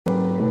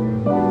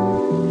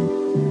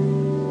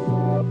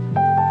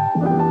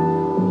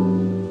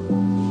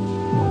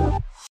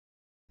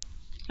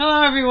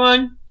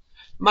everyone.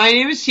 My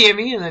name is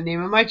Tammy, and the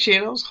name of my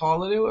channel is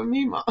Holiday with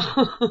Mima.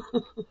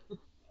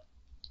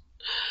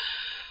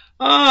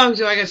 Oh,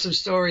 so I got some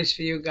stories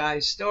for you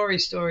guys.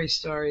 Stories.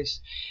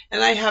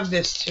 And I have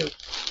this too.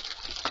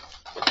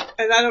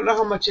 And I don't know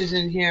how much is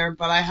in here,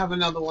 but I have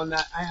another one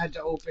that I had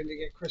to open to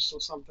get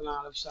Crystal something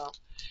out of. So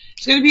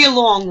it's going to be a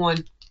long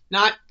one.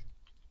 Not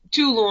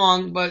too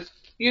long, but,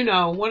 you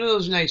know, one of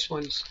those nice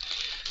ones.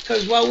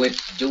 Because while we're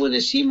doing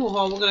this Temu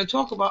haul, we're going to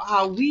talk about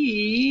how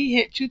we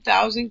hit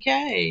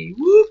 2,000K.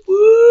 Whoop,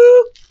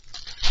 whoop.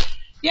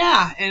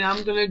 Yeah, and I'm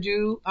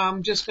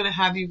just going to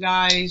have you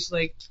guys,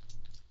 like,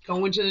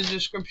 go into the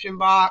description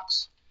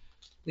box,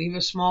 leave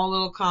a small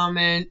little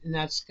comment, and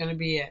that's going to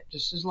be it.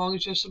 Just as long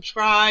as you're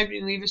subscribed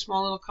and leave a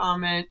small little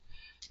comment,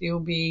 you'll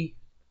be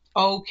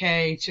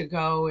okay to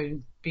go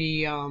and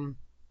be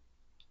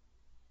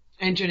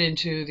entered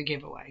into the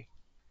giveaway.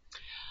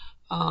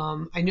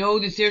 I know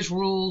that there's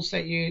rules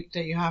that you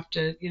have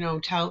to,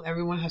 tell.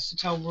 Everyone has to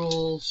tell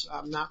rules.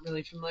 I'm not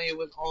really familiar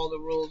with all the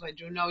rules. I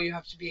do know you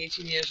have to be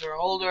 18 years or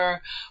older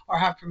or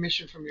have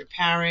permission from your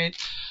parent.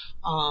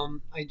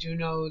 I do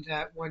know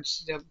that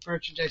once the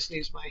merchandise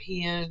leaves my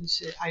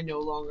hands, I no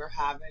longer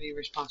have any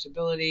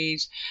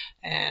responsibilities,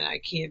 and I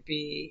can't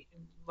be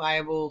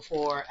liable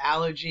for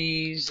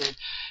allergies. And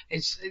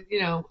it's,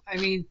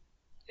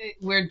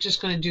 we're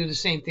just going to do the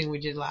same thing we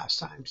did last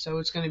time. So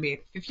it's going to be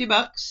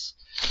 $50.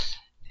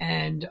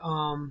 And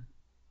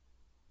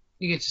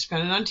you get to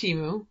spend it on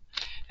Temu.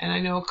 And I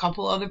know a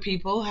couple other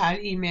people had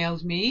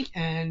emailed me,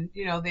 and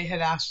they had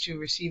asked to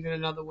receive it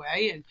another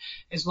way. And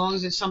as long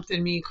as it's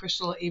something me and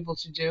Crystal are able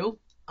to do,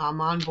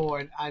 I'm on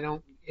board.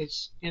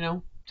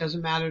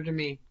 Doesn't matter to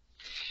me.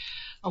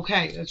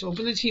 Okay, let's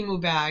open the Temu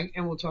bag,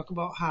 and we'll talk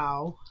about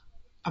how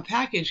a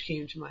package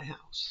came to my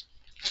house.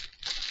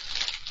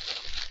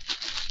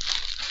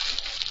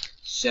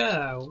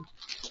 So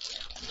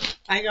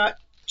I got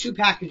 2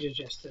 packages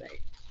yesterday.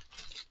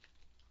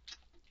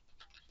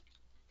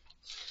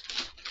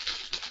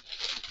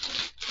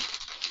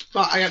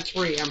 Well, I got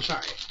 3. I'm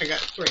sorry. I got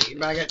 3,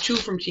 but I got 2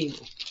 from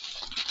Temu.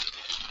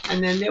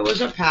 And then there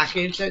was a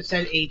package that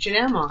said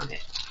H&M on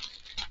it.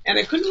 And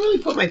I couldn't really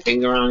put my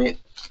finger on it.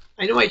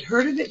 I know I'd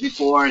heard of it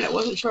before, and I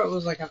wasn't sure it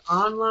was like an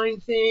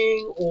online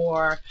thing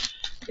or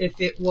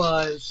if it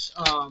was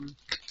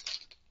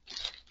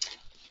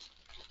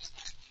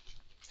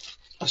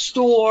a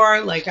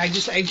store. Like, I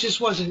just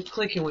wasn't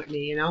clicking with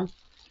me,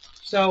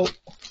 So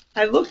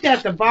I looked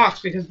at the box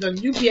because the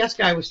UPS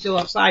guy was still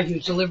outside. He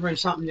was delivering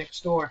something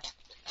next door.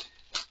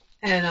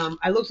 And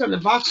I looked on the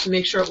box to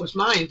make sure it was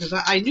mine because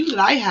I knew that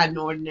I hadn't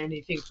ordered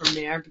anything from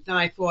there. But then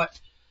I thought,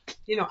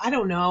 I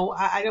don't know.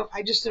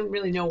 I just didn't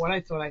really know what I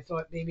thought. I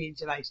thought maybe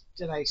did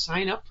I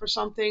sign up for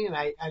something and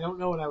I don't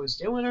know what I was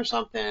doing or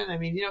something. I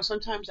mean,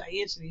 sometimes I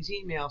answer these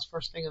emails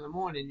first thing in the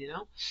morning,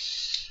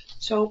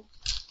 So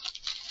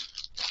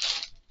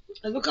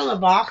I look on the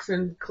box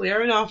and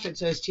clear enough it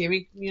says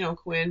Tammy,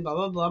 Quinn, blah,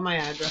 blah, blah, my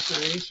address and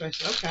everything. So I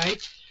said, okay.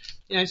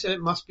 I said it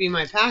must be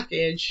my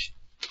package.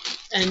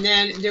 And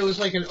then there was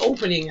like an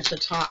opening at the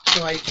top.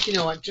 So I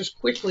just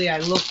quickly I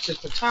looked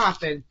at the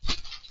top and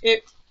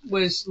it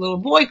was little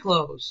boy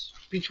clothes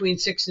between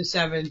 6 and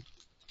 7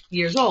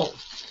 years old.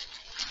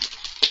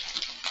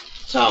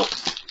 So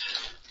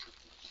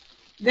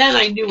then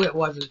I knew it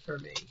wasn't for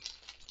me.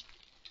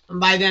 And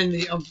by then,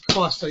 of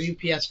course, the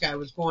UPS guy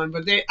was gone.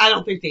 But I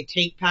don't think they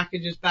take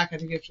packages back. I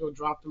think you have to go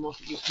drop them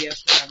off at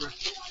UPS, whatever.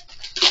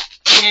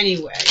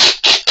 Anyway,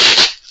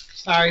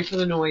 sorry for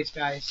the noise,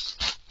 guys.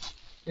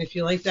 If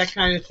you like that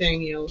kind of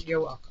thing, you're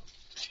welcome.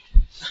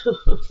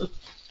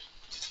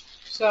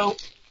 So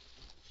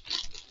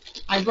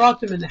I brought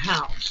them in the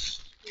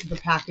house, the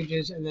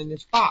packages, and then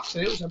this box,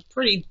 and it was a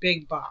pretty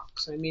big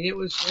box. I mean, it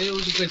was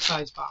a good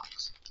sized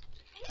box.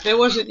 And it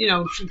wasn't,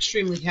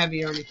 extremely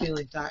heavy or anything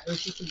like that. It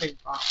was just a big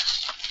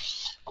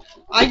box.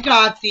 I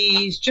got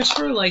these just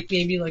for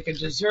maybe a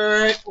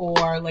dessert,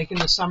 or in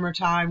the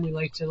summertime we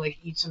like to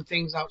eat some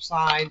things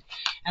outside,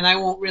 and I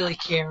won't really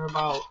care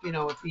about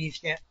if these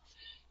get.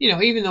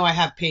 Even though I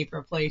have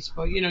paper plates,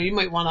 but, you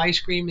might want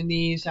ice cream in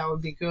these. That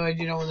would be good,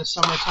 in the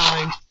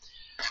summertime.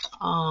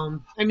 I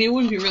mean, it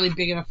wouldn't be really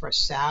big enough for a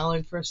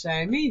salad, per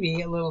se. Maybe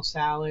a little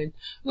salad.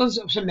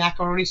 Some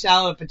macaroni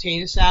salad, a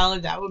potato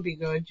salad. That would be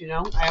good,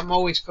 I'm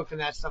always cooking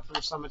that stuff in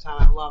the summertime.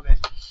 I love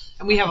it.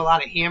 And we have a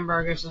lot of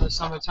hamburgers in the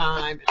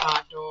summertime and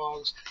hot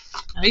dogs.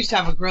 I used to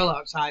have a grill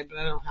outside, but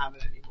I don't have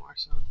it anymore.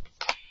 So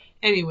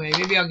anyway,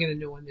 maybe I'll get a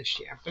new one this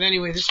year. But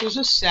anyway, this was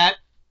a set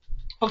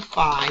of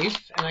 5,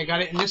 and I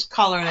got it in this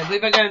color, and I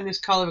believe I got it in this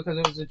color because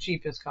it was the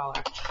cheapest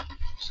color.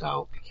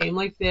 So it came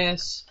like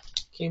this,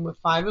 came with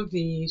 5 of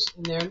these,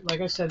 and they're,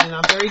 like I said, they're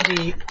not very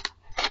deep,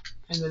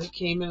 and then it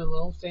came in a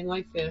little thing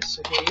like this,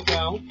 so here you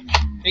go.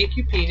 Thank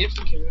you, Peanut,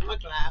 for giving me my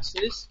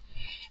glasses.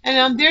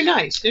 And they're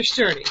nice, they're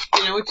sturdy,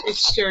 it's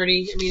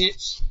sturdy. I mean,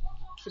 it's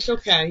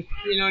okay,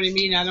 you know what I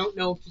mean? I don't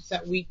know if it's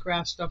that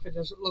wheatgrass stuff. It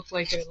doesn't look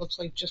like it looks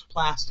like just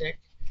plastic,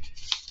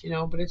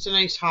 but it's a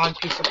nice hard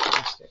piece of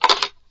plastic.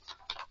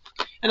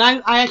 And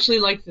I actually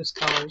like this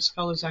color. This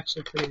color is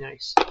actually pretty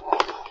nice.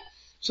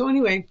 So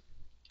anyway,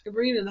 I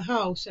bring it in the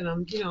house, and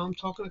I'm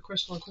talking to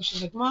Crystal, and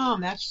Crystal's like,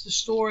 Mom, that's the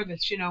store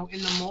that's, in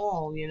the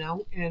mall,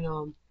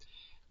 and,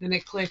 then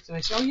it clicked, and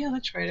I said, oh yeah,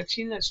 that's right. I've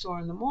seen that store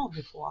in the mall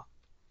before.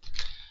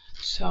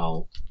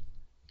 So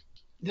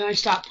then I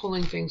stopped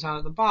pulling things out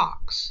of the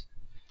box.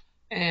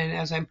 And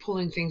as I'm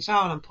pulling things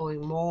out, I'm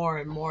pulling more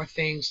and more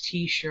things,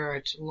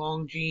 t-shirts,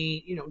 long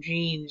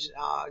jeans,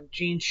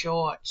 jean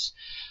shorts,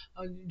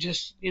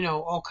 just,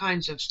 all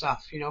kinds of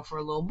stuff, for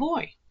a little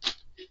boy.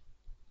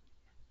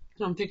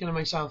 So I'm thinking to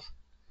myself,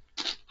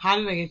 how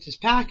did I get this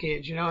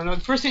package? And the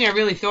first thing I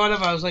really thought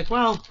of, I was like,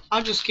 well,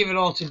 I'll just give it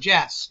all to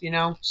Jess,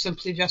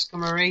 simply Jessica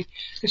Marie.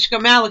 Because she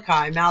got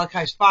Malachi.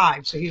 Malachi's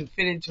 5, so he would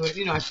fit into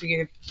it. I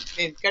figured if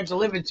it got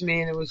delivered to me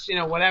and it was,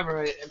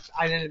 whatever,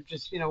 I'd end up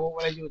just, what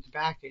would I do with the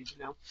package,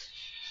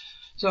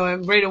 So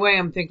right away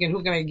I'm thinking,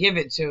 who can I give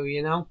it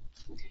to,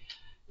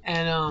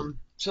 And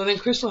so then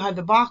Crystal had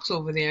the box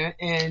over there,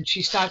 and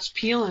she starts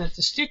peeling at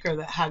the sticker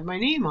that had my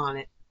name on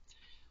it.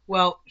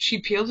 Well, she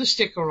peeled the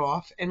sticker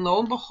off, and lo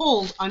and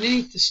behold,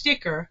 underneath the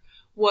sticker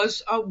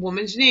was a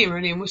woman's name.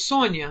 Her name was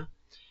Sonia.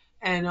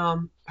 And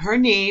her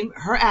name,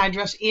 her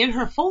address, and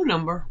her phone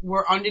number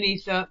were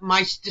underneath the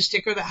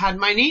sticker that had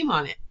my name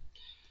on it.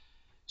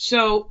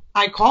 So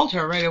I called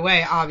her right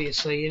away,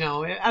 obviously.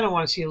 I don't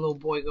want to see a little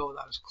boy go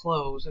without his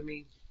clothes. I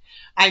mean,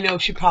 I know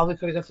she probably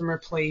could have got them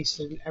replaced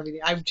and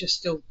everything. I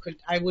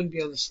wouldn't be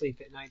able to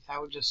sleep at night.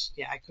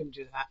 I couldn't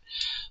do that.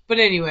 But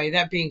anyway,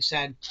 that being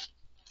said,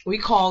 we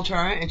called her,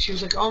 and she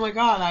was like, oh my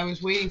God, I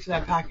was waiting for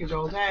that package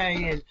all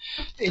day.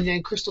 And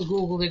then Crystal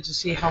Googled it to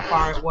see how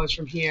far it was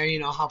from here,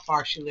 how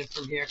far she lived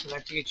from here, because I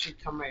figured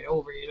she'd come right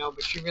over,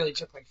 but she really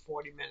took like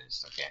 40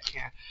 minutes to get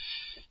here.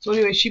 So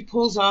anyway, she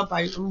pulls up.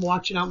 I'm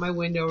watching out my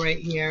window right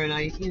here, and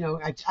I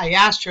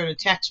asked her to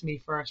text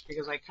me first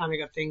because I kind of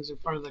got things in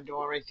front of the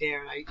door right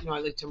there, and I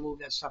like to move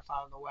that stuff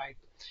out of the way.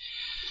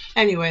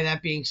 Anyway,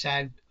 that being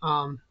said,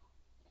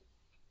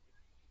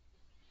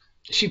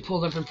 she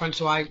pulled up in front,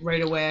 so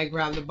right away I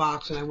grabbed the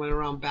box and I went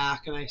around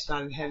back and I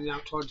started heading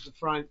out towards the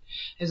front.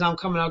 As I'm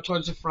coming out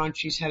towards the front,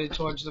 she's headed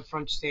towards the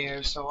front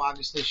stairs, so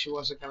obviously she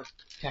wasn't going to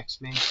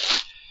text me.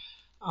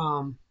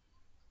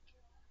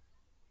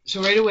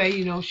 So right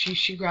away,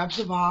 she grabs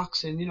the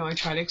box, and, I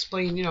try to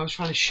explain, I was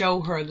trying to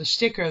show her the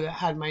sticker that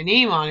had my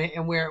name on it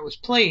and where it was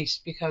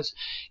placed because,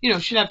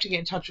 she'd have to get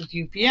in touch with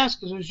UPS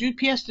because it was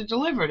UPS that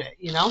delivered it,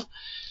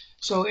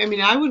 So, I mean,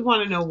 I would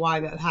want to know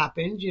why that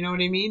happened, you know what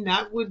I mean?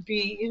 That would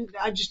be,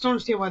 I just don't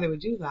understand why they would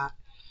do that.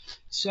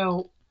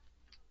 So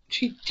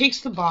she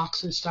takes the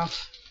box and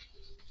stuff,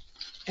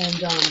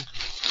 and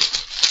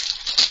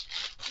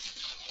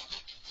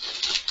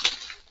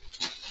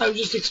I was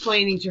just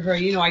explaining to her,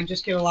 I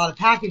just get a lot of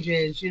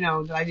packages,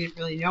 that I didn't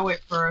really know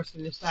at first,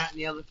 and this, that, and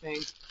the other thing.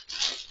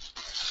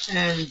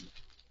 And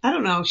I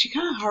don't know, she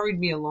kind of hurried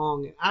me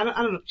along. I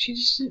don't know, she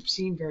just didn't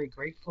seem very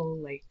grateful.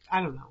 Like,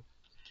 I don't know.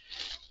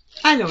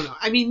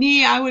 I mean,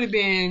 me, I would have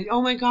been,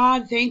 oh my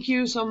God, thank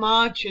you so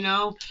much, And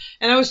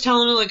I was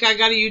telling her, like, I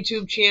got a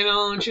YouTube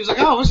channel, and she was like,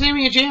 oh, what's the name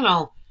of your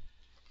channel?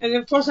 And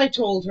of course I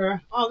told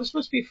her, oh, this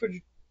must be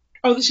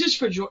this is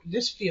for George.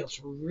 This feels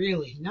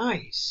really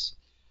nice.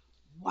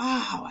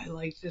 Wow, I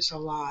like this a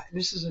lot.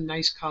 This is a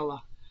nice color.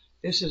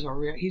 This is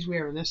he's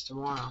wearing this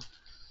tomorrow.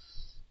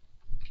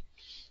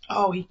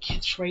 Oh, he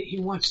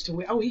wants to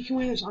wear, he can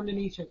wear this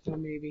underneath it though,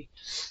 maybe.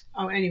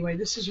 Oh, anyway,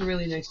 this is a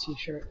really nice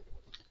t-shirt.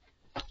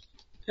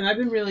 And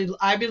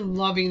I've been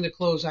loving the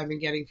clothes I've been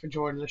getting for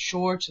Jordan, the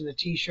shorts and the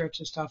t-shirts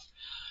and stuff.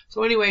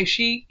 So anyway,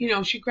 she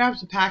grabs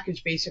the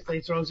package,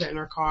 basically throws it in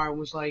her car and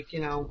was like,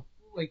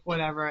 like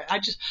whatever. I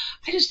just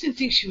didn't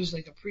think she was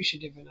like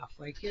appreciative enough.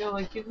 Like,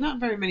 like not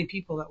very many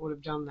people that would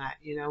have done that,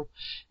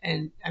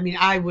 And I mean,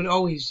 I would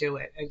always do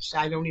it.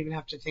 I don't even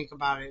have to think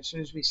about it. As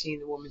soon as we seen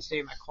the woman's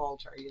name, I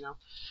called her,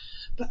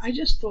 But I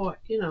just thought,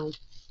 I don't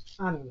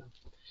know.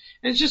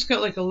 And it's just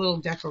got like a little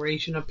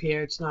decoration up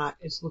here. It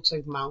looks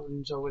like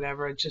mountains or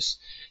whatever.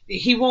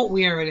 He won't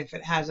wear it if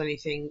it has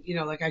anything,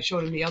 like I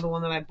showed him the other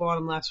one that I bought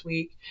him last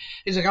week.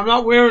 He's like, I'm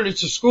not wearing it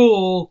to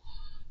school.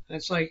 And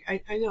it's like,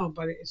 I know,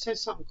 but it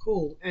says something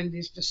cool. And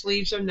the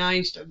sleeves are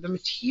nice. The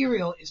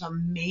material is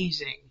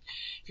amazing.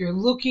 If you're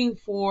looking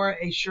for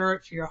a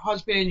shirt for your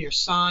husband, your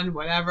son,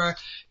 whatever,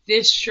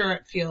 this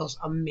shirt feels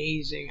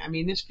amazing. I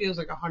mean, this feels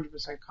like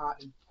 100%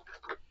 cotton.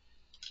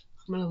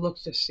 I'm going to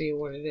look to see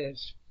what it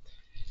is.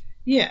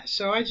 Yeah,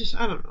 so I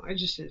don't know. I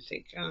just didn't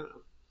think, I don't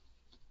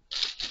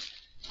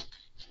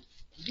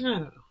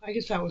know. I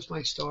guess that was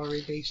my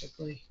story,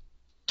 basically.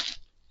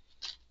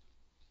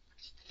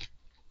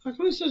 How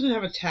come this doesn't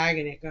have a tag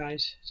in it,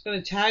 guys? It's got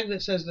a tag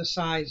that says the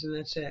size, and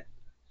that's it.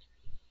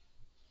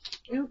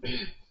 Yep,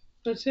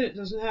 that's it. It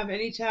doesn't have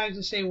any tags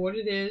to say what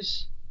it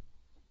is.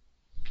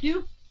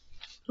 Yep,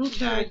 no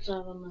tag. It's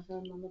not on the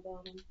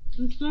bottom.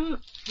 It's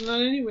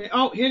not anyway.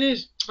 Oh, here it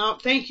is. Oh,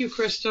 thank you,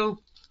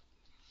 Crystal.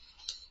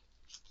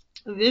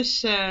 This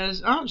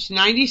says, it's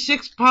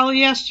 96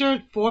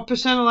 polyester, 4%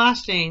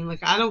 elastane. Like,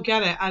 I don't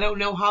get it. I don't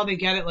know how they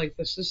get it like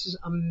this. This is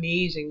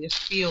amazing. This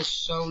feels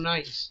so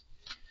nice.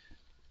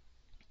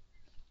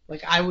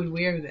 Like, I would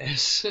wear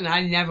this, and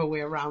I never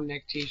wear round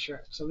neck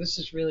t-shirts, so this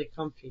is really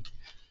comfy.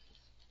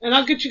 And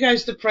I'll get you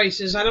guys the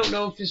prices. I don't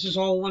know if this is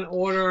all one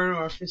order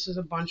or if this is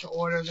a bunch of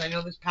orders. I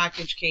know this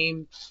package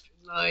came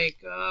like,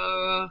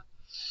 I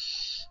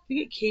think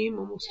it came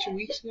almost 2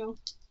 weeks ago.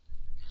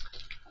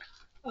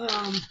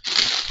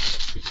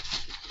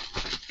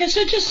 Yeah, so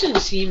it just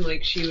didn't seem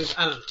like she was,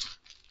 I don't know.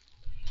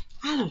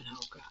 I don't know,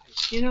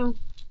 guys. You know,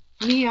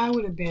 me, I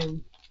would have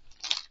been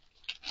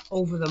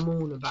over the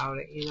moon about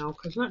it, you know,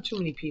 because not too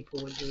many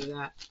people would do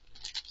that.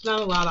 There's not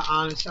a lot of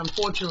honest.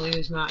 Unfortunately,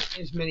 there's not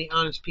as many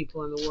honest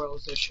people in the world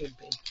as there should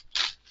be.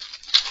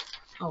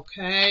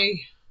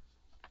 Okay.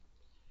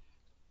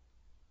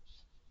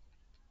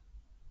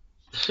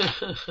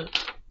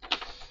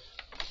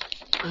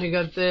 I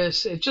got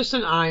this. It's just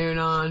an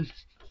iron-on.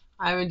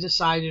 I haven't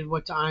decided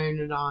what to iron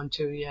it on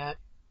to yet.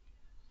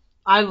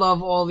 I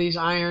love all these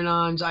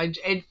iron-ons.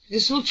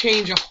 This will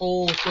change a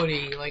whole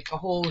hoodie, like a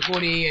whole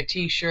hoodie, a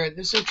t-shirt.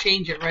 This will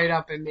change it right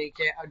up and make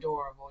it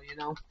adorable, you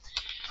know.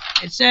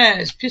 It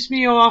says, piss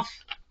me off.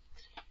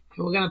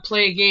 And we're going to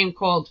play a game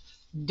called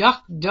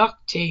Duck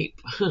Tape.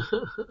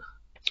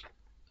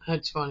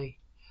 That's funny.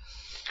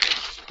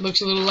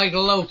 Looks a little like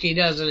Loki,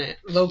 doesn't it?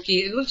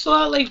 Loki. It looks a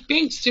lot like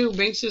Binks, too.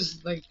 Binks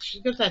is like,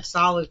 she's got that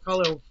solid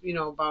color, you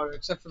know, about her,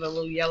 except for the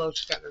little yellow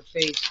she's got in her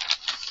face.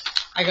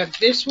 I got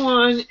this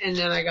one, and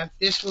then I got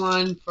this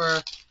one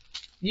for,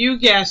 you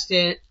guessed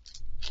it.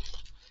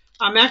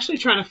 I'm actually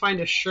trying to find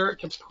a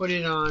shirt to put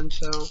it on,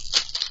 so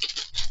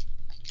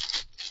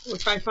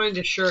if I find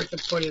a shirt to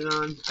put it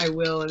on, I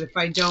will, and if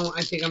I don't,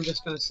 I think I'm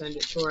just going to send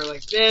it to her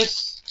like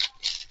this.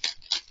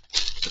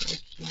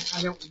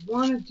 I don't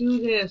want to do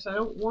this. I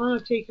don't want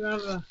to take it out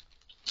of the...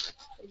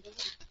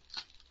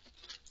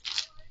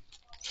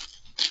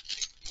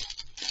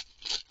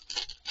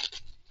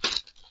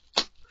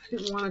 I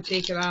didn't want to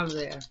take it out of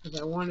there because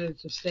I wanted it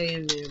to stay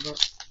in there.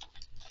 But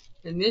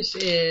and this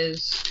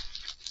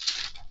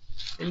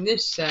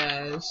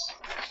says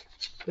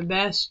the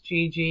best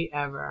Gigi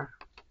ever.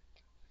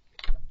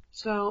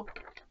 So,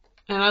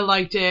 and I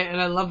liked it, and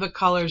I love the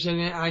colors in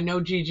it. I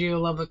know Gigi will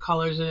love the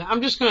colors in it.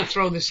 I'm just going to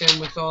throw this in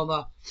with all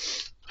the,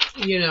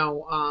 you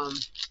know,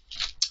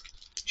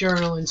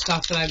 journal and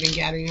stuff that I've been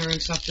getting her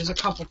and stuff. There's a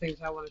couple things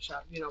I want to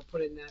shop, you know,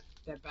 put in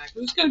that bag.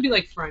 It's going to be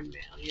like friend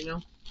mail, you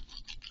know.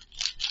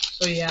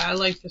 So yeah, I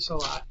like this a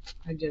lot.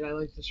 I did. I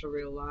like this a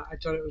real lot. I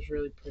thought it was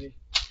really pretty.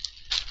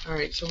 All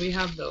right, so we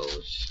have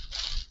those.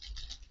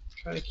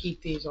 Try to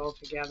keep these all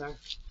together.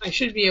 I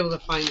should be able to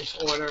find this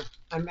order.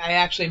 I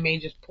actually may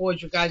just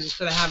pause you guys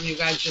instead of having you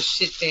guys just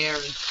sit there.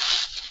 And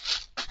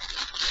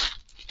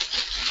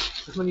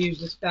I'm going to use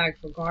this bag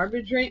for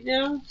garbage right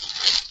now.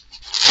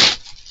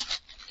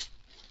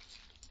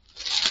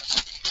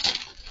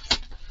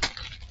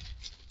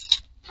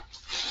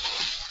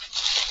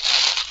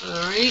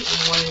 Alright,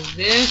 and what is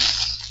this?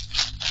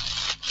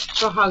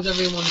 So how's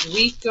everyone's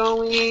week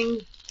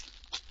going?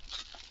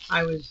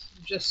 I was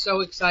just so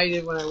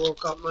excited when I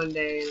woke up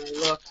Monday and I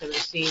looked and I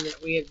seen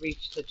that we had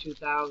reached the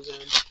 2,000.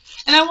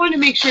 And I wanted to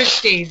make sure it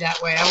stayed that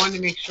way. I wanted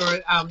to make sure,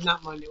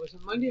 not Monday. Was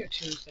it Monday or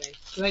Tuesday?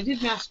 Because I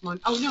did Mask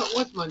Monday. Oh, no, it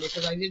was Monday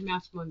because I did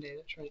Mask Monday.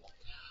 That's right.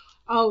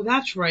 Oh,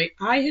 that's right.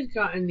 I had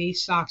gotten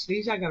these socks.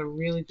 These I got a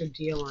really good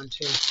deal on,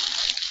 too.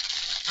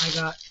 I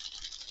got,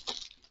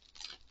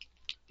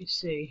 you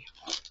see,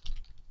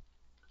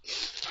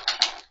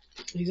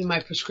 these are my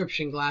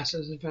prescription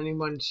glasses. If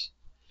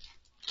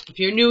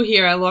you're new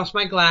here, I lost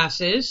my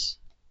glasses.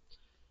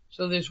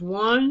 So there's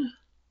 1,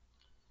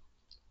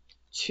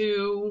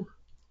 2,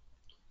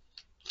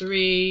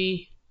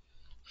 3,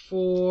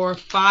 4,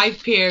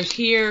 5 pairs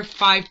here,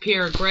 5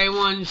 pair of gray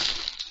ones,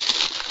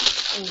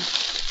 and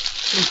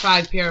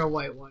 5 pair of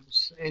white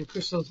ones. And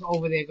Crystal's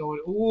over there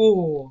going,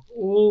 ooh,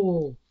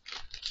 ooh.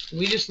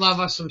 We just love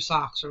us some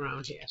socks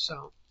around here.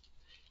 So,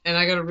 and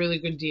I got a really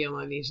good deal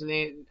on these. And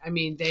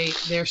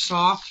they're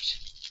soft.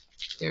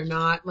 They're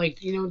not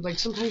like, you know, like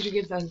sometimes you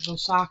get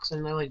those socks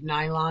and they're like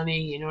nylon-y,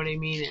 you know what I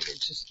mean? And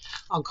it's just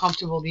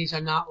uncomfortable. These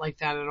are not like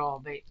that at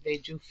all. They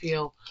do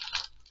feel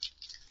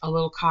a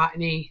little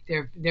cottony.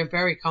 They're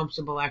very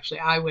comfortable,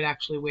 actually. I would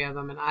actually wear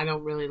them, and I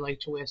don't really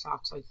like to wear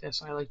socks like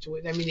this. I like to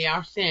wear, I mean, they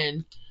are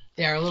thin.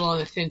 They are a little on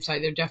the thin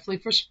side. They're definitely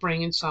for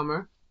spring and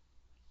summer.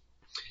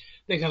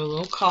 They got a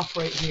little cuff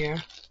right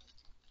here,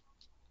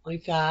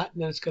 like that.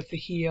 And then it's got the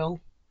heel.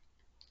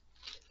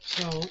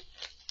 So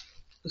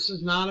this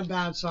is not a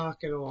bad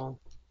sock at all.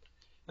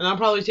 And I'll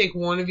probably take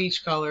one of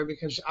each color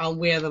because I'll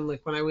wear them,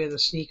 like when I wear the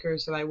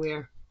sneakers that I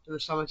wear in the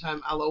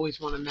summertime, I'll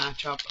always want to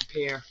match up a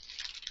pair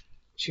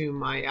to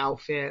my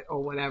outfit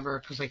or whatever,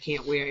 because I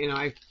can't wear, you know,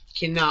 I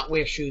cannot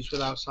wear shoes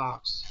without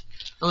socks.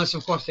 Unless,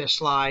 of course, they're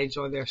slides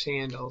or they're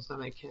sandals,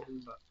 then I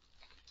can.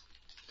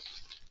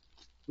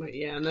 But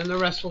yeah, and then the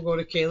rest will go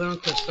to Kayla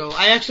and Crystal.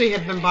 I actually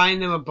have been buying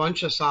them a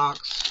bunch of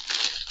socks.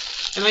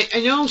 And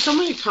I know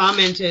somebody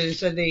commented and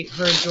said they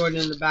heard Jordan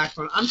in the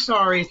background. I'm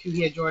sorry if you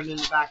hear Jordan in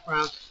the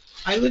background.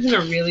 I live in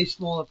a really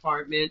small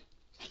apartment,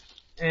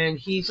 and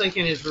he's like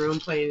in his room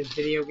playing his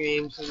video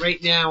games. And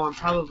right now I'm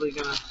probably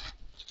going to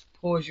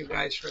pause you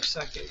guys for a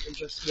second and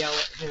just yell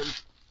at him.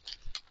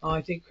 Oh,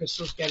 I think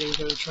Crystal's going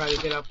to try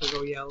to get up and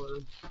go yell at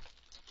him.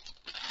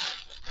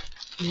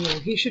 You know,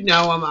 he should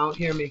know I'm out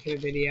here making a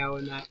video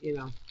and that, you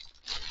know.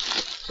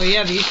 So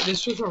yeah,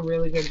 this was a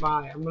really good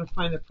buy. I'm going to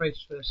find the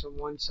price for this in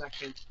 1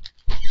 second.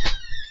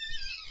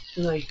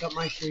 And I got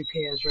my 3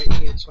 pairs right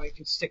here so I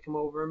can stick them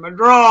over in my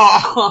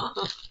drawer.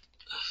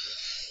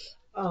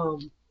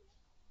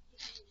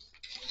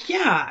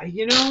 Yeah,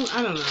 you know,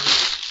 I don't know.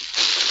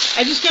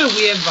 I just got a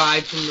weird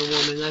vibe from the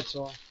woman, that's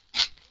all.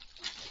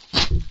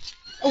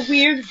 A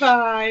weird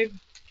vibe.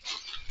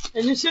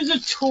 And this is a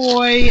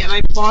toy, and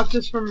I bought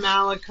this from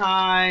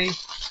Malachi.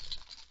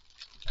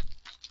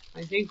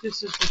 I think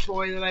this is the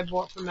toy that I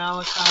bought from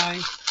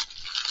Malachi.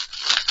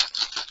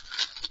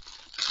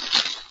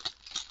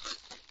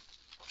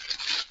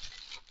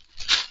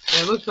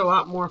 It looks a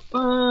lot more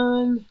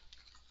fun.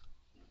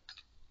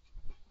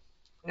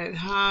 It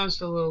has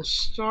the little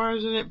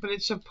stars in it, but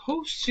it's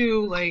supposed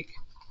to like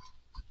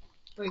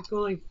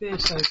go like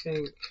this, I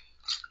think.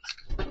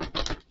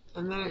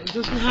 And then it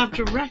doesn't have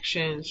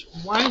directions.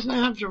 Why doesn't it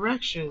have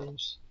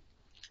directions?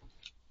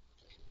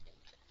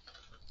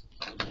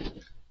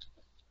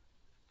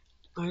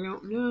 I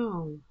don't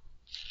know.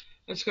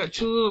 It's got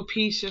 2 little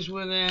pieces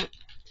with it.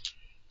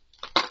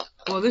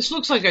 Well, this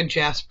looks like a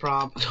Jess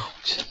prop.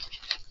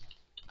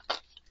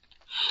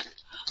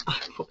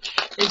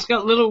 It's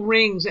got little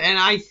rings, and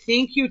I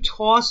think you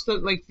toss the,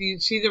 like, you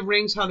see the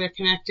rings, how they're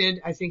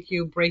connected? I think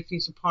you break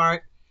these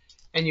apart,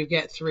 and you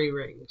get 3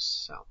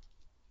 rings, so.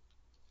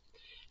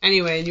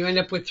 Anyway, and you end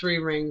up with 3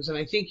 rings, and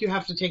I think you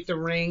have to take the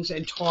rings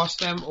and toss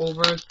them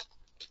over.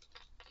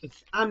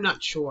 I'm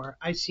not sure.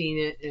 I seen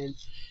it, and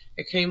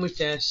it came with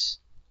this.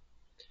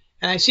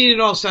 And I seen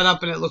it all set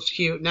up, and it looks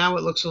cute. Now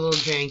it looks a little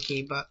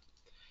janky, but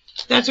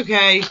that's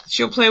okay.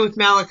 She'll play with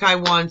Malachi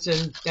once,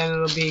 and then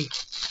it'll be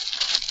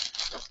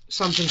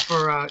something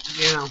for,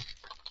 you know,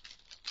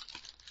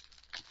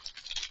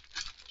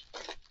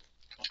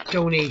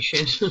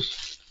 donation.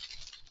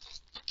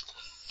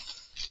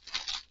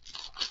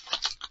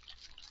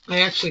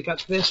 I actually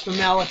got this from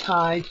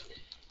Malachi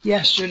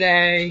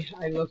yesterday.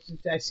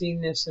 I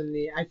seen this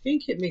in I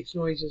think it makes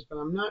noises, but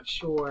I'm not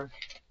sure.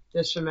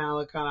 This from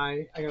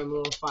Malachi. I got a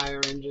little fire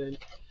engine.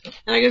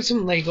 And I got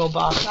some Lego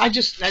box.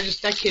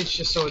 That kid's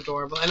just so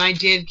adorable. And I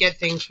did get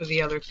things for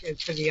the other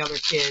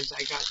kids.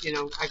 I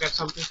got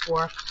something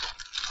for,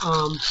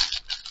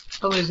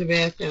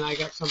 Elizabeth, and I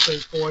got something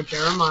for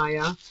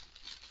Jeremiah.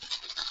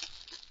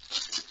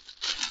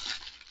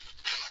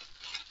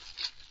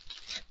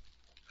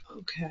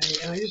 Okay,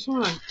 and I just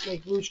want to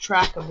lose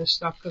track of this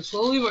stuff because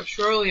slowly but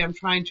surely I'm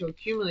trying to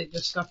accumulate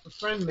this stuff for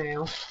friend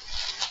mail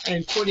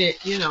and put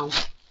it, you know,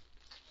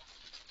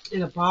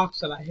 in a box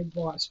that I had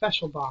bought, a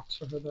special box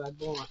for her that I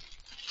bought.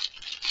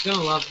 She's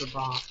gonna love the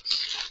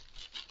box.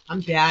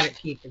 I'm bad at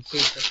keeping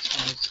secrets,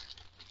 guys.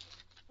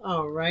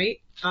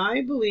 Alright,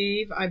 I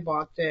believe I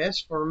bought this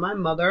for my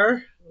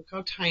mother. Look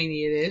how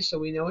tiny it is, so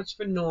we know it's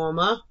for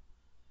Norma.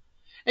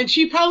 And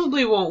she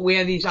probably won't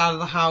wear these out of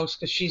the house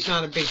because she's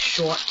not a big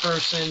short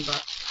person,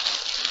 but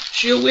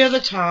she'll wear the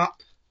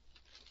top.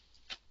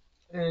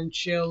 And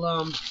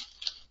she'll,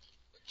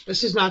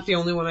 this is not the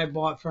only one I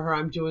bought for her.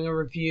 I'm doing a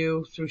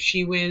review through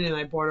Shewin, and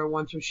I bought her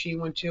one through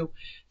Shewin too.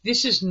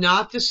 This is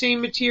not the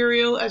same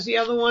material as the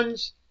other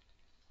ones,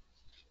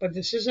 but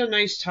this is a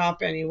nice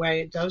top anyway.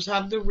 It does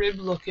have the rib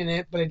look in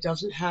it, but it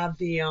doesn't have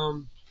the,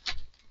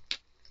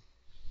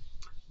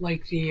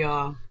 like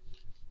the,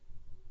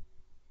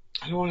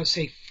 I don't want to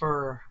say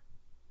fur,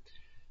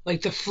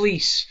 like the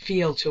fleece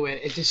feel to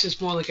it. This is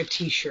more like a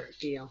t-shirt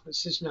feel.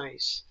 This is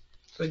nice.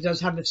 But it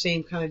does have the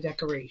same kind of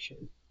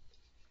decoration.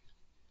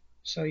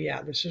 So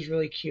yeah, this is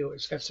really cute.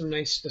 It's got some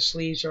nice, the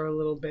sleeves are a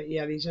little bit,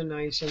 yeah, these are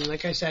nice. And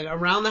like I said,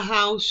 around the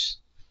house,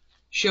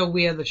 she'll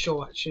wear the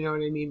shorts, you know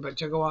what I mean? But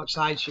to go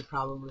outside, she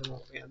probably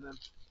won't wear them.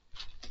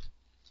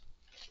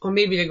 Or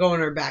maybe to go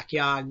in her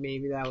backyard,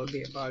 maybe that would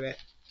be about it.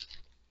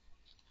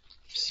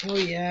 So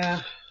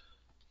yeah.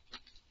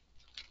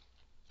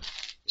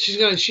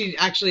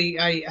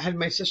 I had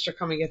my sister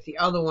come and get the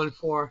other one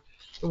for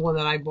the one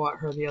that I bought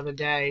her the other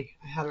day.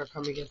 I had her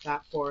come and get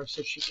that for her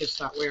so she could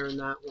start wearing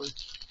that one.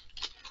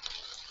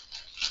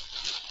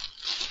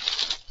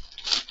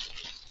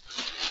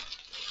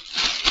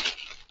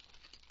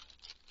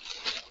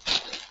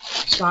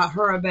 Got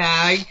her a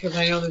bag because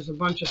I know there's a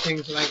bunch of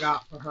things that I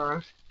got for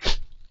her.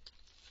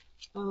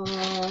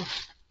 Oh,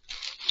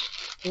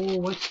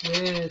 what's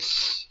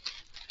this?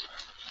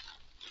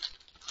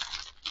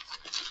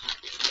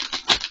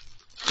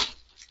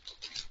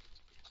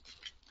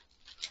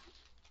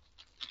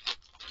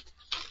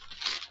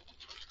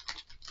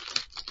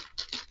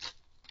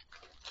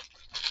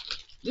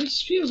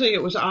 This feels like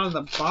it was out of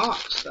the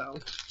box, though.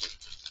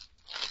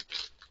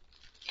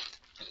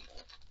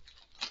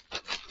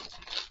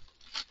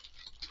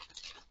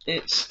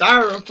 It's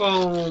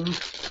styrofoam.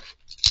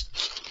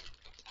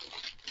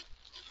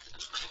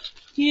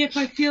 Yeah, if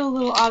I feel a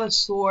little out of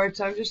sorts,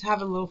 I'm just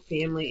having little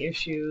family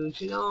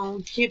issues, you know.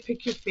 You can't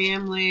pick your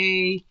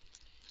family.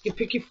 You can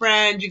pick your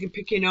friends, you can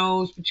pick your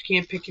nose, but you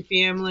can't pick your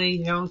family.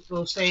 You know, it's a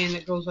little saying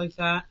that goes like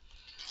that.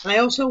 And I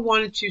also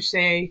wanted to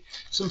say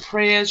some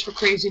prayers for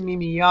Crazy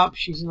Mimi Up.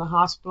 She's in the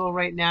hospital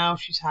right now.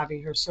 She's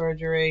having her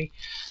surgery,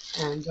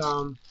 and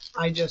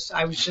I was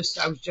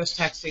just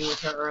texting with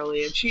her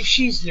earlier.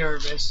 She's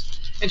nervous,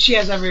 and she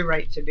has every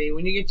right to be.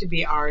 When you get to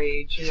be our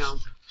age, you know,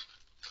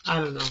 I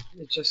don't know.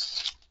 It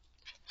just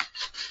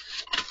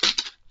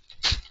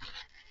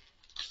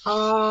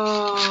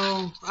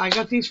oh, I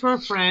got these for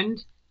a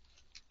friend.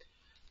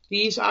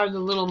 These are the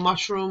little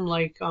mushroom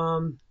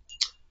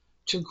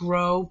to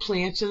grow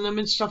plants in them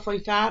and stuff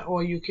like that,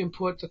 or you can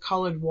put the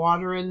colored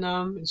water in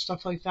them and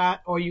stuff like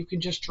that, or you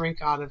can just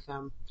drink out of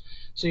them.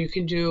 So you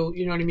can do,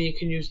 you know what I mean? You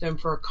can use them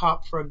for a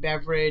cup, for a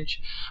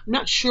beverage. I'm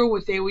not sure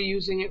what they were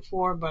using it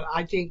for, but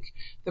I think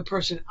the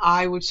person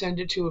I would send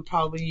it to would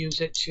probably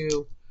use it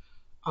to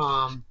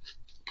um,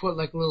 put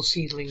like little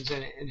seedlings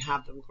in it and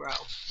have them grow.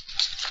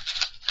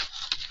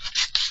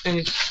 And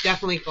it's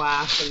definitely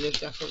glass, and there's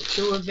definitely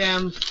two of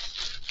them.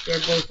 They're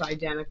both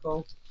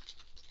identical.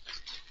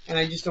 And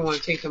I just don't want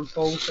to take them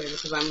both in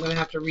because I'm going to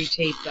have to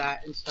retape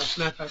that and stuff.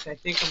 Matter of fact, I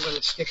think I'm going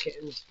to stick it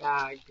in this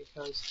bag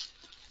because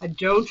I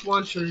don't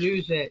want to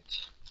lose it.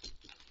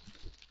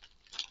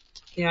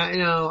 Yeah, I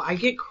know. I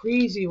get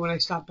crazy when I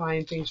stop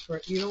buying things for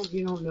it. You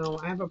don't know.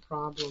 I have a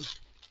problem.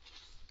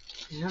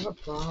 I have a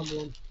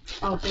problem.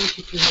 Oh, thank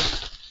you, Peter.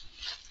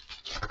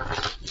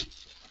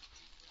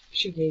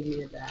 She gave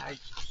me a bag.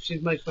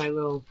 She's like my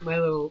little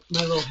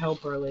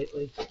helper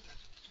lately.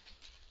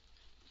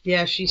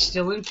 Yeah, she's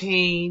still in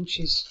pain.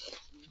 She's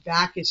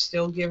back is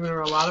still giving her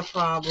a lot of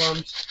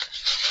problems,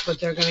 but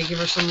they're going to give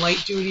her some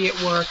light duty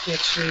at work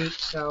next week.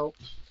 So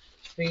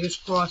fingers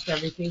crossed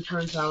everything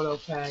turns out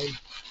okay.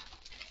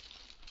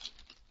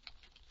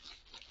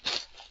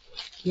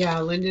 Yeah,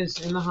 Linda's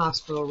in the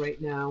hospital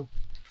right now,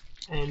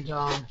 and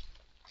I'm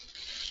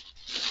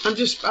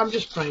just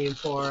praying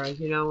for her,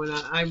 you know, and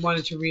I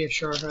wanted to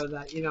reassure her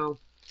that, you know,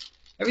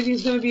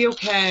 everything's going to be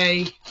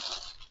okay.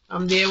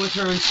 I'm there with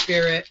her in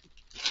spirit.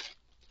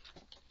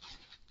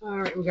 All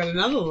right, we got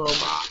another little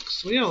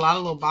box. We got a lot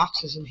of little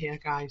boxes in here,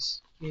 guys.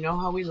 You know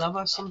how we love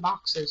us some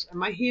boxes. And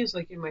my hair's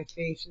like in my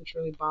face. It's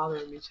really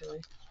bothering me today.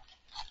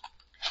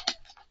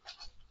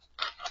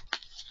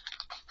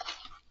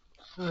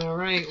 All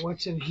right,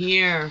 what's in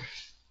here?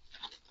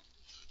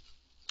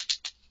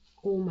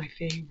 Oh, my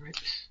favorite.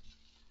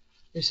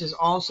 This is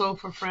also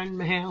for friend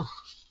mail.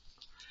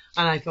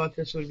 And I thought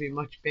this would be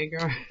much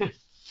bigger.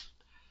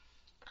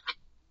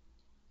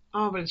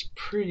 Oh, but it's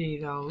pretty,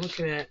 though. Look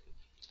at it.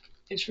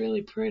 It's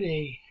really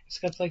pretty. It's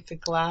got like the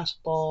glass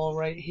ball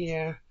right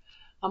here.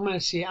 I'm going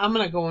to see. I'm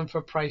going to go in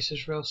for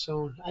prices real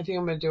soon. I think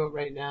I'm going to do it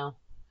right now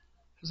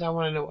because I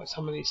want to know what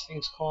some of these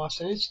things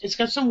cost. And it's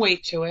got some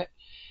weight to it.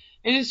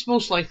 And it's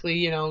most likely,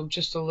 you know,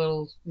 just a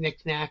little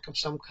knick-knack of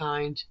some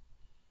kind.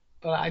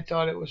 But I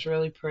thought it was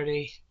really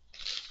pretty.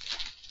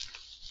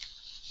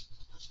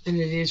 And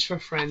it is for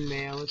friend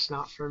mail. It's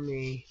not for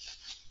me.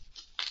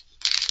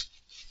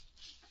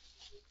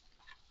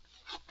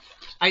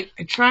 I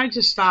tried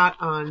to start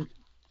on,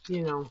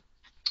 you know,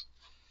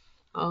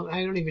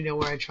 I don't even know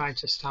where I tried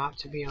to start,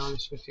 to be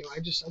honest with you. I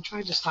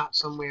tried to start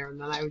somewhere,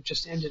 and then I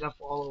just ended up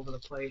all over the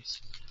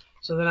place.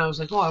 So then I was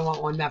like, oh, I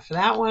want that for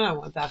that one. I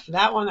want that for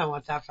that one. I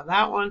want that for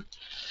that one.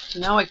 So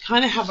now I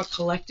kind of have a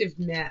collective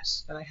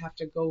mess that I have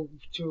to go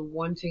through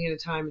one thing at a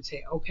time and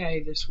say,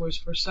 okay, this was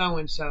for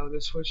so-and-so.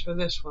 This was for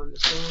this one.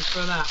 This one was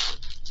for that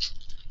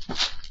one.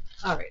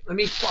 All right, I'm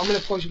going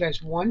to pause you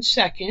guys 1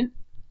 second.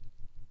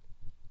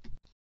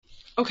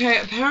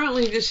 Okay,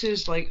 apparently this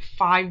is like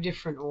 5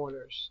 different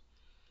orders.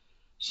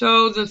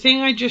 So the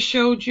thing I just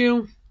showed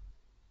you,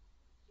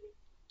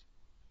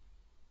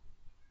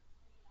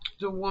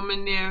 the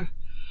woman there,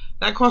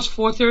 that cost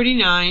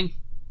 $4.39,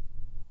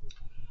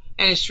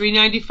 and it's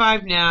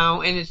 $3.95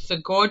 now, and it's the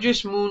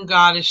gorgeous moon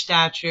goddess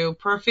statue,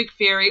 perfect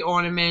fairy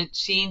ornament,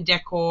 scene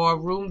decor,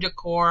 room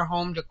decor,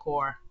 home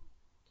decor.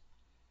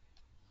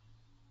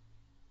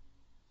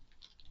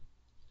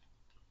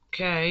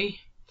 Okay,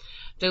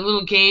 the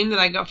little game that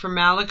I got from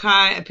Malachi,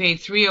 I paid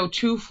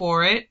 $3.02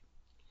 for it,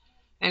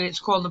 and it's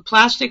called the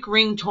Plastic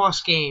Ring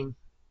Toss Game,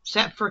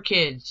 set for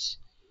kids.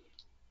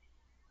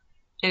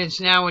 And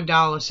it's now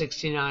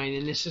 $1.69,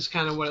 and this is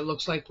kind of what it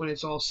looks like when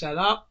it's all set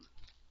up.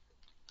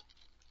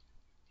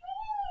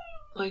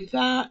 Like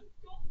that.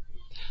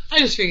 I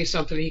just figured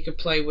something he could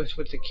play with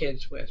the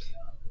kids with.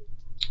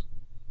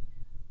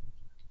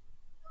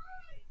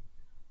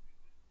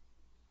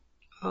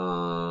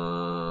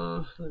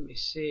 Let me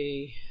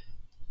see.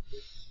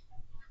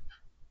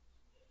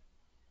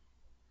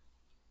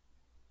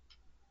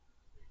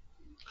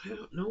 I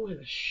don't know where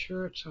the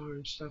shirts are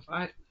and stuff.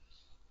 I'm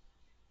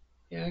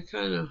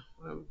kind of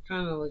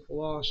like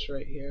lost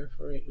right here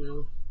for right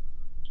now.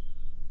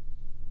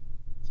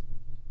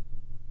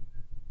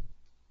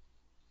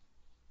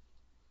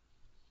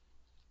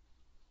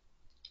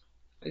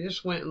 I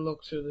just went and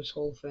looked through this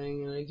whole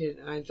thing,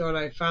 and I thought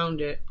I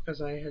found it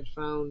because I had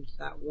found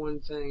that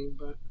one thing,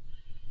 but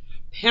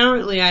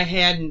apparently I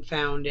hadn't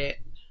found it.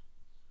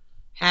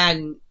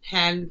 Hadn't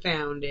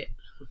found it.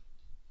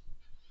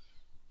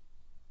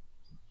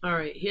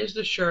 Alright, here's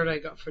the shirt I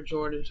got for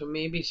Jordan, so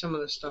maybe some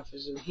of the stuff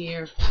is in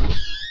here.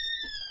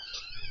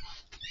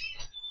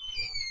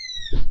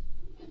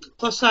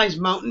 Plus size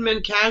Mountain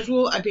Men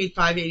casual. I paid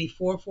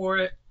 $5.84 for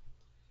it.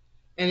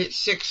 And it's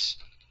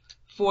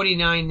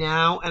 $6.49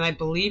 now. And I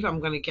believe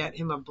I'm going to get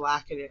him a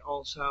black in it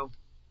also.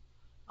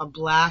 A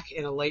black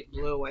and a light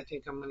blue I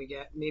think I'm going to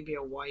get. Maybe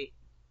a white.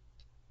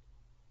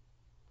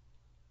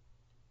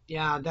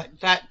 Yeah,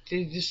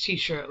 this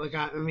t-shirt, like,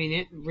 I mean,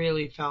 it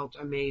really felt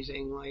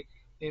amazing. Like,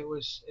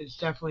 it's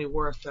definitely it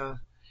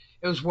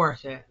was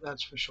worth it,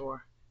 that's for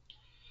sure.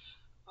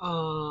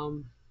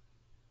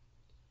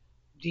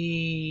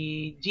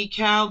 The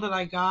decal that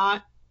I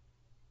got,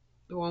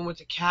 the one with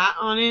the cat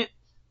on it,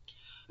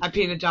 I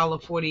paid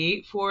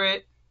 $1.48 for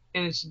it,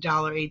 and it's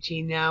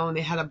 $1.18 now, and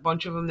they had a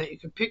bunch of them that you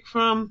could pick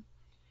from.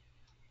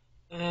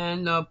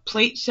 And the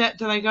plate set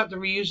that I got, the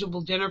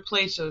reusable dinner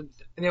plates,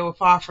 they were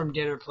far from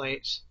dinner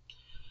plates.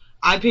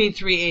 I paid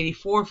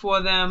 $3.84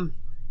 for them,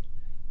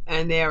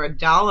 and they're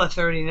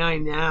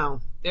 $1.39 now.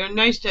 They're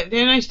nice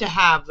to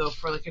have though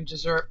for like a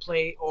dessert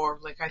plate, or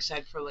like I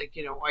said, for like,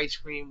 ice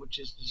cream, which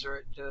is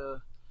dessert.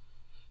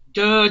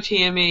 Duh,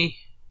 Tammy.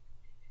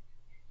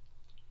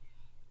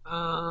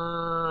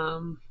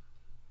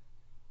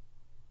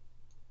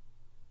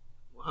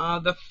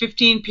 The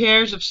 15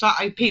 pairs of socks.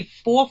 I paid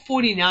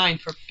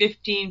 $4.49 for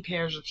 15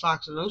 pairs of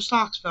socks, and those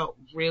socks felt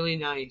really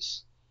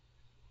nice.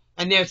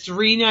 And they're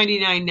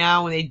 $3.99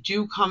 now, and they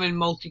do come in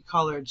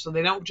multicolored. So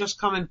they don't just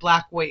come in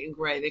black, white, and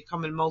gray. They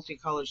come in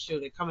multicolors too.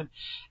 They come in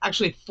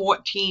actually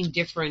 14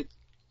 different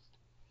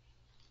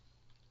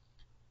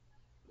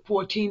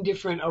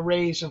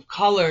arrays of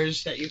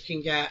colors that you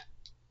can get.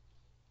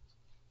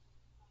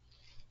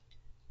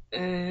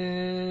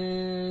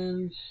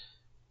 And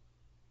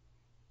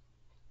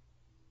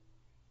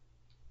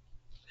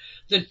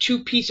the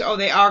two-piece,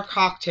 they are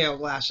cocktail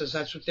glasses.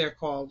 That's what they're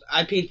called.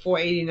 I paid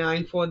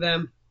 $4.89 for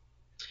them,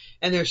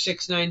 and they're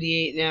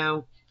 $6.98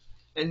 now.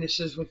 And this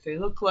is what they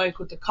look like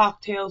with the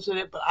cocktails in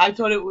it. But I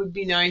thought it would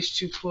be nice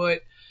to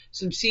put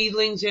some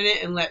seedlings in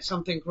it and let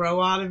something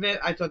grow out of it.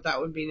 I thought that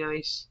would be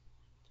nice.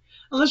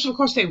 Unless, of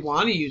course, they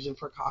want to use them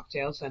for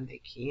cocktails, then they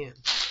can.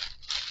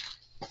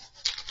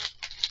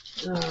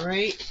 All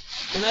right.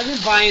 And I've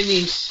been buying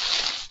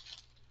these.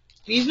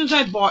 These ones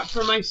I bought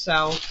for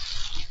myself.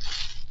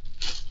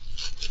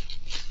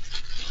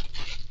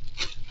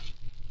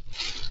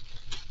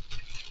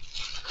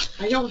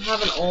 I don't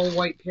have an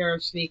all-white pair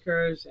of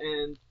sneakers,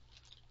 and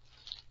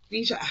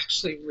these are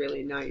actually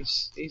really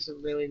nice. These are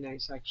really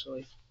nice,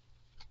 actually.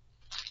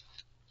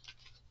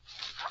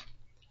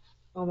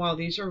 Oh, wow,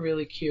 these are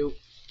really cute.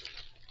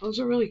 Those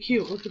are really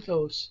cute. Look at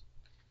those.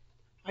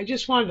 I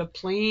just wanted a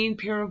plain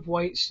pair of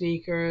white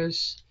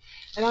sneakers.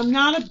 And I'm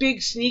not a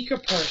big sneaker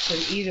person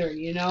either,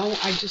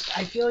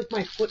 I feel like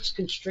my foot's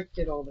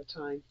constricted all the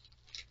time.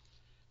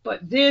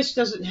 But this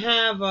doesn't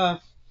have a...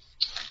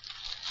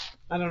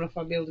 I don't know if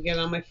I'll be able to get it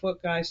on my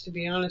foot, guys, to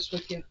be honest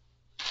with you.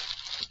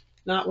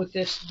 Not with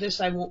this. This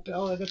I won't be...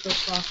 Oh, I got those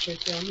socks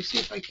right there. Let me see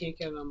if I can't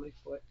get it on my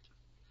foot.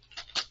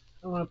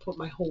 I want to put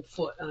my whole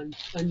foot on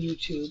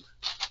YouTube.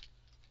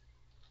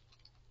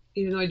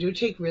 Even though I do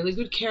take really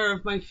good care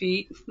of my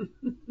feet.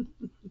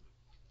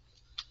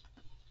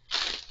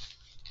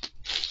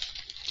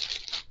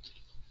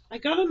 I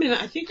got them in,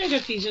 I think I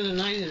got these in a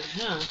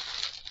 9.5.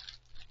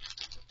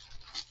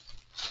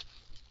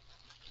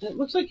 It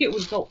looks like it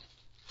would go.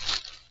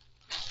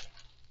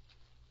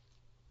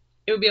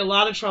 It would be a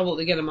lot of trouble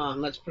to get them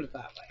on, let's put it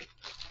that way.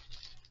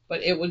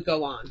 But it would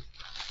go on.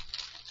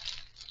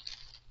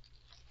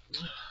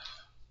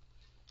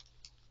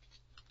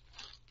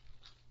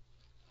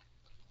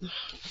 I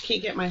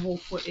can't get my whole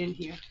foot in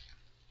here.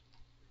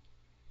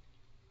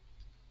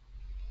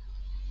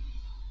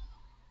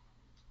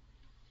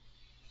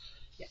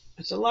 Yeah,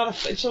 it's a lot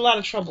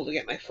of trouble to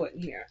get my foot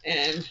in here,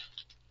 and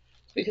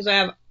because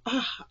I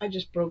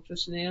just broke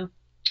this nail.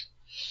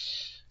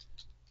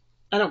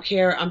 I don't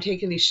care. I'm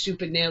taking these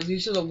stupid nails.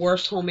 These are the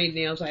worst homemade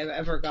nails I've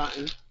ever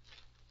gotten.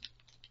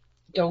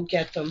 Don't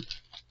get them.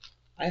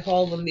 I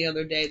hauled them the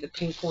other day, the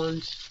pink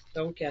ones.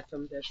 Don't get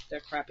them.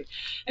 They're crappy.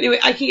 Anyway,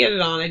 I can get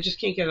it on. I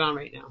just can't get it on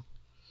right now.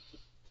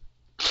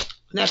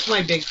 And that's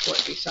my big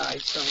foot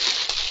besides. So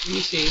let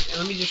me see. And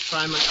let me just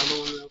try my other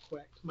one real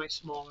quick. My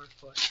smaller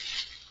foot.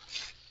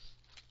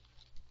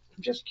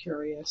 I'm just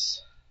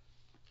curious.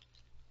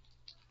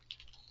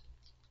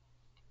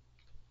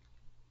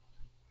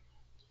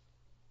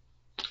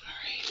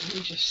 Alright, let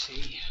me just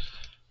see.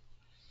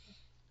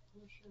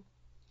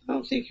 I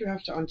don't think you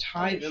have to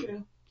untie them.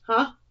 Shoe.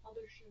 Huh?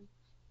 Other shoe.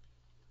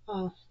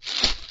 Oh.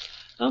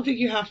 I don't think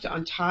you have to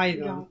untie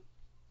them. No.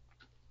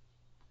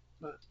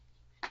 But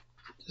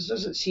this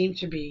doesn't seem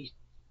to be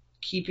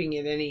keeping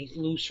it any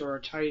looser or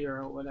tighter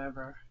or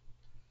whatever.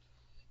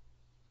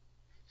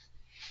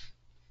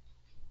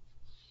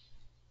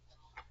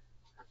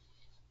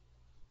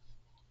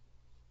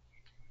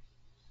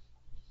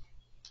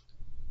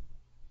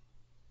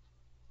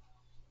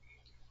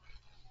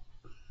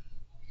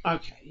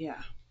 Okay,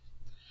 yeah.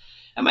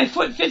 And my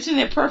foot fits in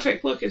there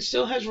perfect. Look, it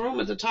still has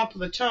room at the top of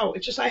the toe.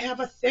 It's just I have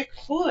a thick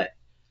foot.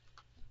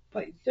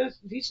 But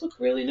these look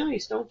really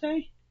nice, don't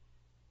they?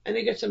 And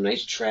they get some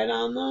nice tread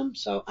on them.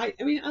 So, I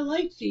mean, I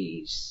like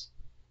these.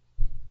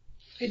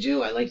 I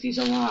do. I like these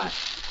a lot.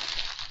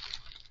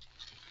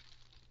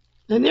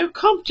 And they're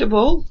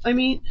comfortable. I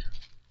mean,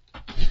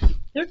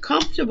 they're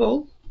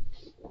comfortable.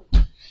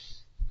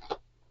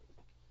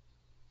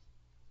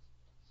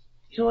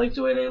 You like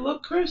the way they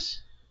look, Chris?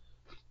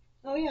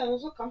 Oh yeah,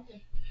 those look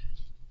comfy.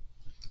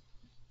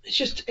 It's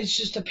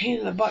just a pain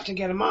in the butt to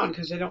get them on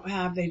because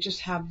they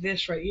just have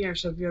this right here.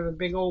 So if you have a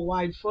big old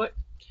wide foot,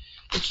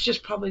 it's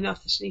just probably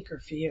not the sneaker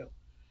for you.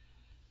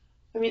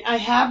 I mean, I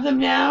have them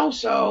now,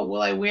 so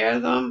will I wear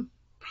them?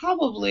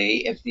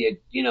 Probably. If the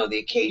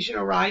occasion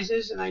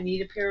arises and I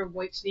need a pair of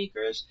white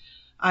sneakers,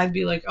 I'd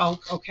be like, oh,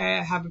 okay,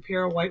 I have a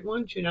pair of white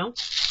ones, I don't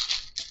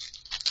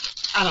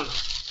know.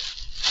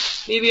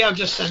 Maybe I'll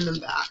just send them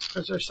back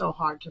because they're so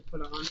hard to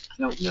put on. I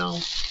don't know.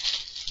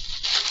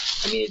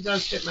 I mean, it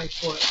does fit my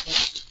foot,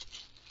 but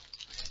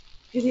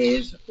it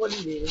is what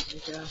it is, I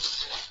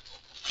guess.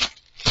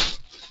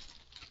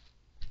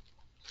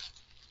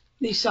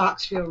 These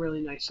socks feel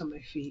really nice on my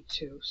feet,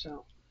 too,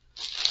 so.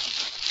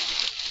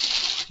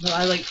 But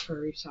I like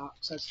furry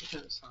socks. That's the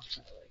kind of socks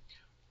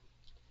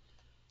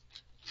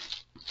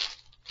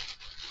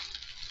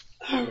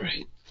I like. All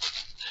right.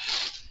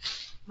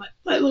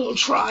 My little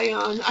try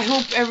on. I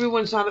hope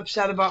everyone's not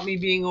upset about me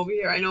being over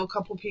here. I know a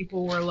couple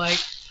people were like,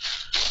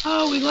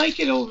 oh, we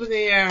like it over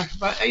there.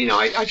 But,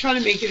 I try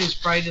to make it as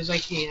bright as I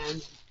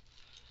can.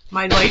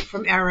 My light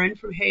from Erin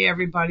from Hey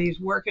Everybody is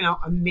working out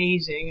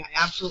amazing.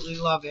 I absolutely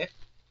love it.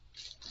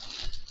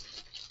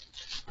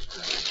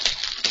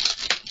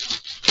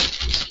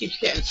 It keeps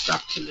getting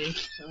stuck to me.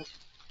 So.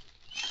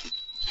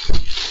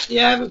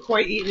 Yeah, I haven't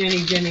quite eaten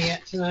any dinner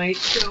yet tonight,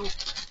 so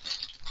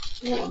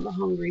I'm on the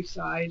hungry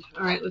side.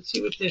 All right, let's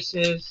see what this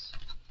is.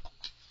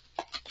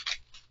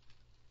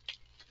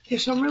 Yeah,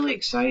 so I'm really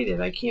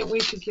excited. I can't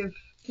wait to give,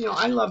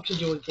 I love to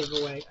do a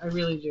giveaway. I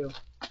really do.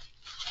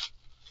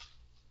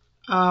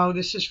 Oh,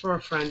 this is for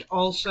a friend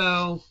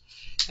also,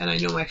 and I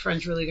know my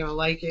friend's really going to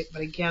like it,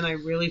 but again, I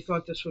really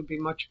thought this would be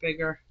much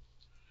bigger.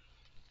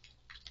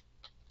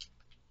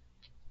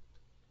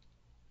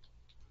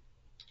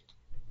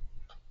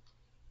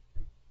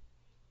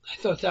 I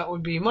thought that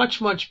would be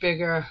much, much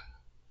bigger.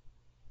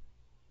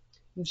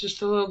 It's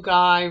just a little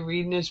guy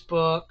reading his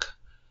book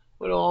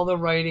with all the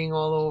writing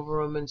all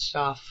over him and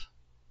stuff.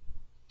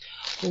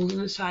 Holding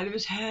the side of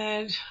his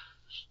head.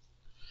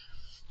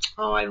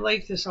 Oh, I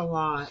like this a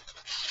lot.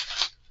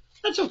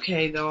 That's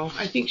okay though.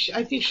 I think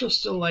she'll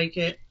still like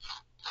it.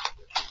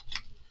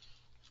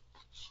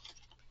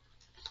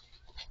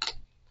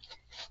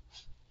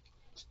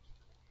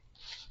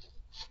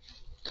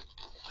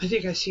 I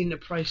think I seen the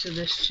price of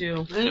this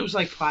too, and it was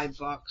like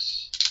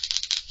 $5.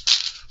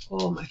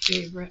 Oh, my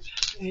favorite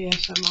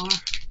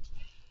ASMR.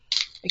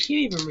 I can't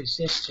even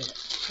resist it.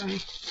 Okay,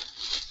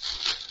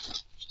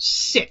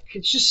 sick.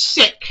 It's just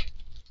sick.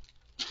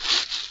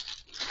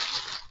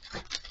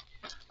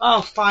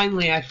 Oh,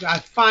 finally, I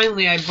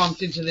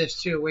bumped into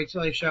this too. Wait till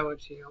I show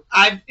it to you.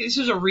 This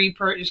is a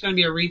repurchase. It's going to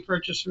be a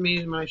repurchase for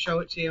me when I show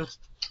it to you.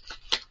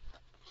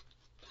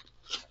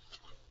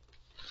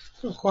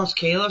 Of course,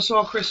 Kayla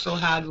saw Crystal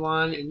had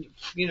one, and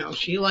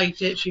she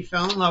liked it. She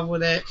fell in love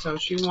with it, so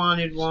she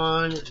wanted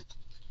one. And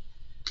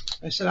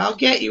I said, I'll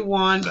get you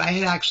one, but I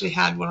had actually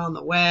had one on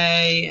the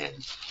way,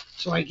 and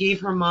so I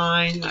gave her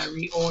mine, and I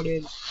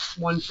reordered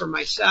one for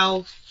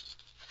myself.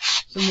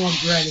 Some more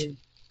breaded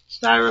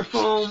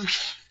styrofoam.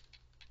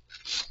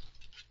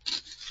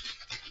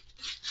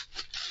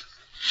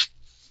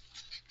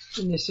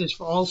 And this is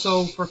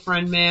also for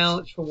friend mail.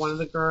 It's for one of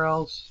the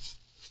girls.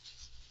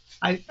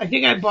 I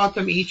think I bought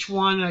them each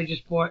one. I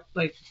just bought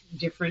like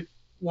different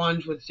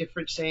ones with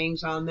different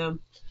sayings on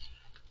them.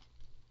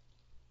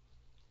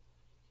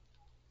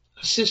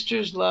 A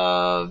sister's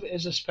love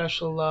is a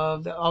special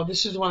love. Oh,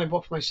 this is the one I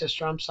bought for my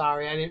sister. I'm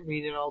sorry. I didn't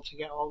read it all to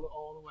get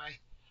all the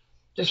way.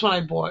 This one I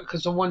bought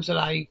because the ones that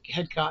I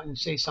had gotten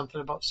say something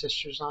about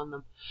sisters on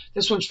them.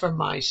 This one's for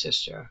my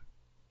sister.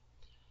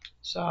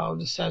 So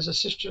this says a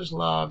sister's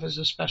love is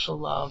a special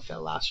love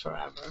that lasts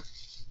forever.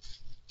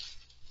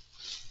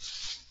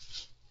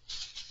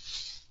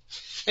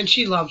 And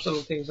she loves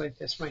little things like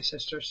this, my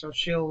sister, so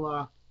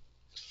she'll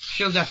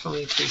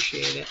definitely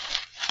appreciate it.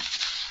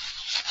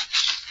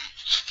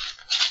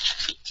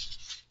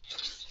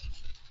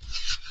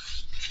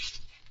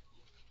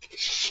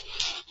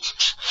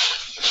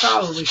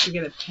 Probably should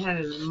get a pen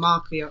and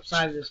mark the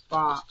outside of this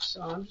box,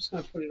 so I'm just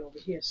going to put it over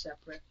here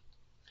separate.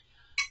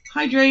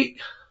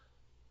 Hydrate.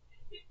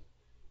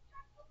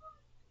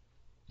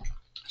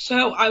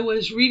 So I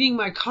was reading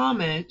my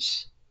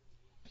comments,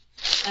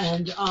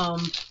 and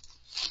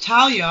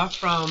Talia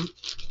from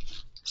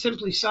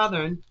Simply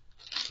Southern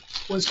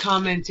was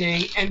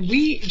commenting, and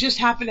we just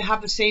happen to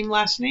have the same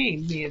last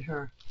name, me and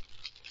her.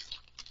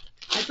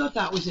 I thought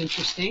that was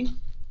interesting.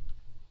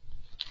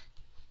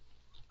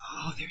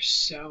 Oh, they're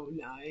so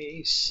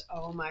nice.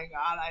 Oh my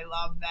God, I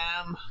love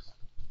them.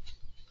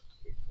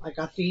 I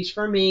got these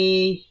for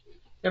me.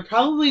 They're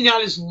probably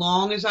not as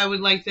long as I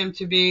would like them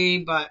to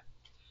be, but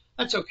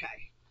that's okay.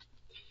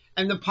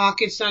 And the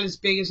pocket's not as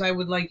big as I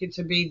would like it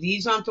to be.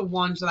 These aren't the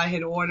ones that I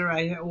had ordered.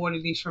 I had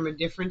ordered these from a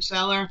different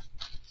seller.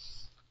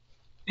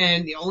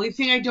 And the only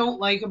thing I don't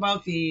like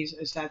about these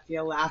is that the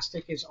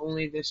elastic is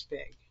only this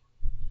big.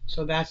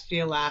 So that's the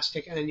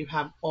elastic, and then you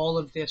have all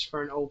of this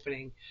for an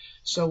opening.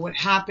 So what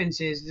happens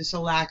is this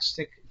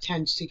elastic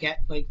tends to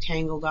get like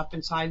tangled up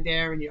inside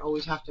there, and you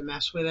always have to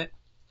mess with it.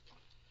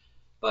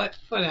 But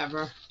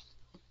whatever.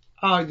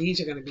 Oh,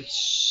 these are going to be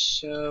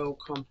so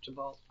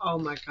comfortable. Oh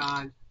my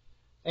God.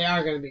 They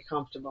are going to be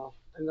comfortable.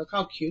 And look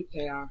how cute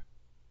they are.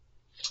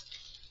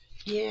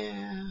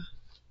 Yeah.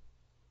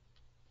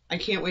 I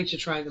can't wait to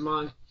try them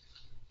on.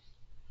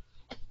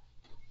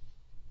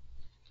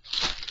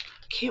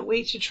 Can't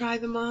wait to try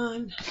them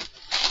on.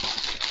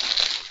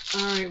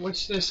 Alright,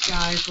 what's this,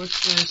 guys?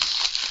 What's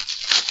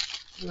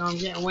this? I'm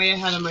getting way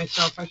ahead of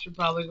myself. I should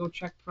probably go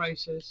check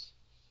prices.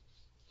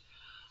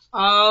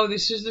 Oh,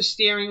 this is the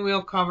steering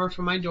wheel cover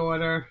for my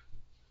daughter.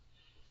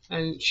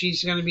 And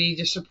she's going to be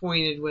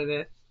disappointed with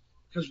it.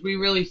 Because we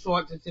really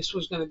thought that this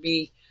was going to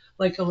be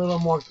like a little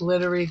more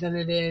glittery than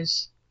it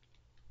is.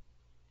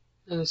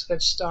 And it's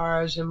got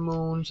stars and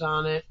moons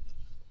on it.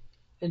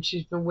 And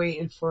she's been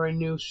waiting for a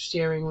new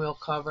steering wheel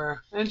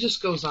cover. And it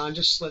just goes on,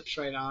 just slips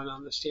right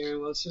on the steering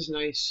wheel. This is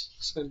nice.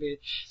 It's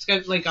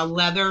got like a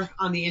leather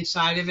on the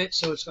inside of it,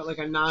 so it's got like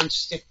a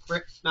non-stick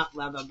grip, not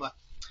leather, but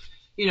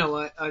you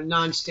know, a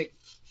non-stick,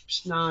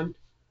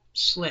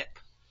 non-slip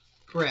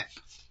grip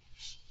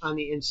on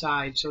the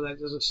inside, so that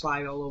it doesn't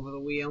slide all over the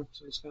wheel.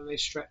 So it's got a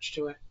nice stretch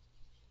to it.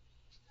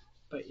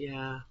 But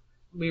yeah,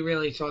 we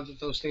really thought that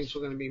those things were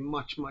going to be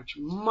much, much,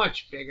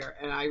 much bigger,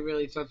 and I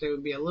really thought they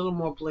would be a little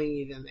more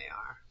blingy than they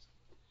are.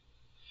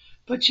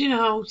 But you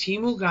know,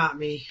 Temu got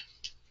me.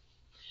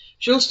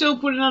 She'll still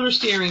put it on her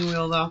steering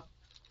wheel, though.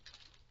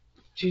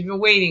 She's been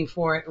waiting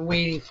for it and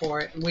waiting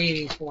for it and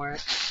waiting for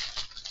it.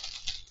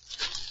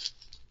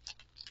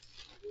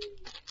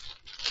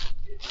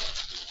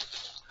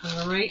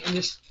 Alright, and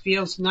this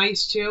feels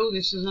nice, too.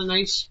 This is a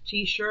nice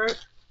t-shirt.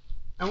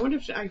 I wonder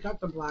if I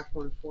got the black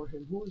one for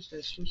him. Who is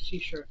this? Whose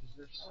t-shirt is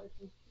this?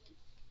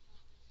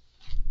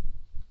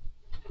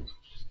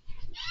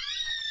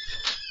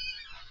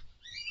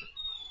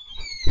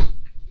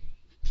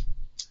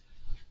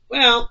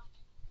 Well,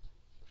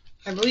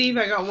 I believe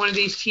I got one of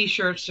these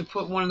t-shirts to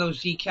put one of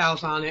those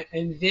decals on it,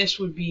 and this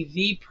would be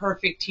the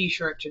perfect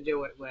t-shirt to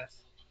do it with.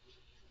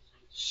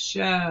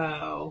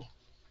 So,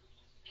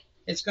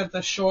 it's got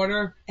the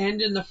shorter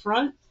end in the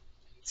front.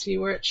 See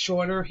where it's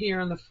shorter here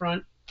in the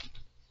front?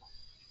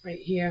 Right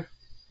here.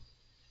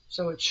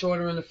 So it's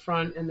shorter in the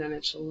front, and then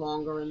it's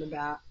longer in the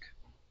back.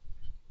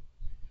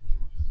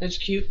 It's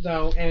cute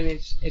though, and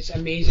it's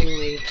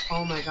amazingly,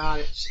 oh my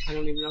God, I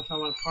don't even know if I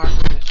want to part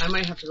with it. I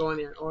might have to go in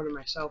there and order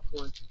myself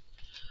one.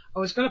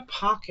 Oh, it's got a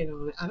pocket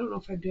on it. I don't know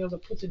if I'd be able to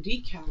put the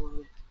decal on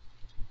it.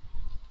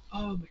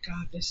 Oh my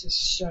God, this is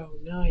so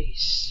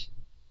nice.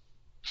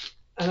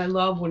 And I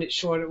love when it's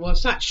shorter. Well,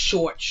 it's not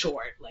short,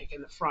 like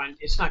in the front.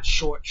 It's not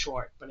short,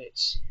 but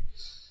it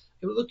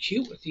would look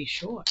cute with these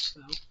shorts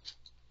though.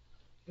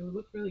 It would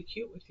look really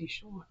cute with these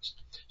shorts.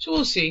 So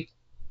we'll see.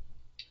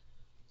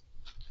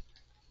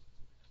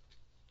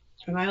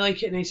 And I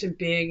like it nice and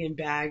big and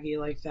baggy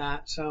like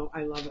that. So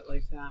I love it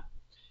like that.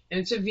 And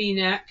it's a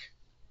V-neck.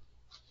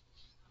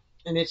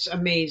 And it's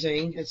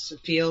amazing. It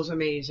feels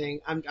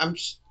amazing. I'm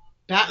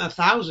batting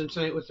 1,000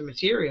 tonight with the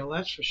material,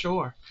 that's for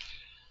sure.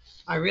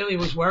 I really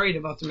was worried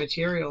about the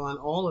material on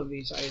all of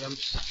these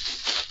items.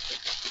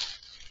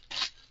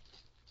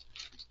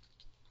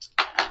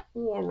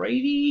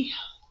 Alrighty.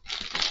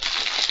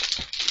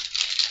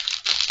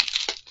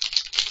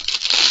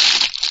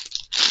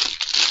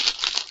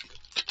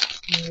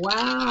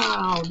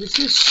 Wow, this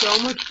is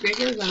so much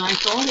bigger than I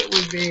thought it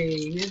would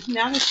be. Isn't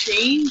that a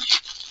change?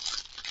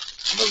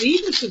 I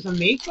believe this is a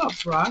makeup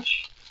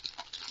brush.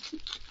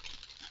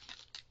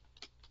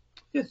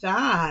 Look at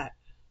that.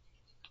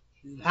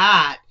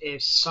 That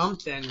is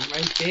something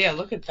right there.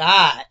 Look at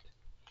that.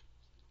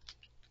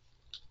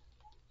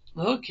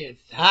 Look at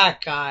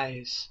that,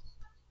 guys.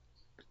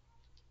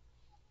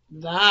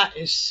 That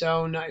is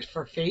so nice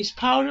for face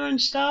powder and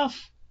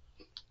stuff.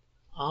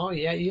 Oh,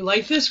 yeah. You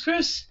like this,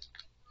 Chris?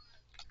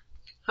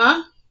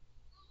 Huh?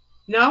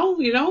 No?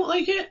 You don't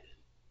like it?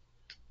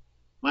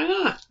 Why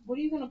not? What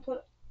are you going to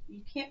put?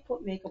 You can't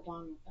put makeup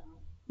on with that.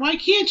 Why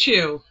can't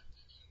you?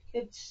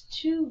 It's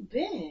too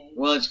big.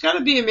 Well, it's got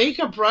to be a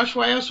makeup brush.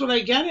 Why else would I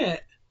get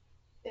it?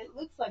 It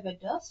looks like a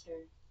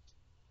duster.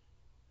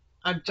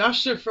 A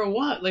duster for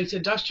what? Like to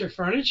dust your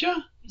furniture?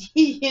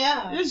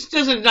 Yeah. This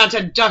doesn't not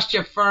to dust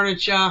your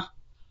furniture.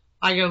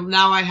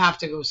 Now I have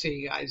to go see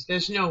you guys.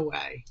 There's no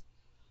way.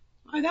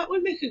 Oh, that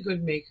would make a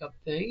good makeup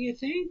thing, you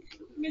think? It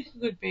would make a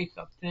good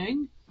makeup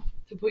thing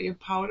to put your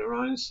powder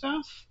on and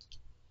stuff.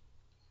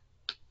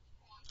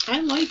 I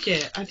like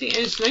it. I think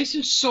it's nice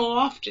and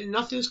soft and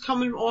nothing's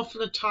coming off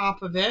of the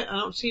top of it. I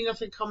don't see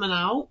nothing coming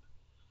out.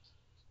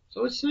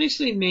 So it's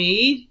nicely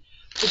made.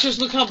 But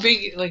just look how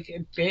big,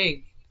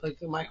 big.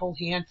 Like my whole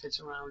hand fits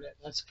around it.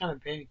 That's kind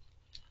of big.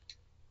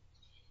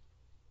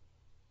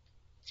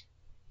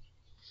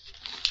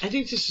 I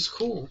think this is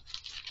cool.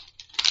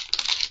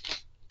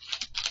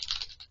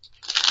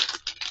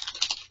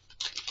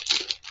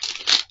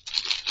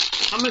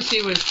 I'm gonna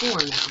see what it's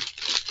for now.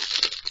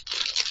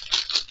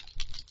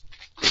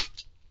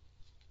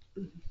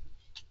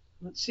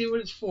 Let's see what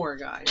it's for,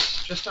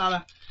 guys.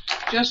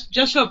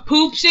 Just for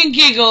poops and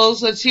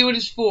giggles. Let's see what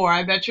it's for.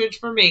 I bet you it's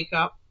for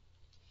makeup.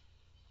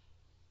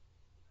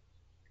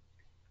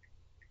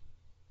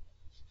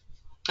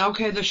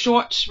 Okay, the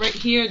shorts right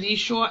here. These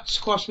shorts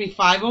cost me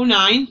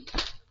 $5.09,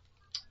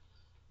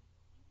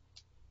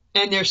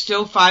 and they're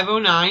still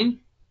 $5.09.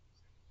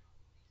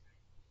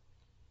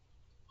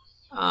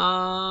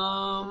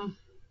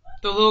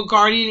 The little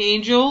guardian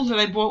angel that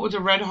I bought with a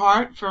red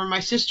heart for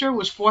my sister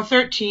was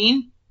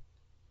 $4.13,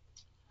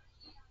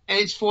 and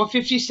it's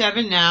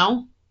 $4.57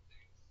 now.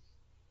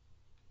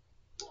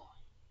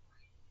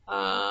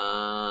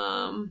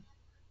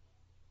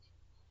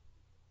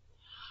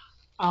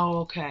 Oh,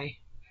 okay.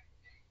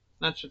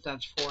 That's what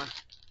that's for.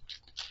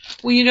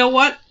 Well, you know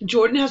what?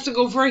 Jordan has to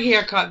go for a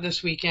haircut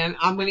this weekend.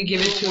 I'm gonna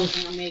give it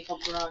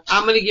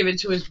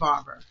to his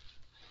barber,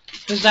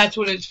 because that's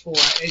what it's for.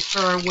 It's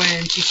for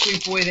when to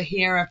sweep away the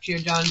hair after you're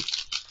done.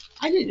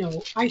 I didn't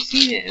know. I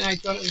seen it and I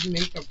thought it was a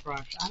makeup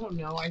brush. I don't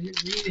know. I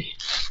didn't read it.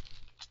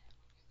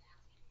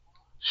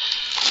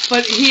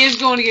 But he is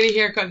going to get a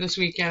haircut this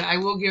weekend. I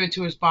will give it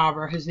to his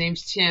barber. His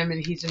name's Tim,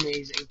 and he's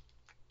amazing.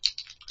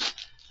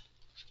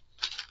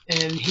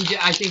 And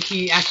I think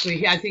he's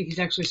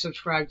actually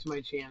subscribed to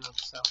my channel.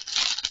 So,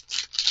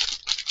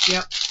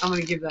 yep, I'm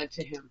going to give that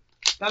to him.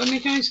 That'll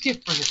make a nice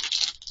gift for him.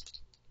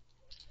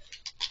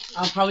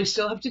 I'll probably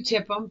still have to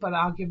tip him, but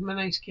I'll give him a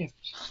nice gift.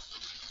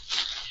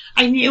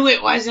 I knew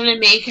it wasn't a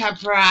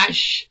makeup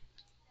brush.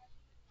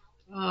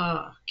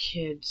 Oh,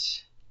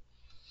 kids.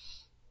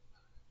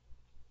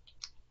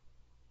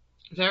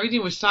 If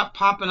everything would stop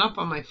popping up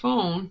on my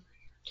phone.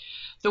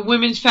 The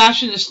women's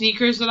fashion, the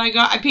sneakers that I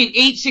got, I paid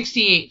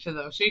 $8.68 for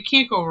those, so you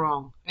can't go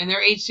wrong. And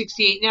they're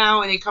 $8.68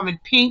 now, and they come in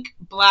pink,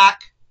 black,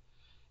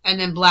 and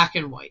then black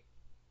and white.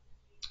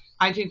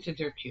 I think that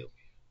they're cute.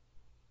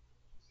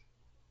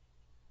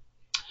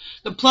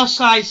 The plus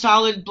size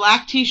solid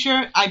black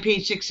t-shirt, I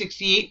paid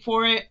 $6.68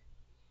 for it,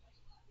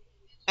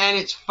 and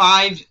it's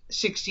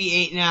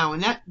 $5.68 now.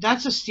 And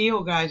that's a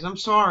steal, guys. I'm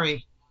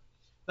sorry.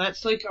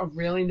 That's like a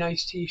really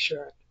nice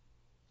t-shirt.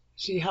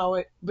 See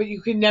how but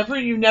you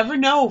never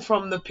know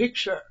from the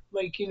picture.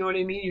 Like, you know what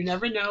I mean? You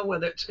never know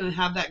whether it's going to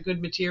have that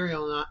good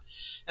material or not.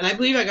 And I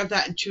believe I got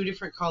that in 2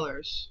 different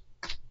colors.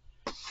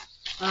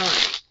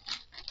 Alright.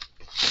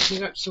 We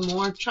got some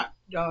more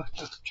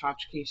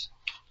tchotchkes.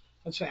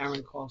 That's what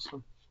Aaron calls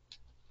them.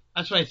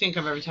 That's what I think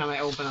of every time I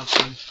open up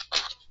one.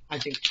 I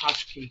think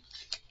tchotchke.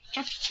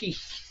 Tchotchke.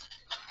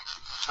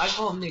 I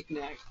call them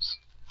knickknacks.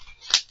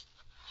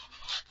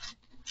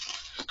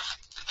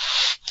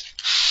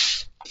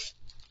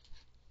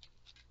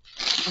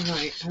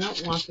 Alright, I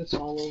don't want this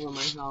all over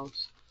my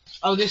house.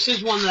 Oh, this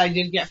is one that I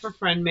did get for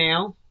friend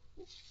mail.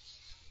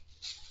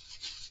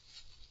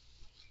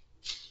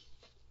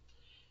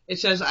 It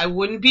says, I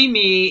wouldn't be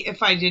me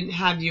if I didn't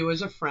have you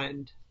as a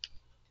friend.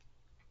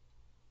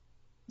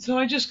 So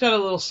I just got a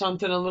little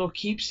something, a little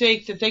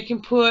keepsake that they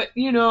can put,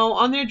 you know,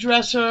 on their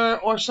dresser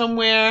or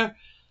somewhere.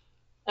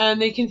 And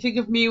they can think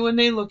of me when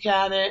they look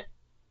at it.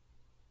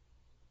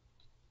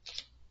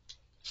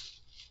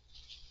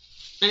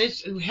 And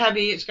it's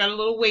heavy. It's got a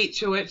little weight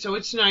to it, so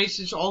it's nice.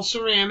 It's all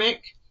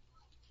ceramic.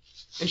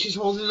 And she's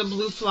holding the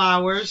blue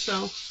flowers,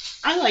 so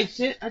I liked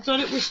it. I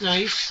thought it was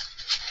nice.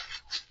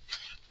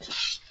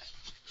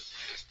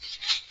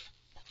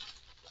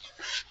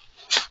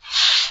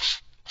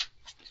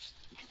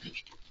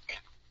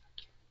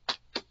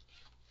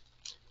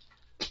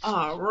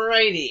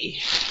 Alrighty.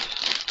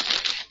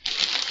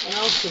 What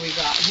else do we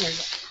got here?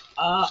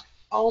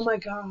 Oh my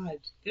God.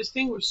 This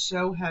thing was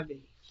so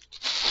heavy.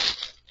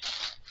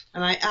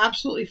 And I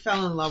absolutely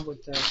fell in love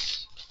with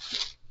this.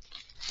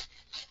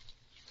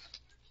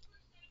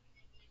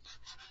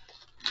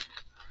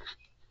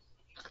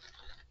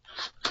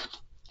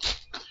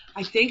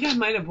 I think I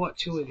might have bought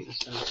 2 of these,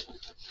 though.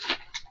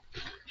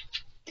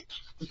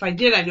 If I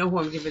did, I know who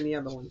I'm giving the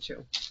other one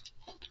to.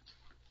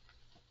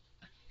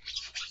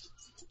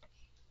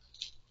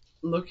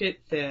 Look at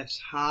this.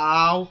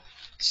 How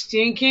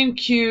stinking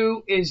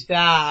cute is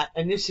that?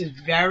 And this is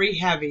very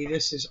heavy.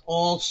 This is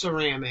all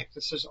ceramic.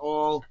 This is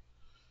all,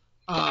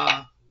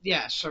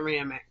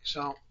 ceramic.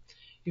 So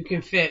you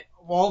can fit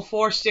all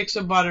 4 sticks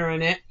of butter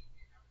in it.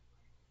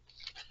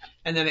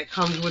 And then it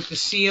comes with the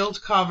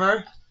sealed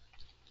cover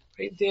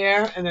right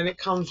there. And then it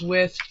comes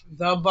with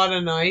the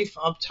butter knife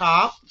up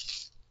top.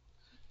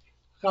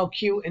 Look how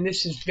cute. And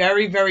this is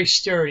very, very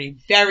sturdy.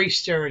 Very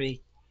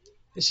sturdy.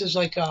 This is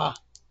like a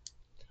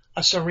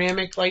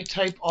ceramic light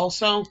type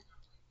also.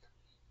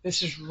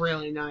 This is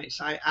really nice.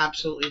 I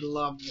absolutely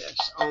love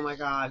this. Oh my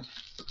God.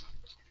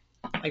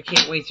 I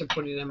can't wait to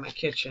put it in my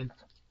kitchen.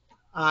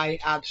 I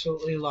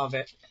absolutely love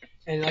it.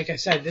 And like I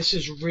said, this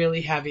is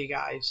really heavy,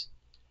 guys.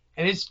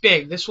 And it's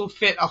big. This will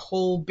fit a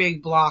whole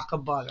big block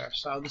of butter.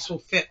 So this will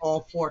fit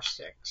all 4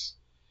 sticks.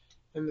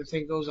 And the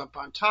thing goes up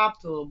on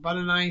top, the little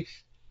butter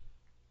knife.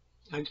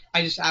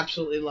 I just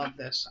absolutely love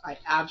this. I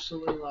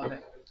absolutely love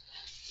it.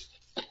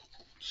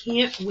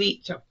 Can't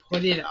wait to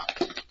put it up.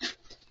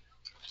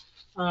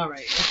 All right,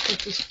 let's put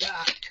this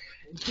back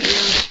in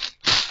here.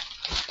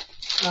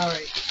 All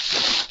right.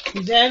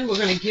 Then we're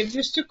going to give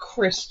this to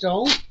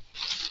Crystal.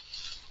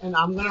 And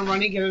I'm going to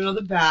run and get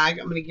another bag.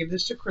 I'm going to give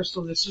this to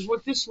Crystal. This is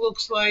what this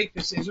looks like.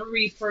 This is a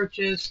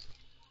repurchase.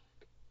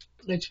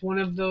 It's one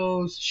of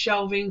those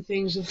shelving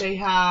things that they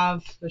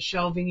have, the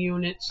shelving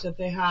units that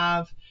they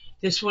have.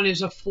 This one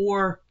is a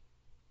 4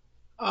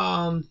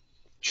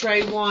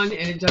 tray one,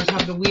 and it does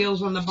have the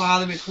wheels on the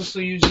bottom. And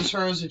Crystal uses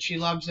hers, and she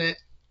loves it.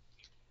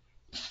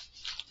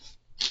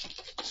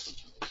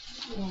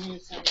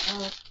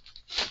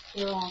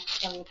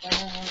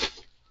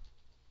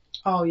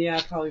 Oh, yeah,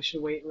 I probably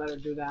should wait and let her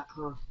do that,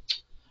 huh?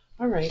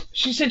 All right.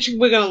 She said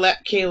we're going to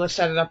let Kayla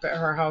set it up at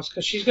her house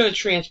because she's going to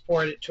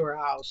transport it to her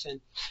house.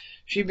 And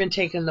she's been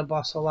taking the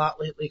bus a lot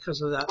lately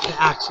because of the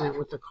accident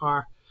with the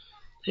car.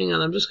 Hang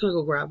on, I'm just going to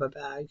go grab a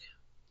bag.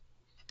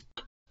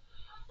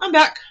 I'm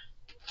back.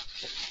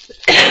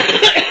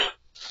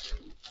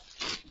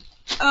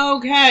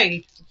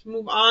 Okay, let's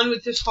move on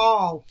with this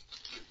haul.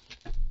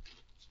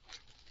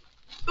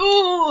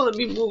 Oh, let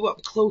me move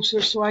up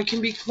closer so I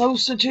can be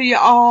closer to you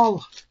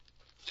all.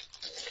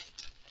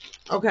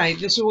 Okay,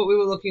 this is what we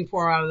were looking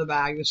for out of the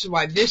bag. This is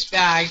why this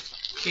bag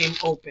came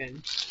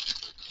open.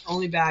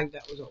 Only bag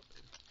that was open.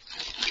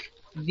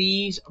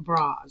 These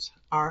bras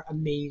are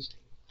amazing.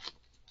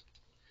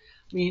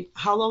 I mean,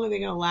 how long are they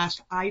going to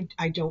last? I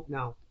don't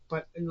know.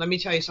 But let me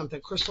tell you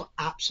something. Crystal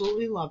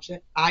absolutely loves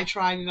it. I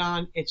tried it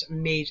on. It's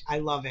amazing. I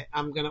love it.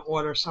 I'm going to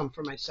order some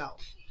for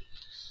myself.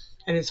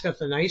 And it's got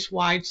the nice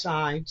wide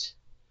sides.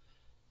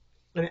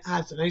 And it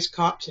has the nice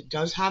cups. It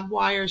does have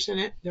wires in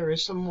it. There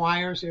is some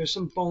wires. There's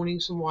some boning,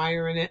 some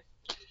wire in it.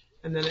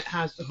 And then it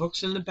has the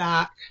hooks in the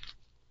back.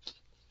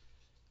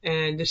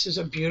 And this is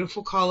a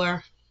beautiful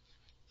color.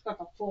 It's got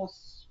the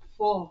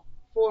four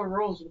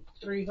rows with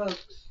 3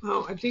 hooks.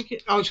 Oh, I think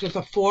it's got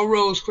the 4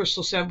 rows,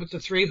 Crystal said, with the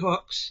 3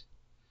 hooks.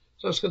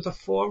 So it's got the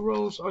 4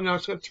 rows. Oh, no,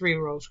 it's got 3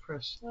 rows,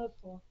 Chris. Not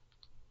 4.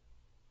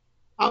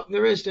 Oh,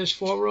 there's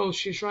 4 rows.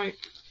 She's right.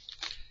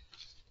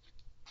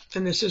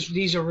 And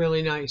these are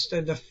really nice.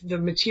 The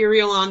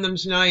material on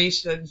them's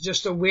nice.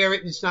 Just to wear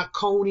it, it's not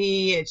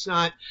coney. It's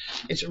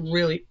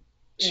really,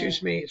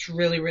 excuse me, it's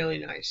really, really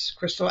nice.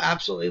 Crystal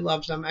absolutely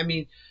loves them. I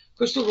mean,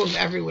 Crystal goes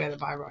everywhere to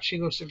buy bras. She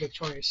goes to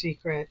Victoria's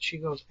Secret.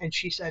 And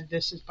she said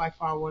this is by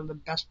far one of the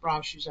best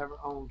bras she's ever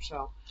owned.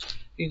 So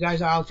if you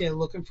guys are out there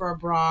looking for a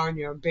bra and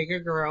you're a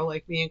bigger girl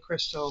like me and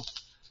Crystal,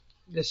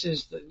 this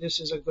is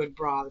a good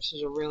bra. This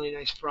is a really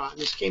nice bra. And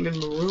this came in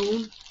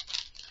maroon.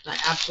 I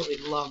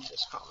absolutely love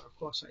this color. Of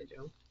course I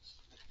do.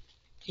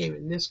 Came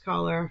in this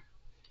color.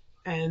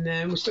 And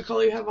then what's the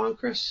color you have on,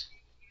 Chris?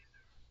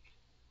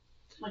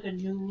 Like a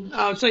nude.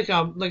 Oh, it's like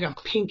a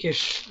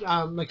pinkish,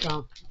 like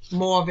a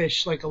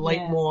mauve-ish, like a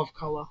light mauve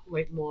color.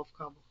 Light mauve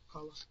color.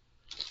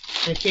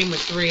 And it came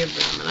with 3 of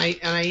them. And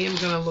I am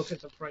gonna look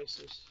at the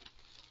prices.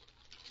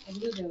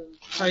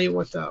 Tell you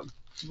what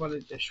a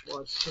dish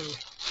was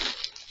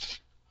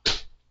too.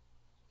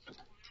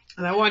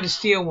 And I wanted to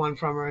steal one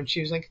from her, and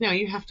she was like, "No,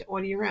 you have to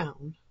order your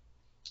own."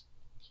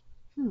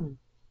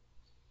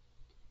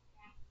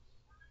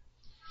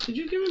 Did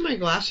you give me my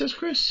glasses,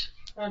 Chris?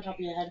 They're on top of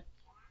your head.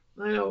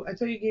 I know. I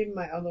thought you gave me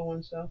my other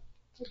ones, though.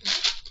 Okay.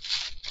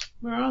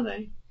 Where are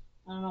they?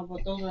 I don't know,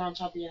 but those are on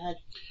top of your head.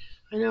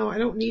 I know. I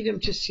don't need them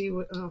to see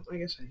what... Oh, I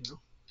guess I know.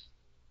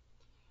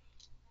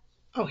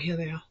 Oh, here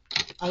they are.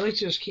 I like to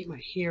just keep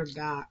my hair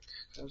back,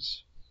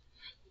 because...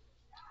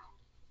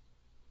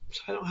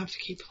 So I don't have to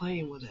keep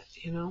playing with it,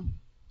 you know?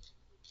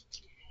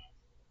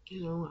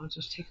 I'll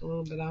just take a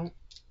little bit out.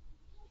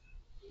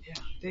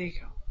 Yeah, there you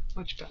go.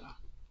 Much better.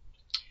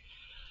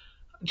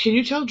 Can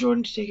you tell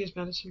Jordan to take his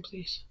medicine,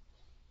 please?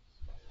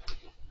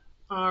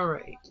 All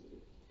right.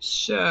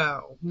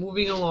 So,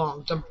 moving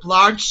along. The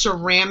large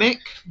ceramic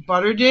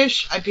butter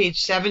dish, I paid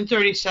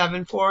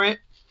 $7.37 for it.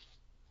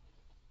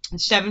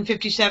 It's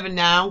 $7.57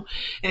 now,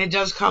 and it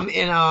does come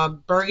in a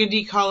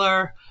burgundy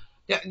color.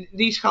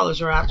 These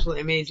colors are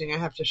absolutely amazing. I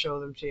have to show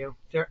them to you.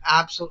 They're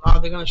absolutely... Oh,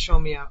 they're going to show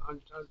me a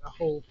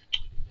whole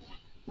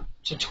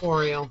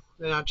tutorial.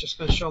 They're not just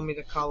going to show me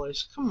the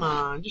colors. Come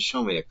on, just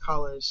show me the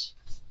colors.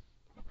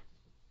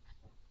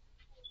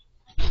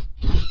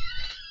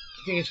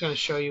 I think it's going to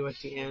show you at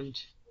the end.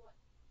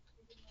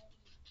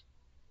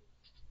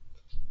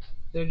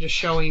 They're just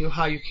showing you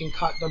how you can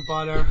cut the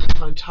butter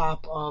on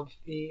top of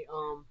the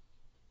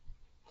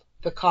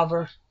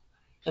cover.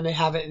 And they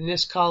have it in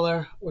this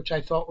color, which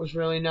I thought was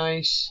really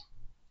nice.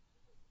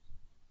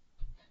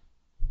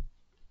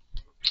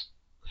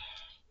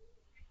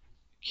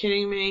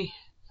 Kidding me?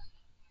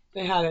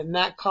 They had it in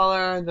that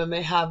color. Then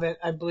they have it,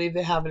 I believe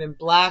they have it in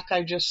black,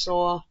 I just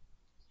saw.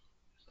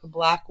 The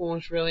black one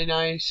was really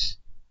nice.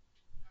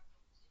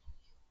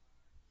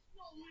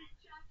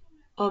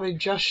 Oh, they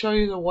just show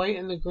you the white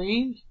and the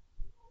green?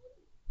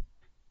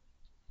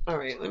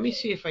 Alright, let me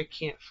see if I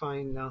can't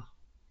find the...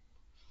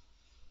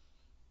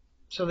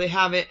 So they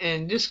have it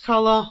in this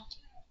color,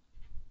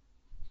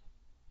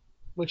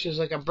 which is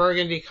like a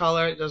burgundy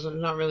color. It doesn't,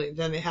 not really.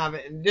 Then they have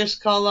it in this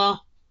color,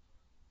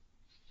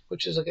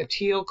 which is like a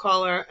teal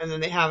color. And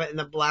then they have it in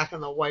the black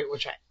and the white,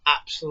 which I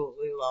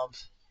absolutely love.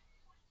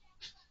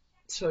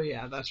 So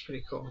yeah, that's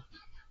pretty cool.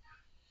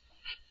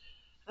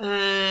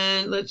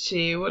 And let's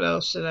see, what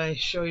else did I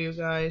show you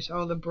guys?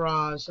 Oh, the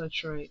bras,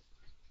 that's right.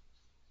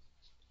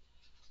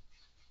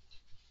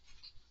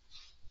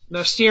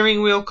 The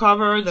steering wheel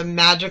cover, the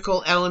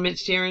magical element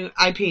steering.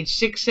 I paid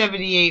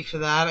 $6.78 for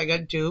that. I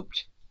got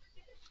duped.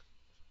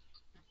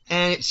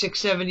 And it's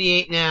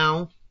 $6.78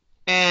 now.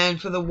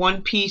 And for the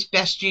one piece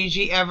best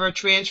GG ever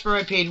transfer,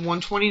 I paid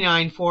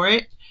 $129 for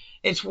it.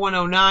 It's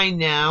 $109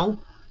 now.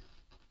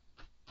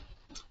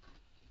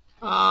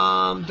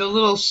 The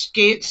little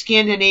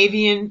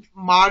Scandinavian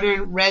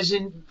modern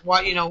resin,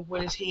 what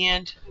with his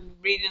hand.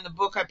 Reading the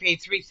book, I paid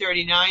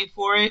 $3.39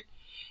 for it,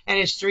 and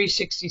it's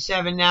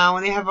 $3.67 now.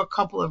 And they have a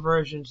couple of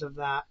versions of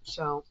that.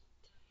 So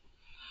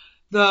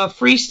the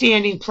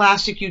freestanding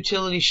plastic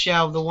utility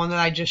shelf, the one that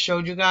I just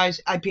showed you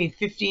guys, I paid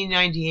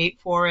 $15.98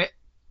 for it,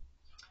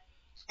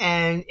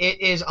 and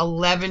it is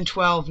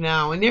 $11.12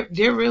 now. And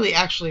they're really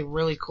actually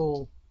really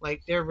cool.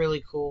 Like, they're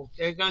really cool.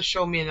 They're gonna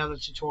show me another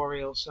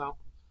tutorial, so.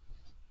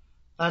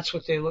 That's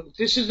what they look.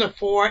 This is the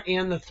 4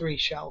 and the 3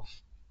 shelf.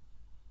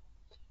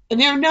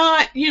 And they're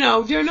not,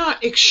 they're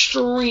not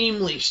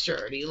extremely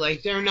sturdy.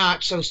 Like, they're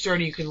not so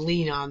sturdy you can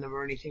lean on them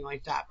or anything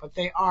like that. But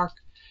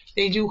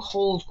they do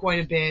hold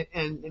quite a bit,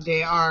 and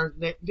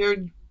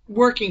they're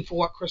working for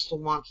what Crystal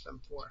wants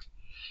them for.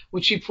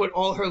 Which she put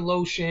all her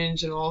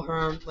lotions and all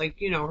her,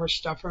 her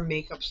stuff, her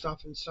makeup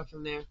stuff and stuff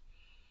in there.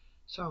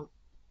 So.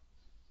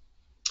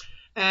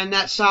 And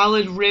that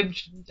solid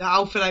ribbed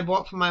outfit I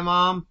bought for my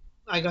mom,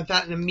 I got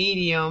that in a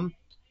medium.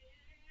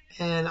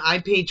 And I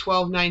paid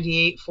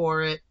 $12.98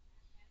 for it,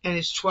 and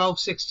it's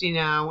 $12.60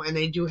 now. And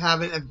they do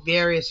have it in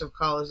various of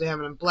colors. They have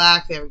it in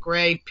black, they have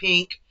gray,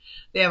 pink,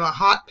 they have a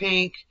hot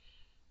pink,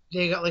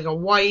 they got like a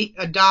white,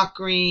 a dark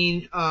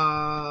green,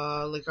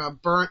 like a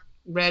burnt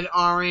red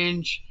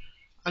orange,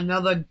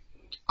 another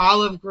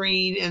olive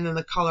green, and then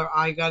the color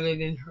I got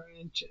it in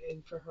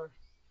for her.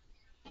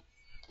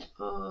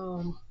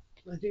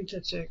 I think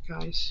that's it,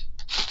 guys.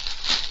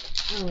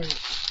 All right.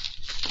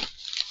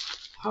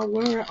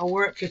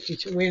 We're at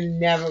 52. We're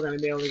never going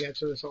to be able to get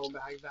through this whole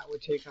bag. That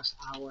would take us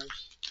hours.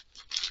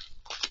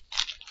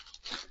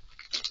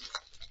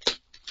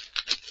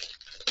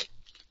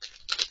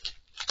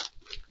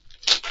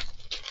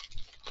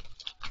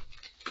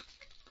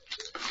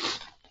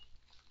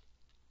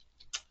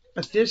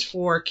 But this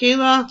for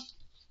Kayla.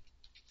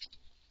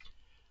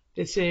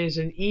 This is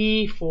an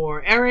E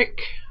for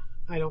Eric.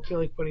 I don't feel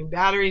like putting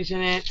batteries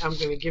in it. I'm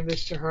going to give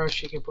this to her.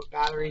 She can put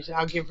batteries.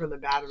 I'll give her the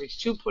batteries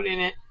to put in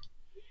it.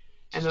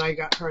 And then I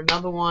got her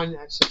another one.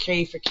 That's a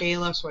K for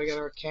Kayla. So I got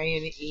her a K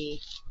and an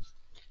E.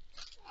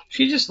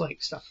 She just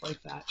likes stuff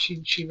like that.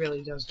 She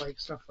really does like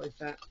stuff like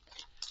that.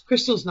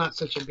 Crystal's not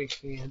such a big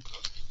fan.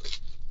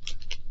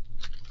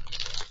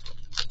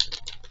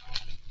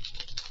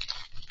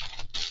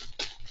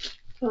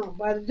 Oh,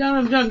 by the time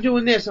I'm done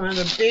doing this, I'm going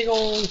to have a big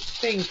old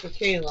thing for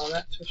Kayla,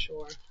 that's for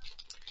sure.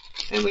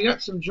 And we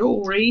got some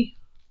jewelry.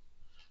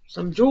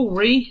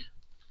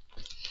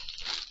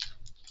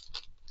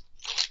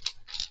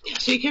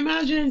 So you can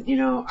imagine,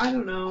 I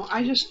don't know.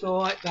 I just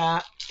thought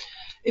that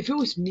if it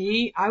was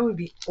me, I would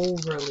be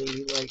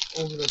overly,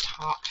 over the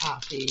top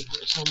happy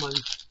if someone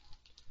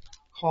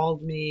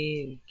called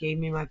me and gave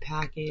me my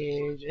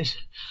package. And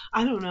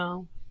I don't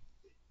know.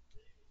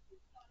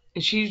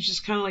 And she's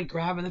just kind of like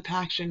grabbing the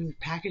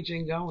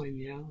packaging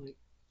going, like,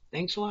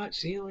 thanks a lot,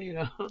 see you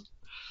later. I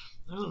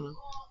don't know.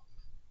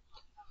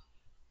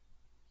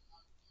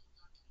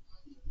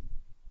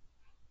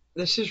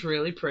 This is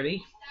really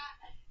pretty.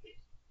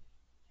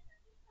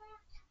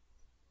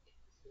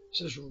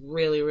 This is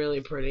really,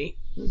 really pretty.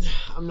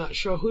 I'm not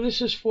sure who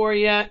this is for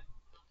yet.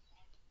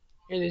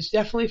 It is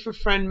definitely for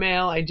friend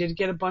mail. I did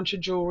get a bunch of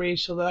jewelry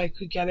so that I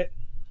could get it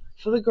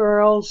for the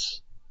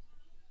girls.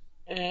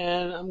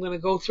 And I'm going to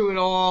go through it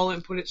all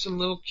and put it some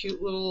little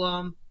cute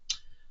little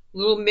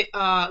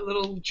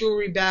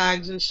jewelry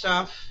bags and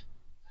stuff.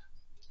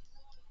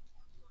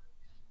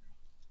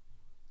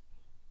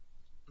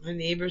 My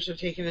neighbors are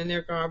taking in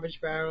their garbage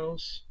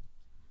barrels.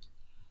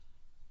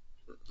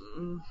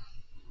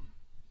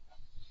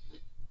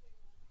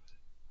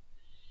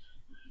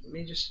 Let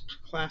me just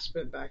clasp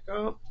it back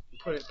up,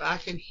 put it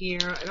back in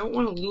here. I don't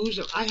want to lose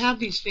it. I have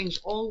these things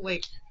all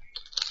I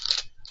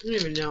don't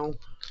even know.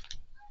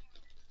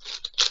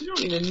 You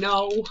don't even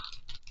know.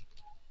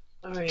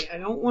 Alright, I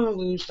don't want to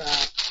lose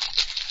that.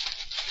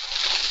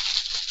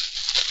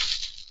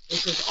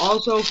 This is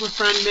also for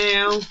friend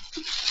mail.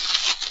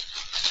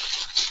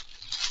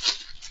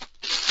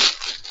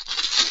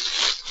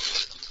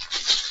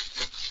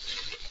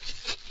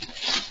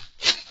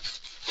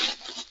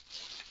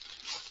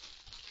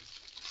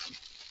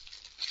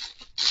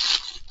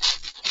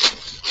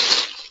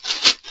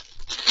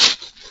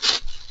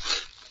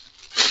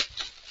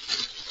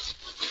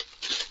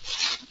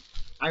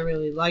 I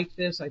really like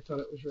this. I thought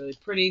it was really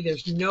pretty.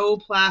 There's no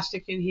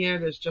plastic in here.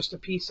 There's just a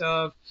piece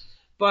of,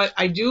 but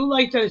I do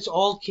like that it's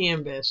all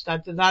canvas.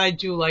 That I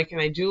do like,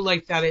 and I do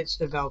like that it's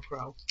the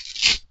Velcro.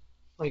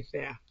 Like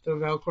there. The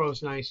Velcro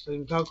is nice.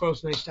 The Velcro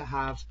is nice to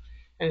have.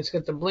 And it's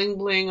got the bling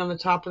bling on the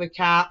top of the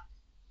cap.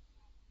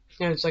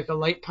 And it's like a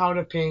light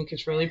powder pink.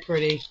 It's really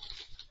pretty.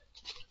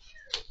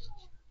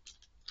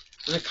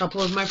 And a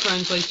couple of my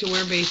friends like to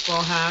wear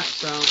baseball hats,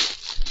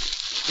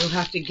 so you'll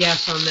have to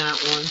guess on that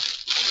one.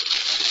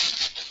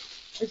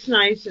 It's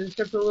nice, and it's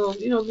got the little,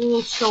 the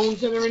little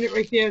stones that are in it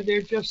right there.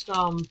 They're just,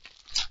 I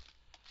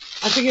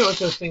forget what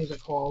those things are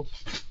called.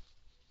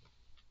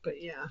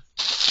 But yeah.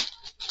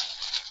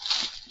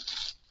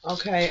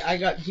 Okay, I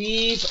got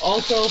these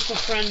also for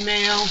friend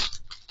mail.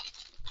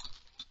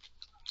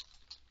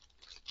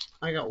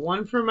 I got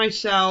one for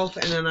myself,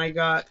 and then I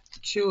got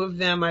 2 of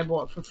them I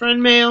bought for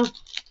friend mail.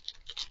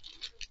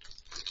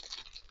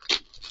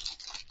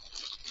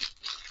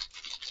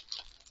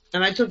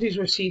 And I thought these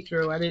were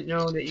see-through. I didn't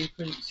know that you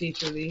couldn't see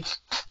through these.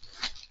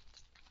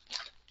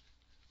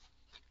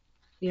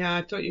 Yeah,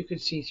 I thought you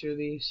could see through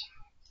these.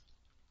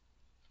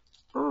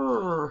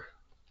 Oh.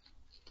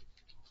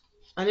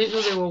 I didn't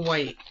know they were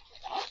white.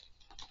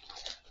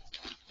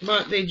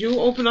 But they do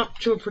open up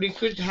to a pretty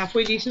good,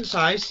 halfway decent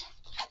size.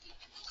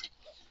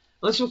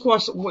 Unless, of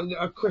course,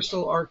 a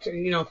Crystal, or,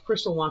 if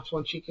Crystal wants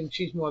one,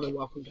 she's more than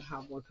welcome to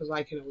have one, because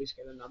I can always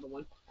get another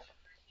one.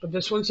 But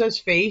this one says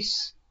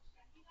face.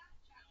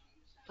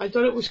 I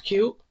thought it was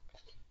cute.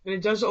 And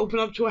it does open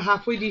up to a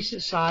halfway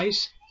decent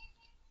size.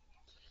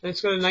 And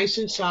it's got a nice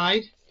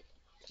inside.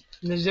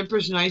 And the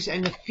zipper's nice,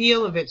 and the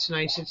feel of it's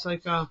nice. It's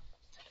like a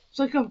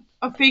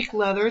fake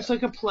leather. It's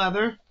like a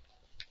pleather.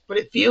 But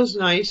it feels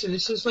nice, and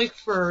this is like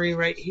furry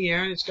right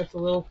here. And it's got the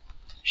little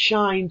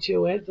shine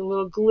to it, the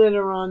little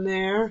glitter on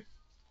there.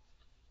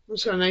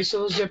 It's got a nice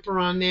little zipper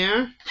on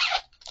there.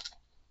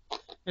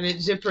 And it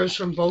zippers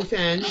from both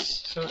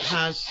ends, so it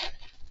has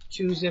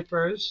 2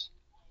 zippers.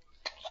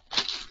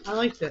 I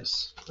like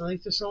this. I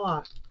like this a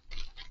lot.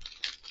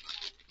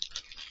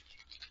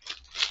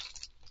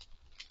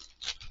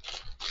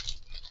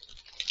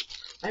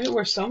 I know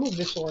where some of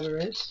this order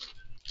is.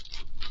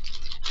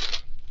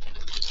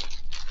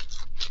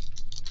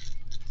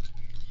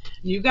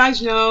 You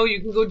guys know you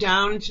can go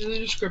down into the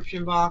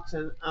description box,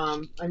 and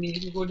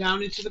you can go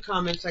down into the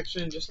comment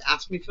section and just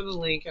ask me for the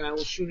link, and I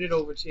will shoot it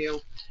over to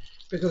you.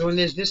 Because when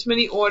there's this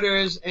many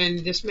orders and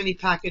this many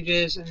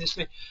packages and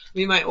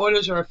my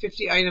orders are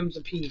 50 items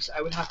a piece.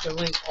 I would have to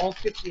link all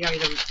 50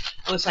 items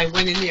unless I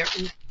went in there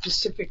and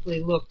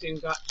specifically looked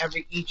and got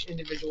each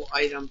individual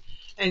item.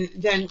 And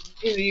then,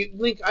 you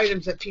link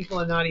items that people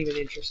are not even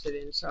interested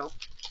in. So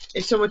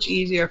it's so much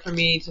easier for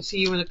me to see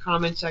you in the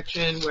comment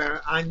section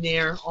where I'm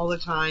there all the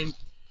time.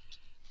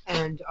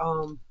 And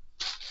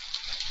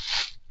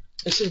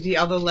this is the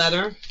other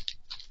letter.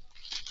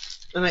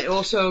 And I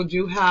also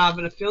do have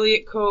an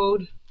affiliate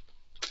code.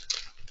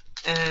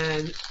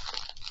 And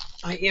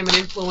I am an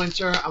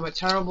influencer. I'm a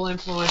terrible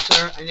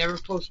influencer. I never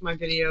post my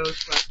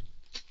videos, but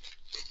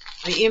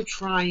I am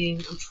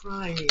trying. I'm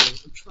trying.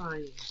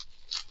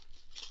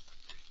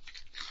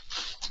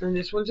 And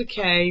this one's a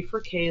K for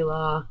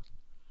Kayla.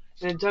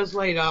 And it does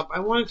light up.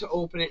 I wanted to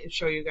open it and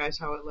show you guys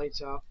how it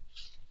lights up.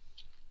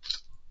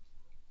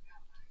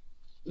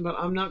 But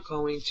I'm not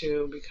going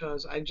to,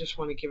 because I just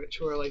want to give it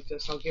to her like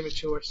this. I'll give it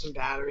to her some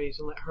batteries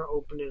and let her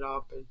open it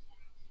up. And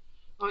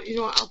you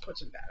know what? I'll put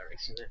some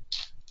batteries in it.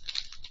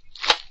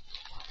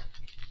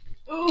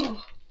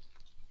 Oh.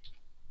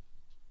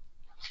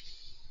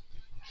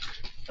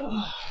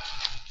 Oh.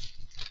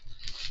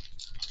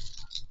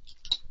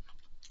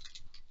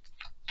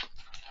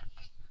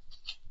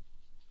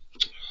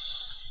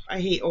 I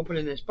hate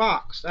opening this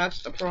box.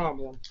 That's the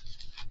problem.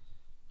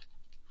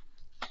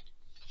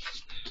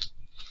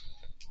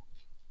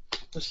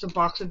 This is a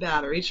box of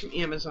batteries from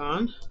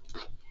Amazon.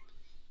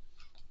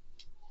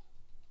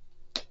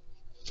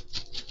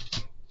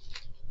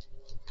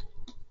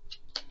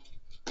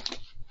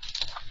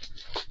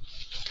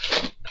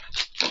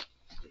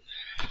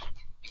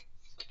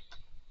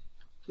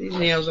 These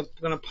nails are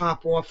going to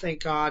pop off,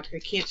 thank God. I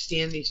can't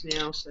stand these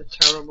nails. They're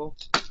terrible.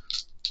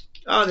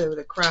 Oh, they were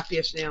the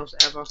crappiest nails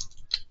ever.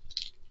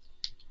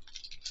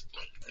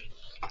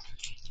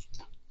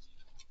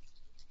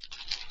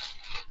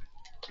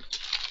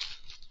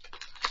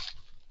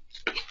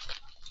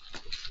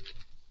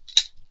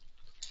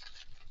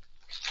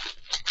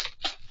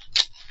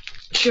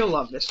 She'll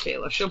love this,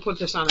 Kayla. She'll put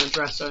this on her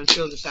dresser, and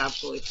she'll just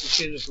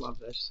love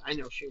this. I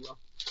know she will.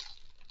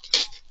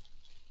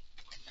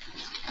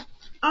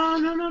 Oh,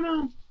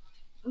 no.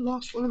 I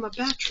lost one of my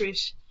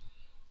batteries.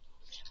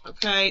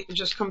 Okay, it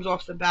just comes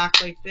off the back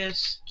like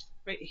this,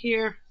 right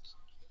here.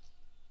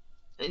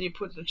 And you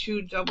put the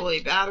 2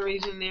 AA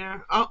batteries in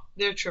there. Oh,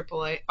 they're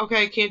AAA.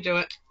 Okay, I can't do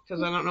it,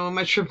 because I don't know where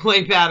my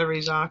AAA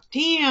batteries are.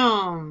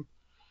 Damn!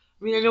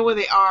 I mean, I know where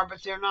they are,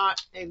 but they're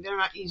not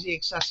easy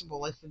accessible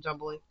like the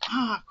AA.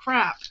 Ah,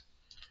 crap.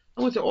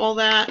 I went through all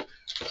that.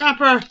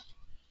 Crapper!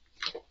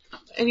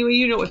 Anyway,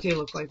 you know what they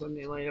look like when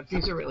they light up.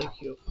 These are really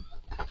cute.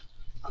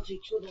 I'll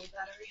take 2 of those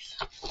batteries.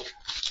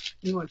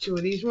 You want 2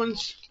 of these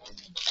ones?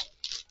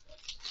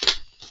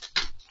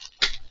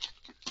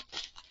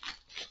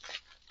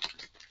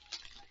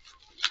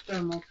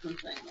 Thermal thing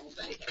all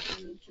day.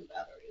 I need 2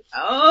 batteries.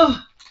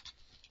 Oh,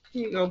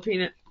 here you go,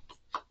 Peanut.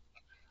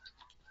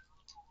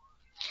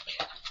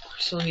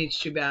 Still needs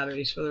 2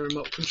 batteries for the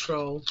remote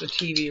control, the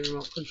TV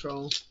remote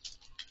control.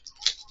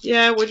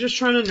 Yeah, we're just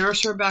trying to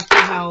nurse her back to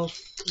health.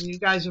 And you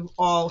guys have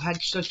all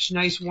had such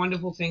nice,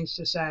 wonderful things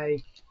to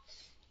say.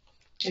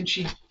 And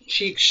she's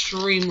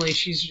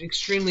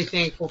extremely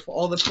thankful for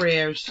all the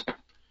prayers.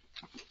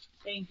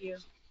 Thank you.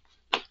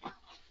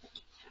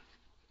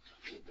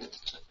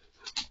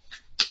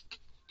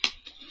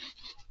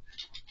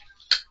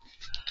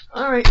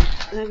 Alright,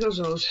 there goes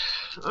those.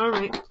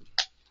 Alright.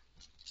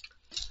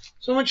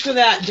 So much for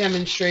that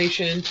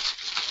demonstration.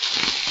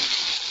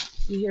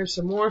 Here's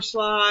some more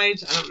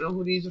slides. I don't know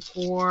who these are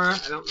for. I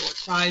don't know what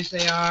size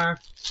they are.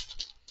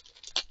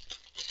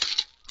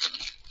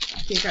 I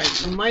think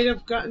I might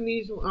have gotten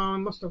these. I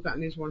must have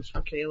gotten these ones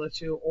for Kayla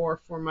too,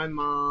 or for my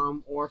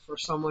mom, or for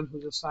someone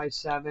who's a size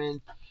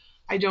 7.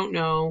 I don't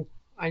know.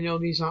 I know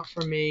these aren't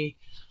for me.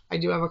 I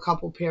do have a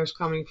couple pairs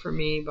coming for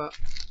me, but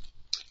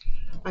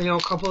I know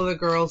a couple of the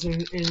girls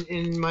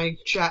in my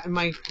chat, in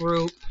my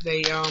group,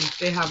 they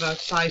have a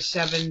size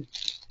 7.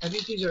 I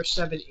think these are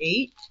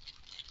 7-8.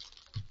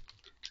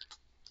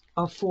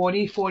 A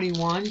 40,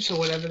 41, so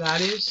whatever that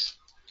is.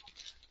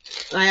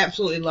 I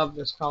absolutely love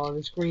this color.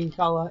 This green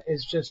color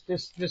is just,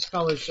 this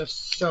color is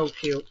just so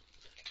cute.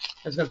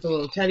 It's got the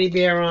little teddy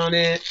bear on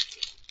it.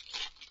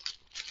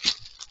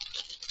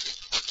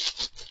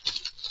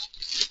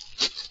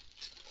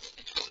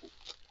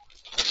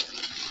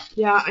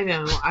 Yeah, I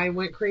know. I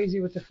went crazy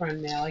with the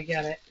friend mail. I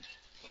get it.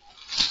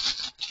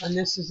 And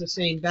this is the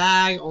same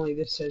bag, only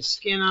this says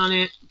skin on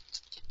it.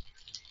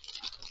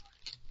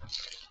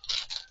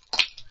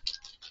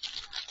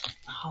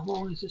 How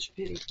long is this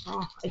video?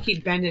 Oh, I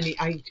keep bending the.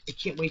 I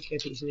can't wait to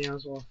get these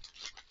nails off.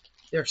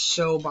 They're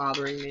so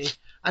bothering me.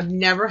 I've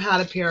never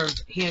had a pair of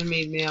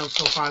handmade nails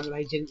so far that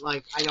I didn't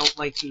like. I don't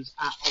like these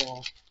at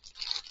all.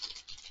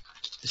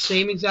 The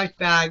same exact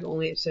bag,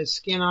 only it says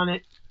skin on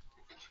it.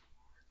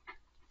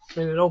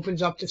 And it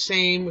opens up the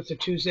same with the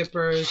 2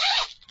 zippers.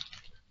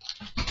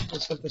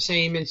 It's got the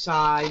same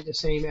inside, the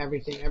same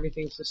everything.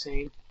 Everything's the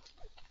same.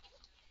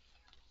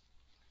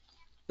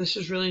 This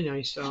is really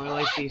nice though. I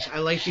like these. I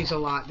like these a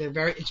lot.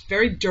 It's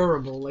very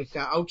durable. Like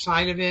the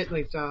outside of it,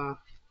 like the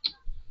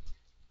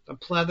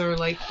pleather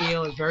like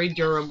feel is very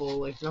durable.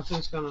 Like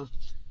nothing's gonna.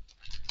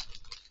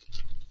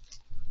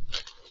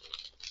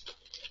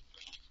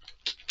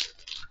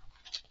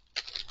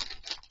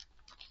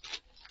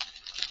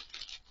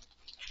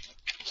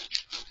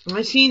 And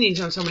I seen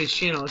these on somebody's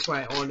channel. That's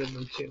why I ordered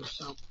them too.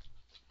 So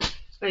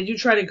I do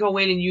try to go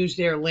in and use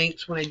their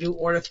links when I do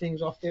order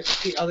things off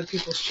the other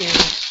people's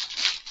channels.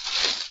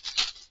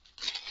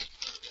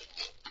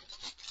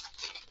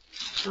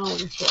 Oh,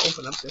 let's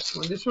open up this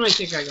one. This one I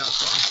think I got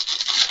for.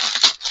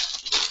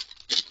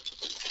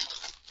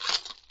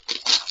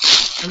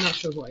 I'm not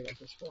sure who I got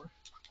this for.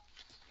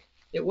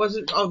 It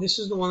wasn't. Oh, this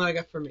is the one that I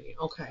got for me.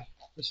 Okay,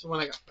 this is the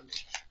one I got for me.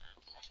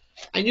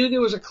 I knew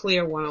there was a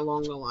clear one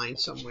along the line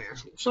somewhere.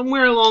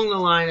 Somewhere along the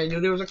line, I knew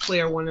there was a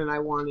clear one and I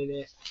wanted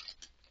it.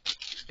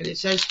 And it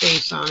says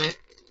face on it.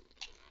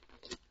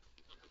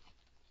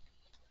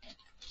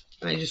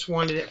 And I just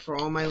wanted it for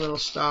all my little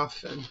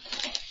stuff. And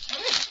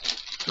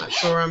I'm not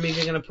sure I'm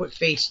even going to put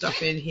face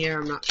stuff in here.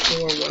 I'm not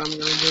sure what I'm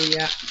going to do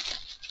yet.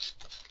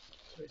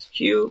 It's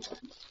cute.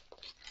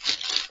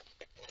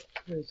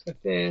 And it's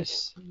got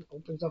this. It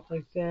opens up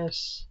like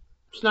this.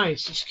 It's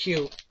nice. It's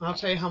cute. I'll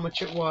tell you how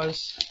much it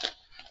was.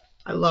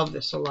 I love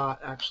this a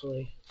lot,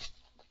 actually.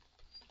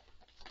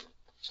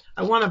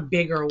 I want a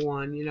bigger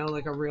one, you know,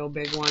 like a real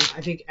big one. I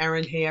think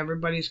Erin, hey,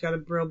 everybody's got a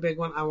real big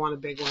one. I want a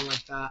big one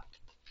like that.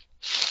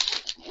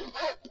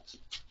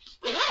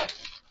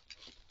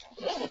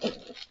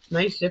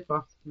 Nice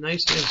zipper.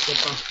 Nice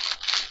zipper.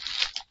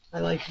 I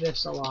like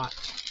this a lot.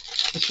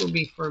 This will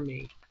be for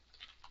me.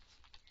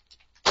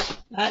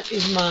 That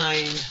is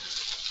mine.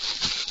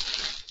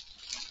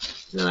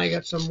 Then I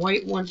got some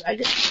white ones.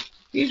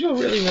 These were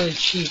really, really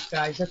cheap,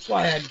 guys. That's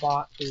why I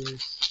bought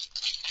these.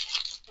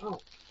 Oh.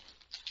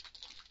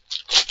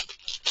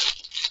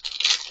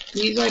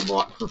 These I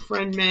bought for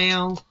friend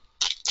mail.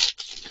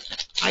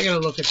 I gotta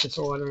look at this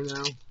order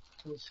now.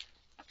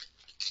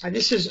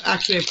 This is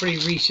actually a pretty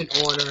recent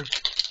order.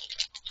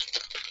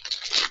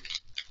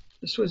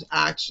 This was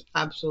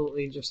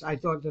absolutely just, I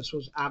thought this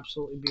was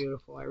absolutely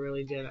beautiful. I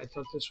really did. I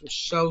thought this was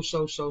so,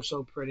 so, so,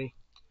 so pretty.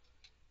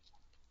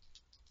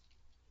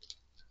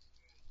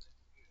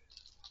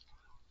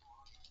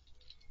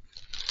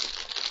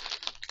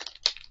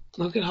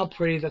 Look at how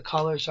pretty the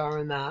colors are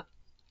in that.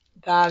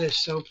 That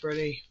is so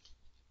pretty.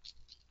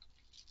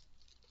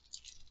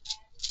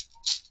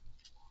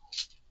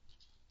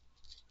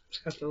 It's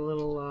got the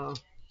little,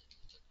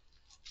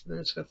 then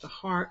it's got the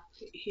heart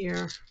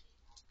here.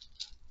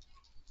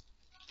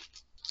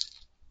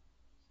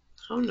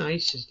 How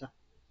nice is that?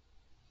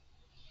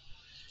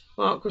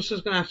 Well,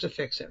 Crystal's going to have to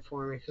fix it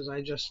for me because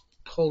I just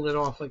pulled it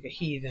off like a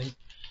heathen.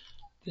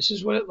 This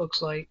is what it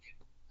looks like.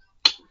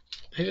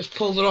 I just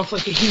pulled it off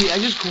like a heathen. I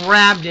just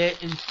grabbed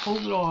it and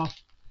pulled it off.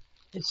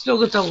 It's still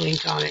got the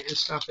link on it and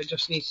stuff. It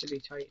just needs to be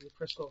tightened.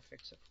 Crystal will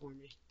fix it for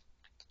me.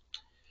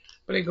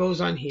 But it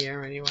goes on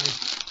here anyway.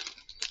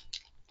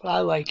 But I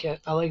like it.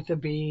 I like the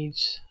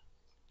beads.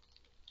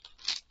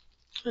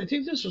 I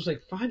think this was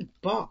like $5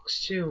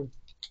 too.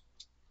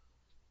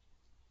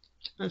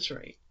 That's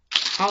right.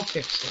 I'll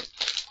fix it.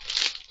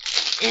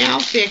 And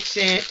I'll fix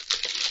it.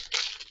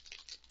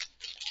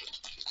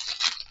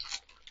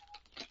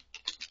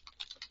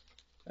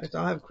 In fact,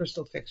 I'll have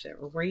Crystal fix it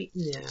right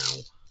now.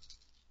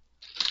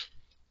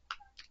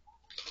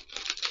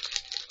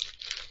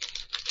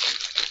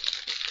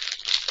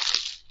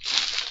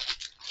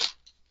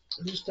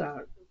 Just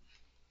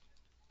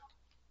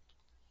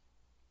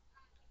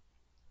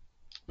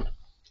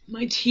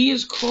my tea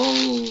is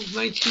cold.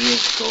 My tea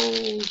is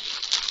cold.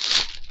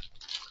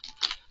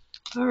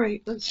 All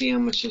right, let's see how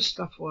much this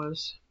stuff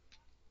was.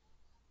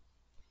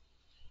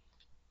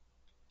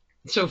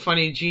 It's so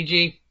funny,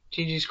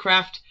 Gigi's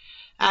Craft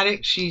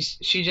Addict. She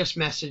just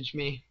messaged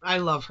me. I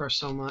love her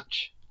so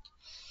much.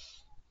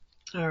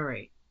 All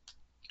right,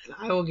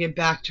 I will get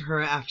back to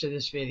her after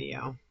this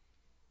video.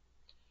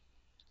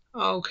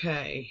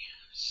 Okay,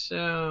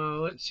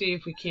 so let's see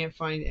if we can't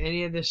find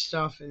any of this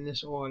stuff in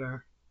this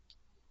order.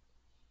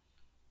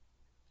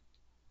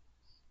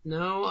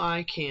 No,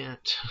 I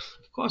can't.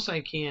 Of course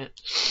I can't.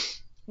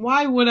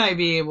 Why would I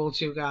be able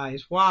to,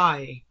 guys?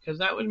 Why? Because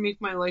that would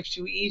make my life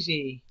too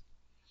easy.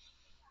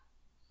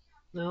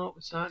 No,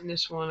 it's not in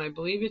this one. I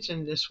believe it's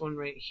in this one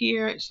right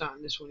here. It's not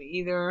in this one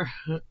either.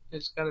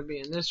 It's got to be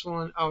in this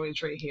one. Oh,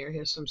 it's right here.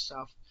 Here's some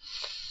stuff.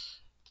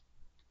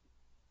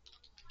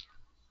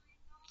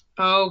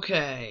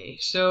 Okay,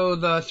 so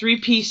the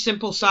 3-piece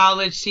simple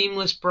solid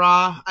seamless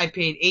bra, I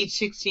paid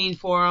 $8.16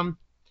 for them,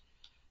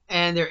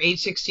 and they're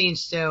 $8.16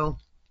 still,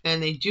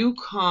 and they do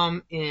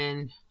come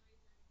in.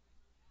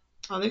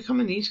 Oh, they come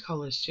in these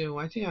colors too.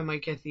 I think I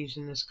might get these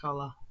in this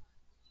color.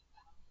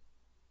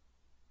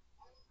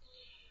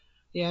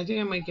 Yeah, I think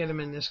I might get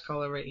them in this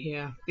color right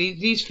here.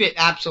 These fit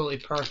absolutely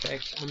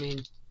perfect. I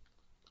mean,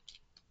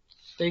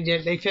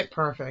 they fit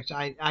perfect.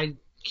 I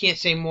can't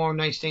say more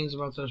nice things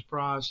about those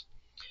bras.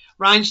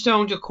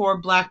 Rhinestone Decor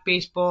Black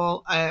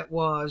Baseball, it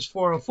was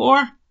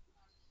 $4.04.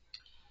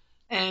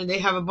 And they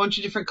have a bunch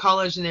of different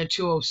colors, and they're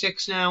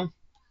 $2.06 now.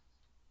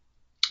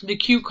 The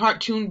cute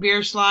cartoon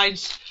bear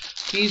slides,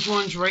 these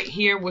ones right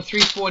here were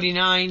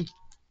 $3.49,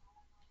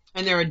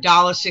 and they're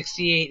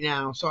 $1.68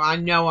 now. So I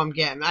know I'm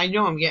getting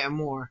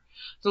more.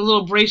 The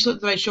little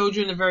bracelet that I showed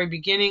you in the very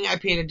beginning, I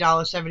paid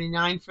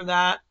 $1.79 for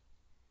that,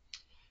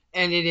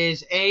 and it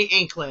is a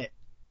anklet,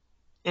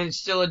 and it's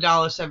still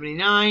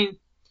 $1.79.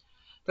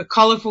 The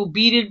colorful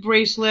beaded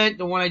bracelet,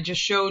 the one I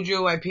just showed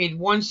you, I paid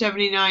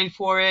 $1.79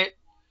 for it,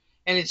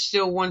 and it's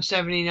still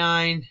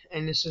 $1.79,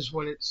 and this is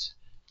what it's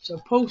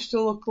supposed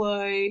to look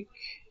like.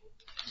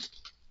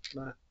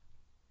 But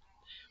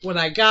what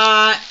I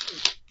got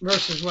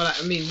versus what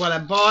I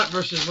bought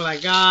versus what I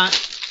got,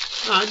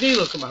 they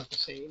look about the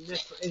same.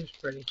 It's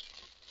pretty.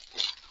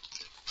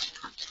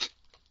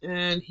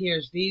 And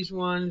here's these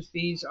ones.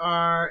 These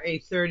are a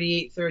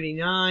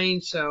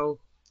 $38.39, so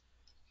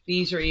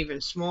these are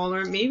even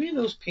smaller. Maybe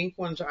those pink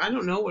ones are, I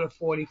don't know what a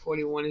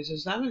 40-41 is.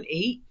 Is that an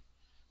 8?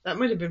 That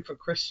might have been for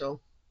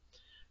Crystal.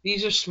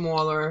 These are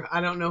smaller.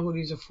 I don't know who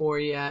these are for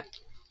yet.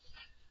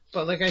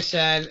 But like I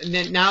said, and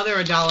then now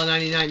they're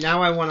 $1.99.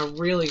 Now I want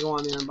to really go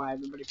on there and buy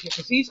everybody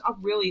because these are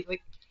really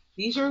like,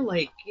 these are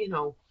like,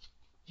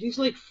 these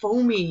like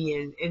foamy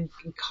and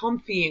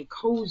comfy and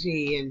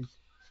cozy, and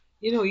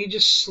you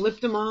just slip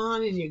them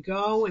on and you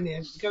go, and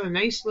they've got a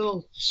nice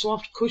little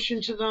soft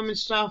cushion to them and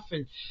stuff,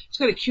 and it's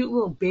got a cute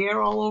little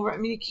bear all over. I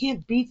mean, you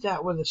can't beat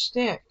that with a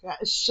stick.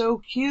 That is so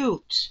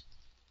cute.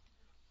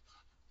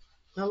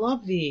 I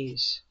love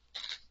these.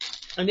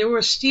 And they were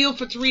a steal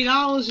for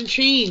 $3 and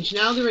change.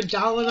 Now they're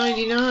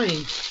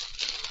 $1.99.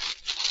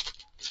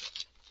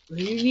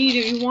 You need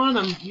it. You want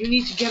them. You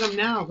need to get them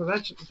now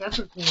because that's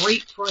a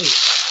great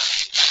price.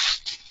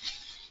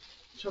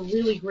 It's a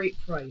really great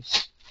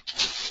price.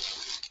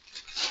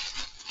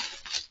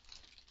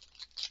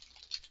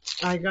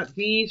 I got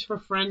these for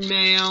friend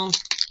mail.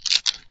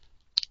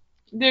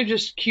 They're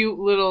just cute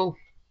little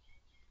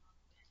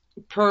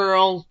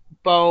pearl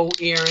bow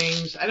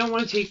earrings. I don't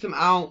want to take them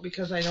out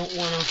because I don't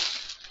want to.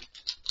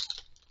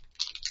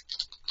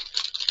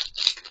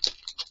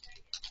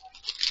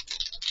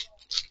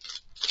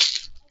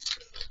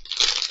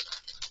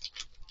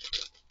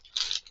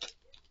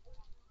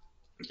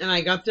 And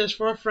I got this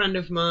for a friend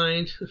of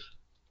mine.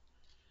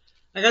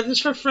 I got this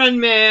for friend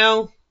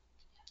mail.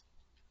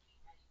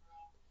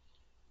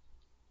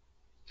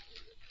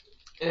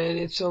 And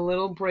it's a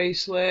little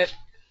bracelet.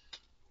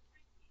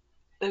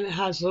 And it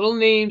has little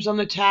names on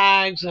the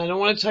tags. And I don't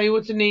want to tell you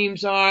what the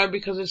names are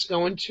because it's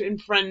going to in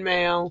friend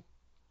mail.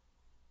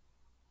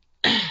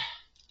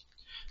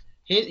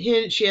 Hint,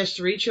 hint, she has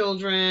 3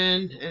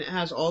 children. And it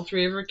has all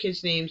 3 of her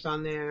kids' names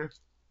on there.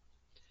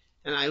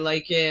 And I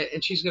like it.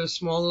 And she's got a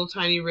small little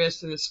tiny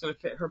wrist, and it's going to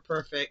fit her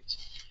perfect.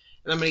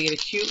 And I'm going to get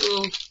a cute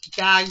little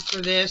bag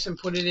for this and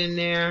put it in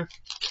there.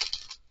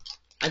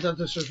 I thought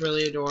this was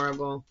really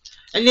adorable.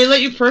 And they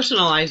let you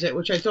personalize it,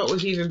 which I thought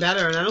was even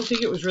better. And I don't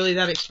think it was really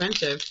that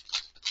expensive.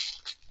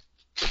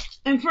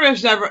 And for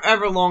as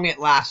ever long it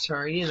lasts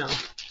her, you know.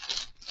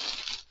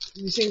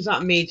 These things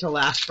not made to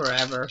last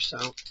forever,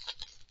 so.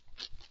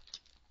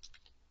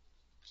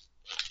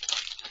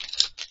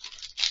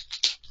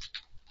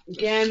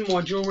 Again,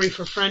 more jewelry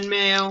for friend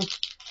mail.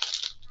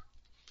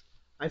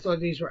 I thought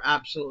these were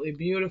absolutely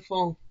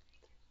beautiful.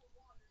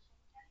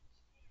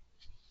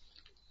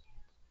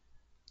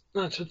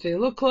 That's what they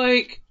look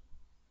like.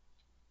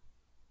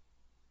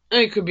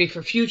 And it could be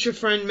for future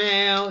friend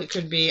mail. It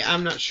could be,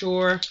 I'm not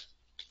sure.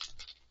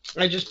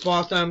 I just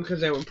bought them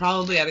because they were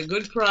probably at a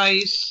good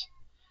price.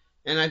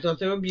 And I thought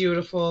they were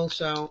beautiful,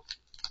 so.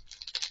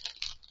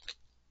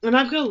 And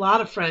I've got a lot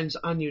of friends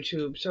on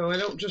YouTube, so I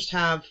don't just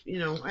have, you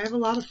know, I have a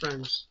lot of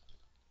friends.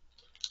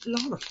 A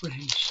lot of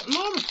friends. A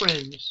lot of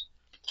friends.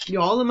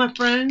 Y'all are my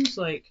friends.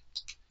 Like,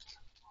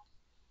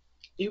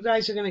 you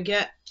guys are going to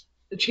get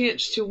the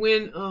chance to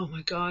win. Oh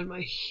my God,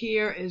 my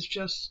hair is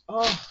just,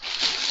 oh.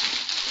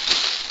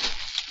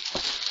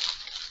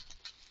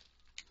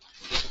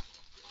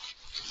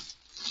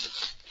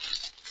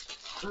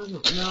 I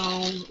don't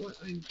know.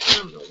 I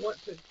don't know what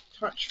to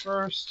touch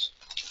first.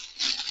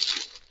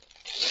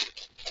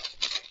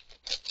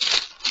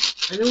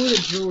 I know where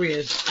the jewelry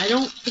is. I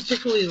don't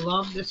particularly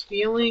love this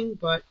feeling,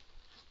 but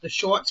the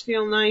shorts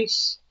feel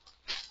nice.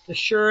 The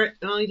shirt,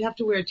 you'd have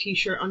to wear a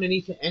t-shirt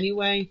underneath it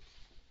anyway.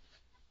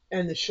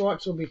 And the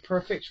shorts will be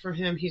perfect for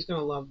him. He's going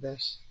to love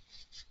this.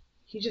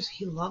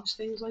 He loves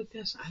things like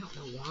this. I don't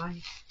know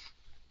why.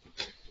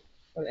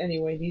 But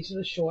anyway, these are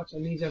the shorts,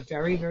 and these are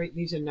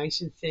these are nice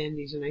and thin.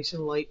 These are nice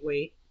and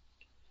lightweight.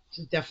 This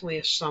is definitely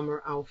a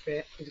summer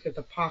outfit. He's got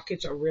the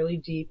pockets are really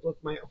deep.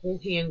 Look, my whole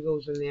hand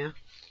goes in there.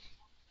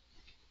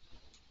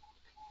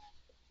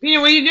 Peter,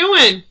 what are you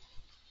doing?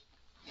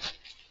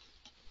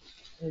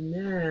 And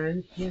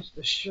then here's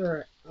the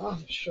shirt. Oh,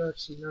 the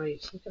shirt's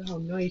nice. Look at how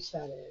nice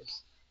that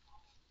is.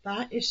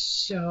 That is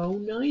so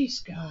nice,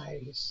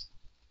 guys.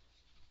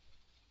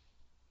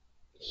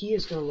 He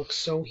is going to look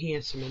so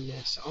handsome in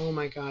this. Oh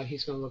my God,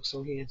 he's going to look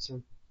so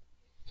handsome.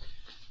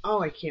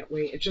 Oh, I can't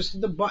wait. It's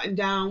just the button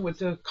down with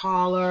the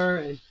collar.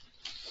 And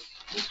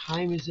what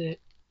time is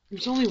it?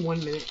 It's only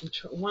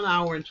 1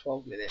 hour and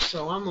 12 minutes.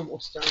 So I'm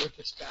almost done with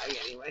this bag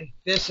anyway.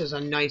 This is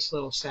a nice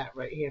little set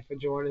right here for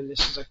Jordan.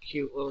 This is a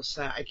cute little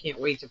set. I can't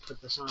wait to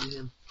put this on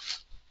him.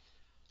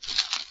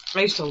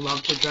 I used to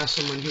love to dress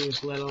him when he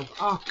was little.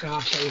 Oh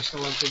gosh, I used to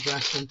love to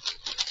dress him.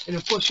 And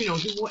of course, you know,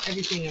 he wore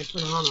everything I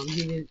put on him.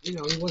 He didn't, you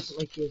know, he wasn't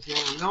like he is now.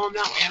 No, I'm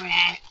not wearing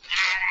it.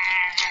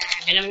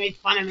 They're gonna make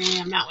fun of me.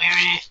 I'm not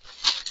wearing it.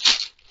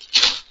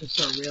 It's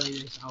a really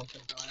nice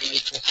outfit, though. I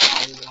like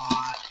this a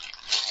lot.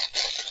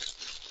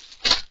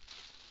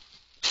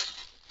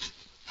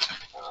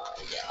 Oh,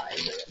 guys,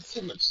 I got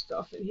so much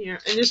stuff in here.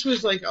 And this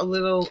was like a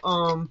little,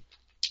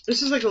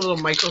 this is like a little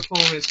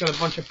microphone. It's got a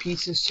bunch of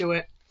pieces to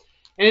it.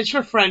 And it's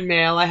for friend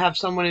mail. I have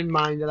someone in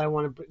mind that I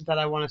want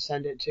to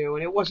send it to,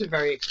 and it wasn't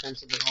very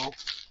expensive at all.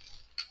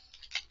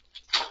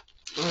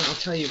 I'll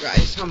tell you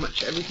guys how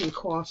much everything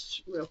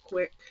costs real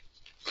quick.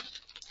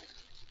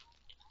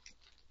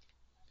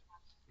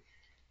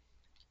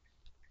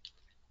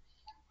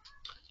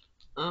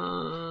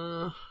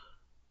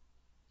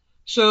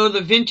 So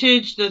the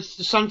vintage, the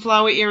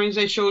sunflower earrings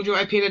I showed you,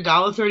 I paid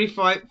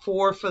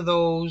 $1.35 for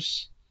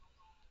those.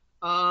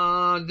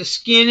 The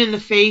skin and the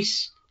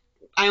face,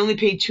 I only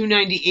paid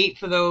 $2.98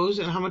 for those.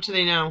 And how much are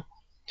they now?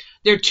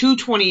 They're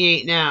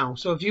 $2.28 now.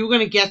 So if you were going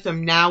to get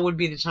them, now would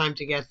be the time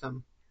to get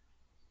them.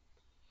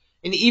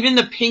 And even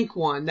the pink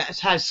one that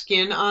has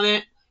skin on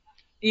it,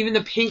 even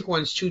the pink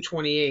one's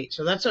 $2.28.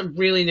 So that's a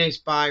really nice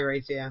buy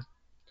right there.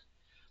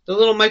 The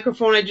little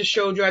microphone I just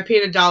showed you, I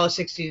paid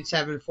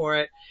 $1.67 for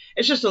it.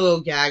 It's just a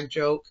little gag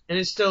joke, and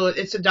it's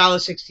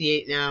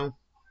 $1.68 now.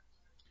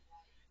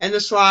 And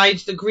the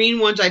slides, the green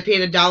ones, I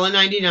paid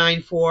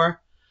 $1.99 for.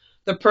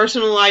 The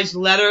personalized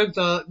letter,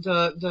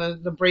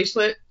 the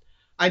bracelet,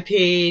 I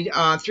paid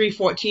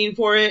 $3.14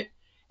 for it,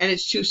 and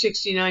it's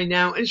 $2.69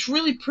 now. And it's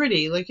really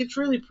pretty. Like, it's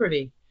really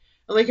pretty.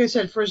 And like I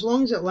said, for as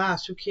long as it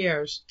lasts, who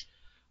cares?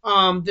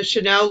 The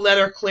Chanel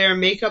Letter Claire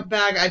makeup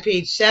bag, I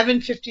paid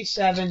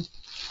 $7.57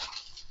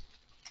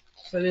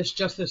 for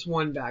just this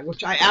one bag,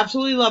 which I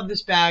absolutely love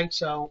this bag,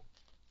 so,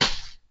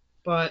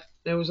 but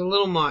it was a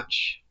little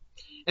much.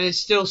 And it's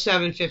still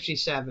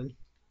 $7.57.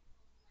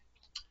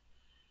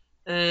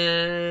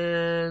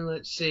 And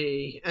let's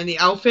see. And the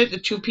outfit, the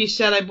two-piece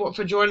set I bought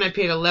for Jordan, I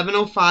paid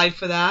 $11.05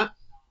 for that.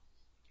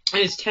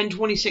 And it's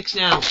 $10.26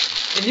 now.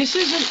 And this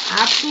is an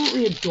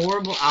absolutely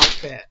adorable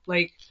outfit.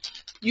 Like,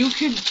 you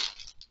could,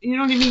 you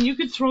know what I mean? You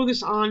could throw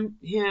this on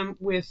him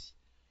with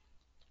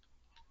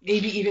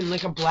maybe even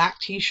like a black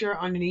t-shirt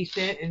underneath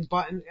it and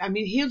button. I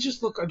mean, he'll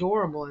just look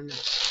adorable in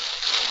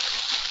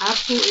this.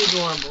 Absolutely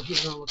adorable.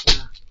 He's going to look at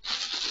that.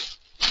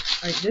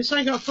 Alright, this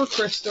I got for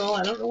Crystal.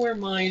 I don't know where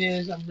mine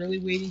is. I'm really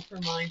waiting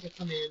for mine to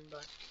come in,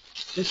 but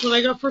this one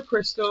I got for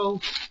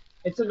Crystal.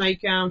 It's a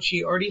nightgown.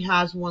 She already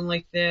has one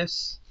like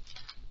this.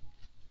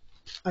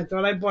 I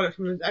thought I bought it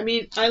from. I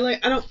mean,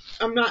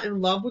 I'm not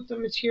in love with the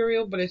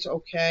material, but it's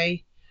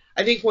okay.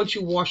 I think once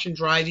you wash and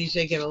dry these,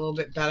 they get a little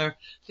bit better.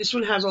 This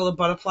one has all the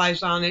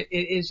butterflies on it.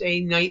 It is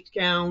a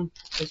nightgown.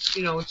 It's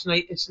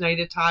it's night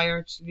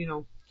attire.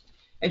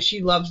 And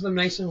she loves them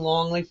nice and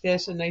long like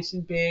this and nice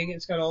and big.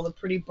 It's got all the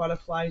pretty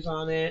butterflies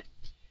on it.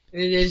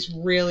 And it is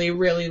really,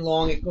 really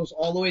long. It goes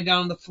all the way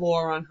down the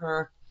floor on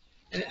her.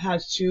 And it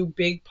has two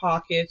big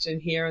pockets in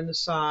here on the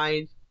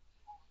side.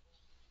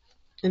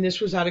 And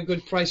this was at a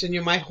good price.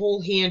 And my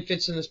whole hand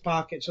fits in this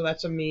pocket, so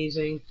that's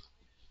amazing.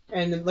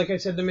 And like I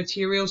said, the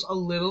material's a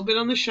little bit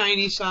on the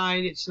shiny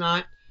side. It's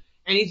not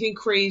anything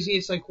crazy.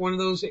 It's like one of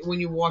those that when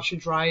you wash and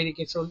dry it, it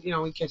gets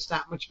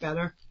that much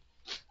better.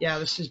 Yeah,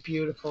 this is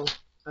beautiful.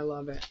 I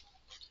love it.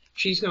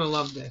 She's gonna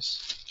love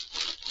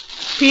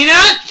this.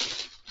 Peanut!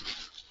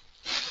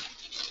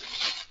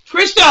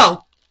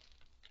 Crystal!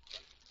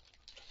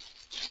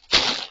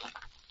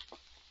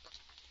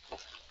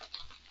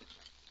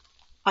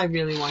 I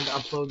really wanted to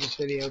upload this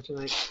video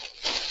tonight.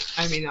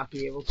 I may not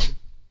be able to.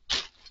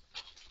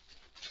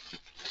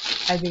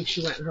 I think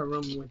she went in her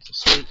room and went to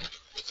sleep.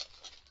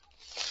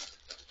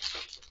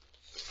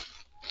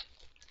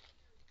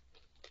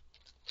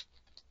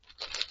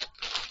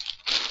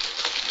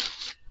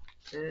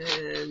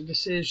 And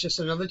this is just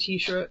another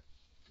t-shirt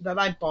that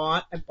I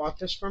bought. I bought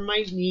this from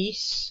my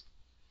niece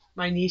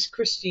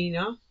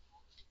Christina,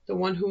 the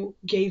one who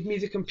gave me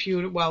the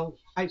computer. Well,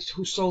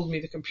 who sold me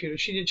the computer.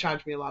 She didn't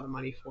charge me a lot of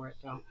money for it,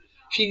 though.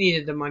 She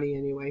needed the money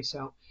anyway,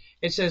 so.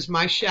 It says,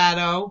 my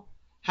Shadow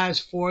has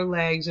 4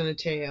 legs and a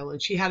tail,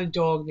 and she had a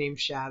dog named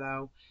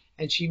Shadow,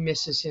 and she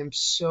misses him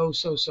so,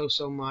 so, so,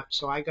 so much.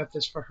 So I got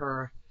this for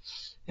her.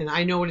 And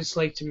I know what it's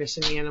like to miss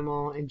an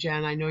animal. And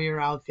Jen, I know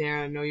you're out there.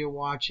 I know you're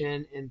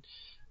watching. And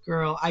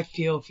girl, I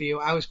feel for you.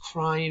 I was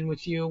crying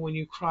with you when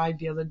you cried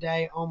the other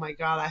day. Oh my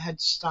God, I had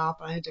to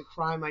stop. I had to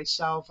cry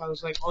myself. I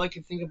was like, all I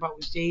could think about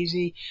was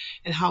Daisy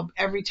and how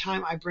every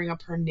time I bring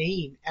up her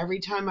name, and every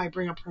time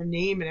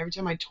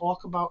I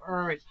talk about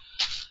her, and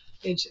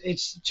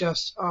it's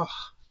just,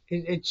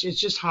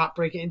 it's just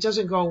heartbreaking. It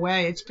doesn't go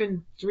away. It's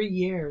been 3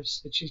 years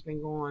that she's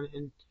been gone,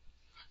 and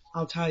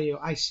I'll tell you,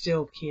 I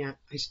still can't.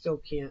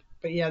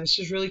 But yeah, this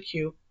is really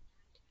cute.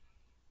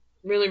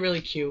 Really,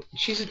 really cute.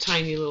 She's a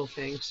tiny little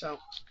thing, so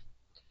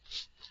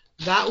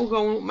that will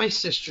go with my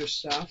sister's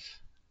stuff.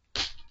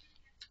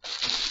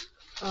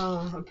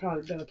 I'm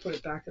probably going to put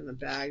it back in the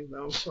bag,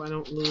 though, so I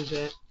don't lose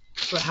it.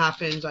 That's what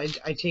happens. I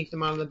take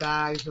them out of the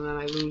bags, and then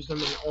I lose them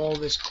in all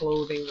this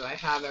clothing that I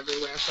have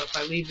everywhere. So if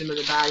I leave them in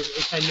the bags, at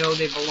least I know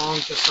they belong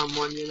to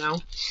someone,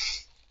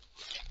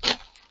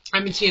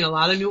 I've been seeing a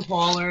lot of new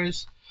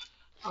haulers.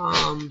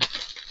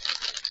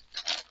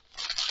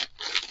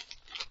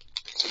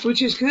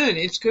 Which is good.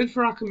 It's good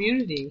for our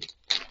community.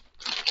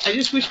 I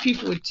just wish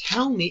people would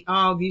tell me,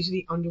 oh, these are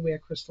the underwear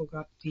Crystal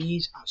got.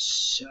 These are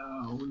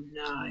so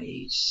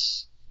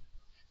nice.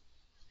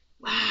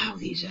 Wow,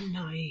 these are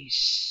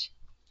nice.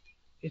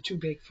 They're too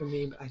big for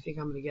me, but I think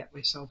I'm going to get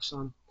myself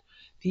some.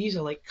 These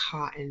are like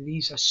cotton.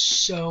 These are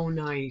so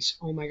nice.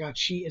 Oh my God,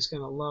 she is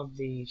going to love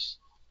these.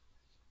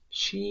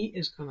 She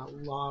is going to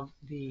love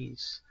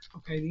these.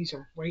 Okay, these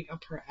are right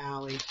up her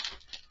alley.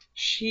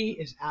 She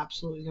is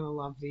absolutely going to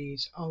love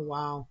these. Oh,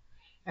 wow.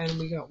 And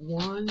we got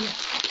one.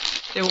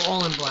 They were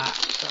all in black.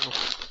 So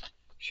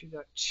she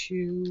got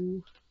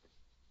 2.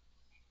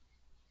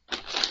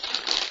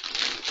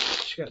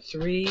 She got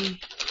 3.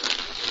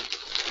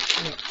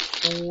 She got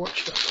 4.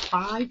 She got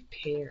 5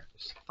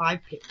 pairs. 5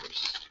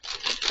 pairs.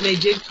 And they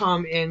did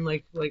come in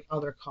like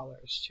other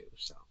colors too.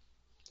 So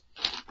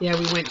yeah,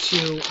 I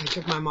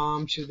took my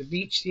mom to the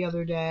beach the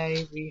other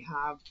day. We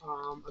have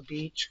a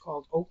beach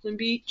called Oakland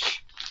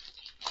Beach.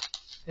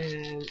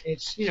 And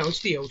it's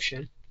the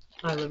ocean.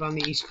 I live on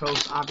the East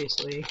Coast,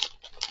 obviously.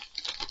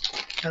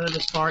 I live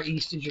as far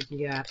east as you can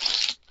get.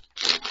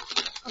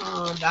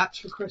 That's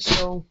for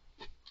Crystal.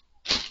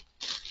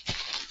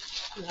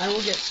 And I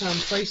will get some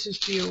prices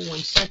for you in 1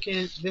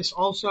 second. This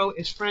also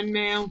is friend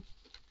mail.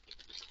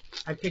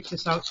 I picked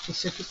this out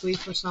specifically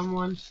for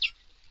someone.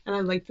 And I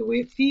like the way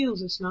it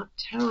feels. It's not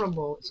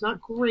terrible. It's not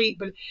great,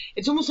 but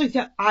it's almost like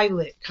that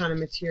eyelet kind of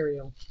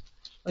material.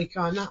 Like,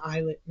 not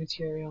eyelet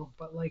material,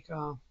 but like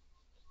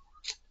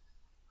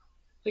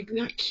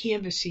not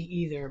canvasy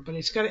either, but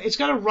it's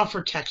got a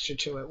rougher texture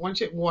to it.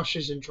 Once it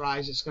washes and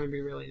dries, it's going to be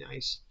really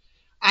nice.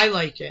 I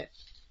like it,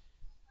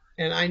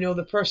 and I know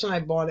the person I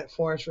bought it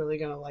for is really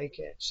going to like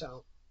it.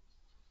 So,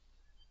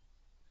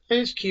 and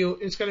it's cute.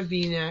 It's got a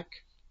V-neck,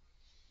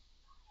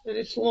 and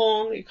it's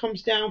long. It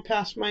comes down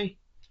past my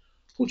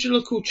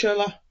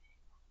cuchilla.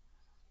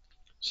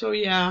 So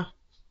yeah,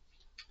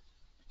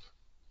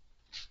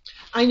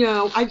 I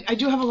know. I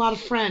do have a lot of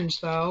friends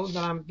though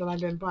that I've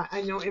been buying.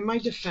 I know. In my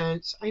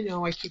defense, I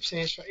know. I keep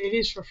saying it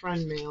is for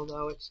friend mail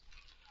though.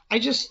 I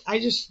just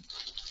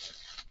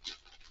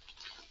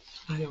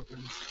I don't know.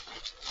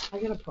 I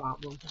got a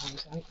problem,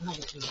 guys. I don't know. I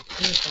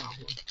got a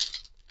problem.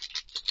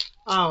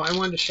 Oh, I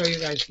wanted to show you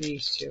guys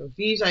these two.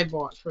 These I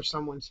bought for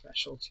someone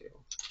special too.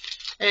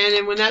 And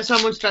then when that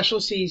someone special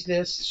sees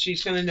this,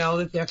 she's going to know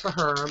that they're for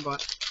her,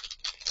 but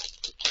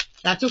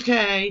that's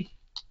okay.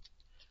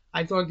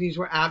 I thought these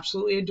were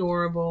absolutely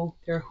adorable.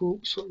 They're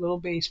hoops with little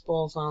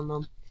baseballs on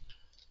them.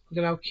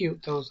 Look at how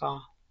cute those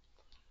are.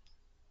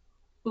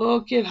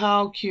 Look at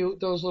how cute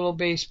those little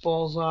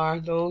baseballs are.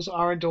 Those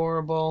are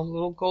adorable.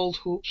 Little gold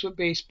hoops with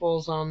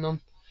baseballs on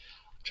them.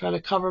 Try to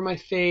cover my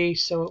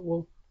face so it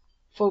will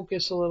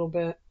focus a little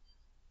bit.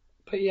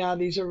 But yeah,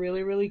 these are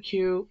really, really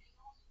cute.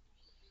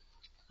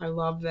 I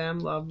love them,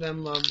 love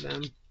them, love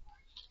them.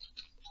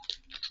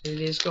 And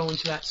it is going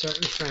to that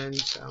certain friend,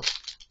 so.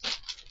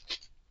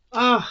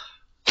 Ah,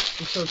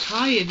 I'm so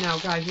tired now,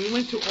 guys. We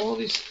went through all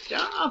this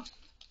stuff.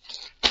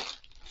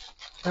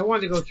 I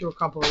wanted to go through a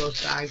couple of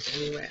those bags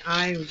anyway.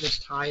 I was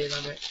just tired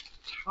of it.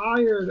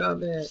 Tired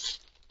of it.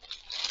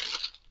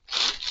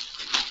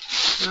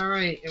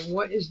 Alright, and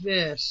what is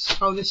this?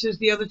 Oh, this is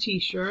the other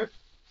t-shirt.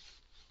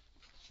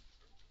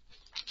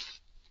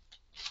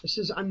 This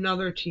is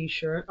another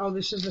t-shirt. Oh,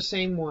 this is the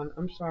same one.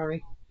 I'm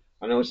sorry.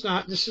 Oh, no, it's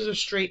not. This is a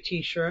straight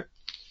t-shirt.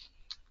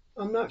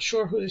 I'm not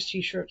sure who this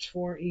t-shirt's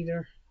for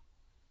either.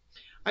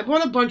 I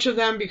bought a bunch of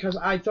them because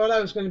I thought I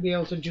was going to be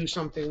able to do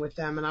something with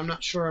them, and I'm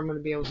not sure I'm going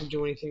to be able to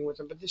do anything with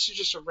them. But this is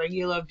just a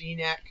regular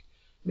V-neck,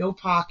 no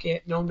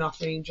pocket, no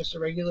nothing, just a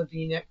regular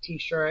V-neck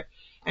t-shirt,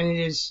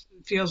 and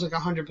feels like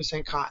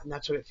 100% cotton.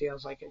 That's what it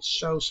feels like. It's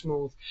so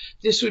smooth.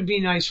 This would be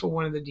nice for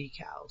one of the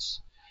decals.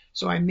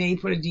 So I may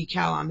put a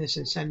decal on this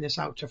and send this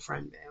out to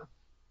friend mail.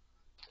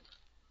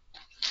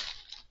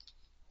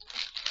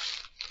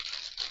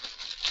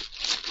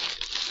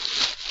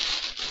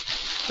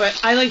 But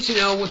I like to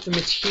know what the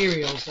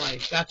material's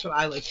like. That's what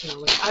I like to know.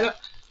 Like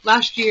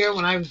last year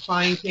when I was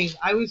buying things,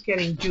 I was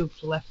getting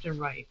duped left and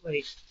right.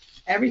 Like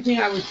everything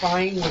I was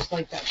buying was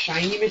like that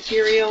shiny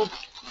material,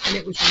 and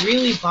it was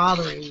really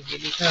bothering me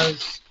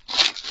because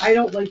I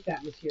don't like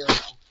that material.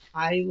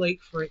 I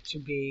like for it to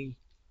be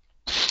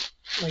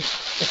like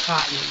the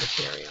cotton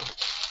material.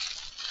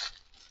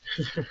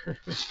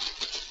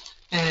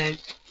 And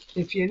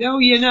if you know,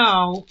 you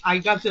know. I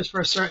got this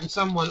for a certain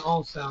someone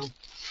also.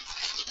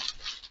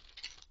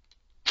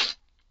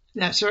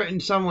 That certain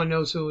someone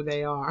knows who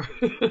they are.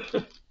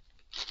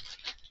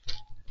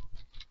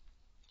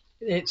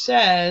 It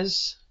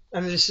says,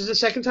 and this is the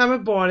second time I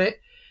bought it,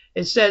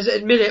 it says,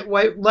 admit it,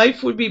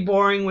 life would be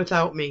boring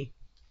without me.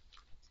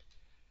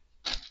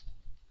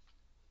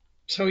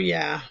 So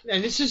yeah,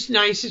 and this is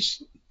nice.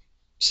 It's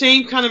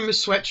same kind of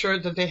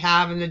sweatshirt that they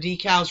have, and the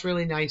decal's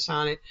really nice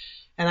on it.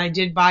 And I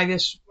did buy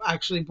this,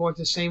 actually bought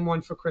the same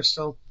one for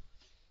Crystal.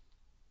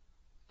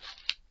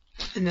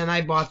 And then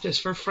I bought this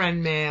for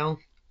friend mail.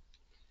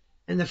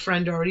 And the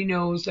friend already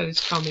knows that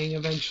it's coming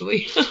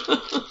eventually.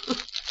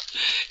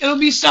 It'll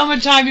be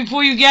summertime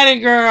before you get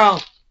it,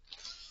 girl.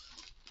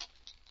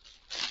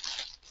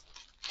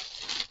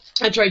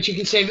 That's right, you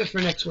can save it for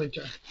next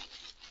winter.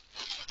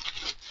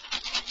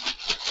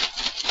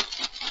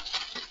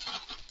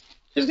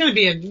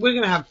 We're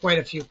gonna have quite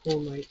a few cool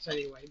nights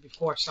anyway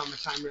before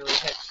summertime really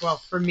hits. Well,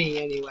 for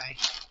me anyway.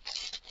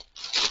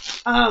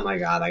 Oh my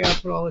God, I gotta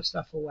put all this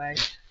stuff away.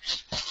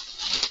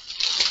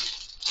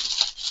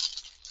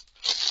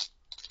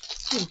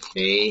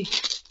 Okay.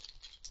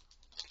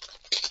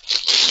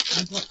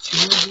 I bought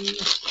 2 of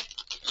these.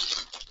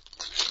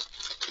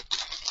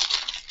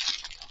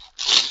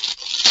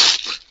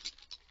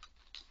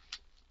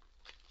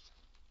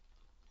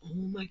 Oh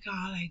my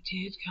God, I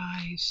did,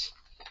 guys.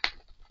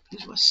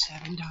 These were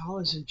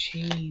 $7 and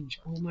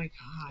change. Oh my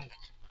God.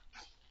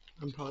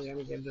 I'm probably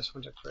gonna give this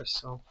one to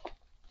Crystal.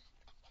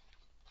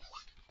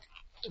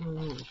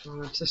 Oh,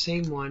 it's the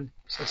same one.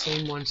 It's the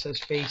same one, says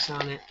face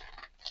on it.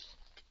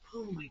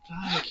 Oh my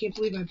God, I can't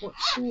believe I bought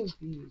 2 of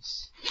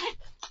these.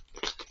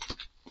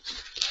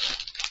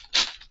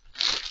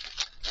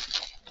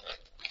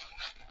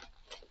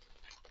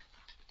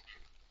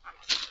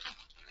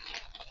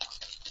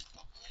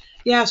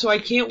 Yeah, so I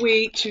can't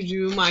wait to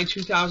do my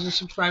 2,000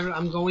 subscribers.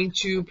 I'm going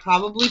to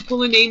probably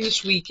pull a name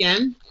this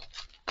weekend.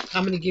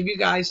 I'm going to give you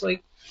guys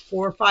like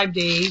 4 or 5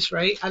 days,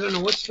 right? I don't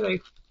know, what's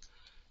today?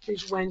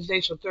 Today's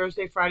Wednesday, so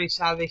Thursday, Friday,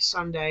 Saturday,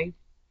 Sunday.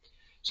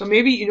 So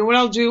maybe, you know what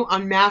I'll do?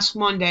 On Mask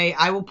Monday,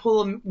 I will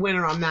pull a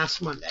winner on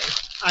Mask Monday.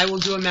 I will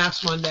do a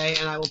Mask Monday,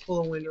 and I will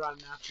pull a winner on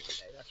Mask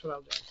Monday. That's what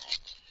I'll do.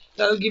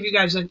 That'll give you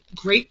guys a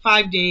great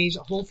 5 days,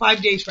 a whole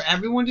 5 days for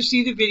everyone to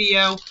see the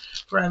video,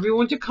 for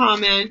everyone to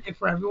comment, and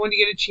for everyone to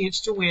get a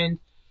chance to win.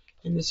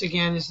 And this,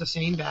 again, is the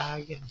same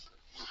bag. And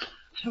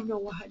I don't know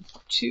why I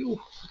bought 2.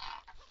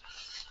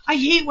 I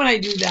hate when I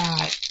do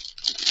that.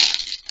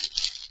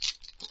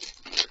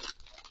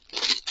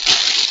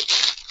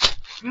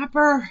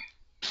 Crapper.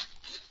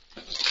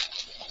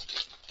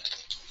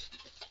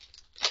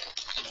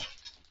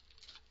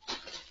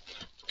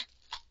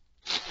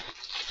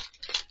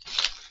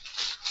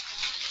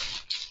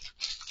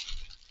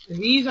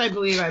 These, I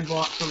believe, I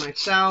bought for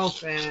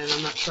myself, and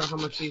I'm not sure how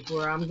much these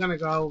were. I'm going to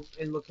go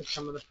and look at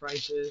some of the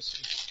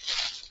prices.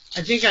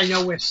 I think I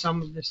know where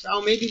some of this...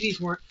 Oh, maybe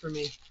these weren't for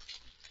me.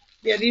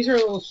 Yeah, these are a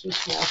little too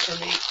small for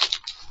me.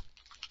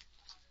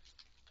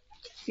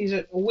 These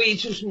are way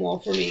too small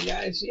for me,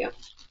 guys. Yep.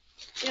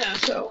 Yeah,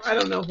 so I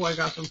don't know who I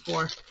got them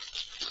for.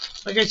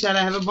 Like I said,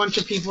 I have a bunch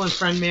of people in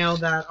friend mail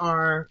that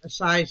are a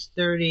size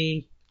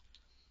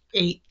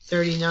 38,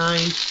 39.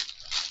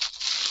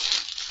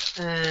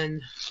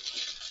 And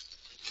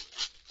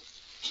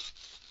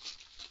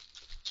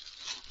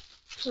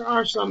there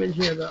are some in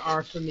here that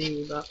are for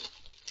me, but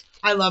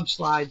I love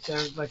slides. They're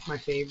like my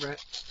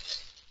favorite.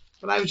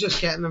 But I was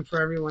just getting them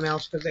for everyone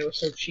else because they were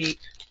so cheap.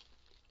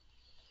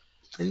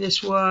 And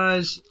this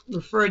was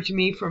referred to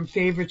me from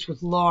Favorites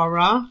with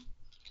Laura.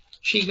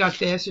 She got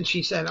this and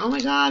she said, "Oh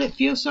my God, it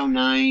feels so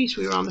nice."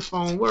 We were on the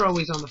phone. We're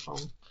always on the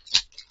phone.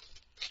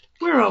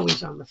 We're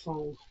always on the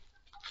phone.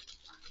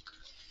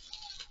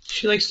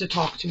 She likes to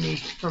talk to me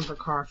from her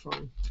car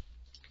phone.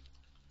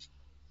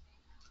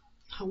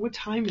 Oh, what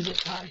time is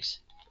it, guys?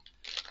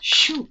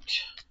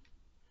 Shoot.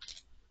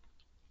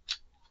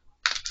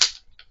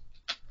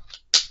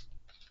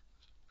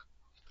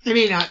 I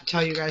may not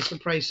tell you guys the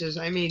prices.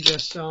 I may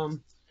just,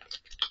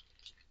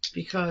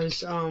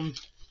 because,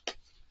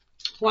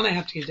 one, I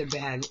have to get to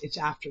bed. It's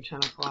after 10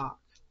 o'clock.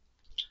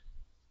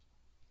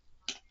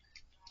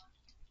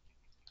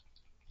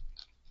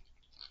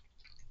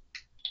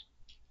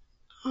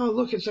 Oh,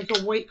 look, it's like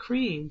a white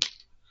cream.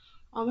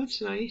 Oh,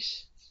 that's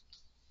nice.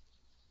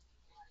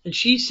 And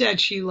she said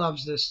she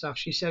loves this stuff.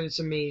 She said it's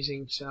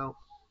amazing, so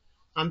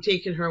I'm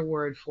taking her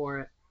word for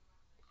it.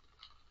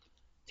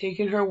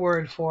 Taking her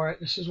word for it.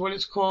 This is what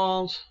it's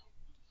called.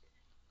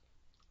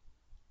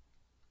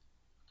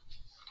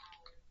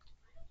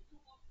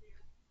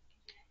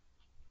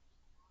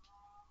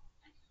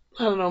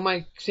 I don't know,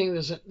 my thing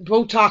doesn't...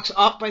 Botox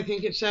Up, I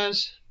think it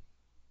says.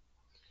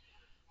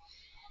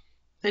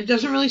 It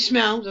doesn't really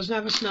smell. It doesn't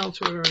have a smell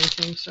to it or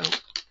anything, so...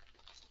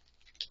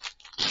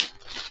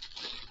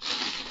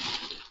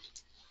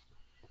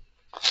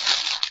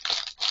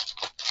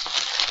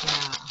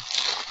 Yeah.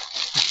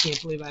 I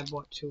can't believe I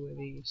bought 2 of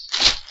these.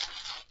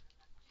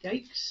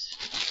 Yikes.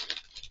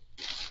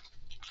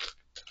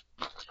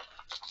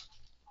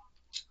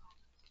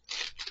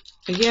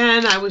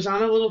 Again, I was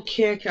on a little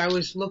kick. I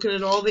was looking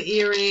at all the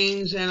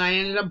earrings, and I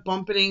ended up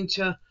bumping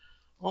into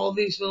all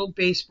these little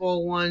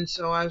baseball ones.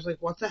 So I was like,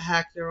 "What the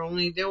heck?" They were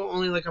only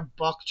like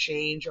 $1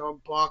 change or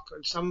 $1,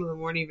 or some of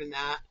them weren't even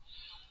that.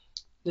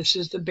 This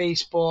is the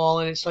baseball,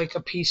 and it's like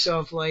a piece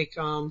of like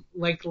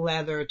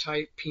leather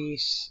type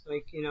piece.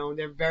 Like,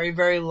 they're very,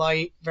 very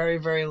light, very,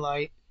 very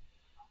light.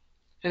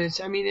 And it's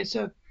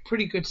a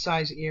pretty good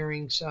size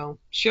earring, so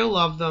she'll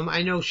love them.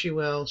 I know she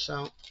will,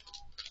 so.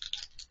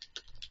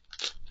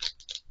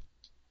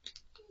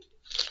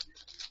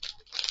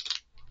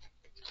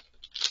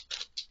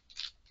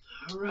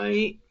 All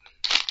right.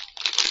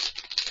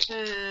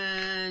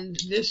 And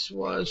this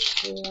was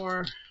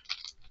for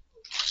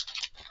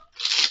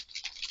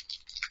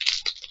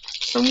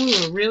someone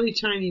with a really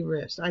tiny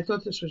wrist. I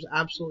thought this was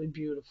absolutely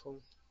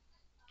beautiful.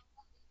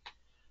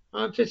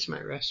 Oh, it fits my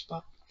wrist,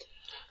 but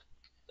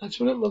that's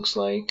what it looks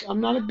like.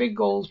 I'm not a big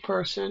gold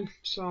person,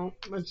 so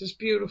it's just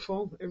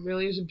beautiful. It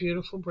really is a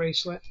beautiful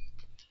bracelet.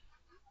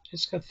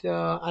 It's got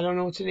I don't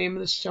know what the name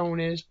of the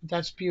stone is, but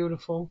that's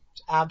beautiful.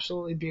 It's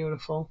absolutely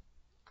beautiful.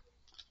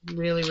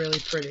 Really, really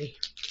pretty.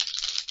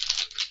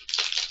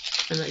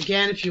 And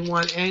again, if you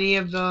want any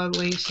of the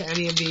links to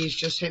any of these,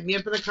 just hit me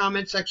up in the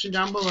comment section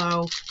down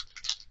below.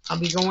 I'll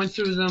be going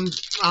through them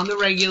on the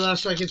regular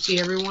so I can see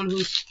everyone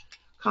who's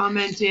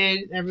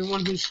commented,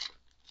 everyone who's,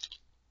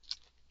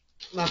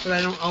 not that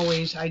I don't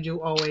always, I do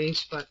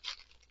always, but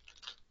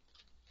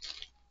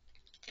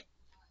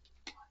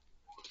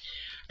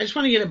I just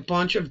want to get a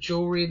bunch of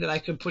jewelry that I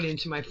could put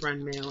into my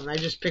friend mail, and I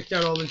just picked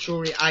out all the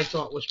jewelry I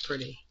thought was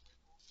pretty.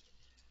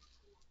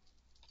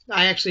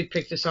 I actually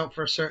picked this out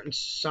for a certain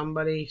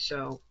somebody,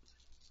 so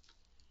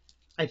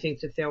I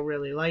think that they'll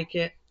really like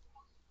it.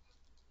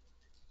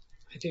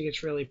 I think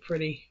it's really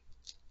pretty.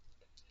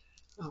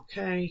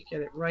 Okay,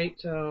 get it right,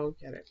 though.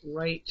 Get it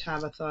right,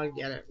 Tabitha.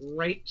 Get it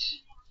right.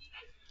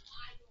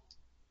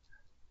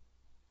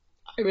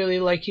 I really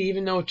like it,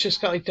 even though it's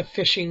just got like the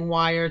fishing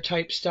wire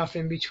type stuff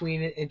in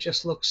between it. It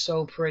just looks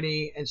so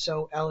pretty and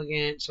so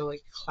elegant, so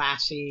like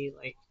classy,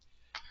 like,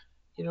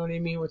 you know what I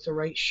mean, with the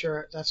right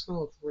shirt. That's going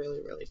to look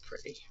really, really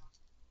pretty.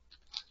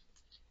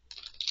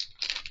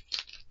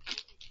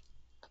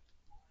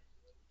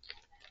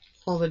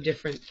 All the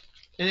different,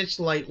 and it's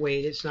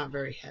lightweight. It's not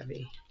very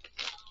heavy.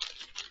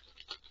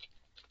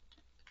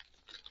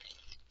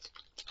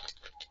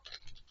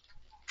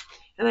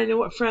 And I know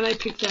what friend I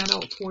picked that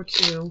out for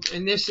too.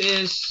 And this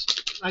is,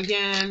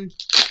 again,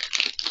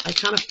 I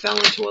kind of fell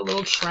into a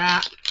little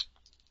trap.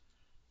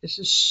 This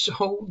is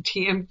so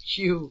damn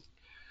cute.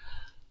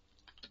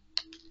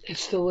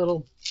 It's the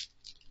little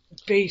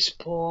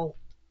baseball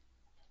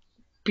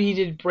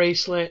beaded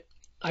bracelet.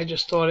 I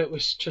just thought it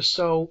was just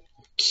so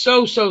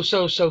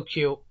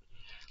cute.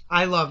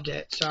 I loved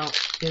it. So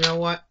You know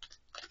what?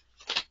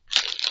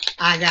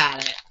 I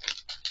got it.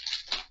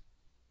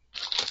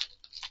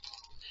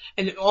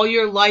 And all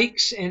your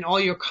likes and all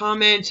your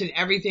comments and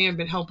everything have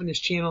been helping this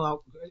channel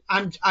out.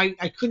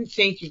 I couldn't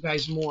thank you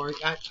guys more.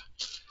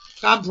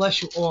 God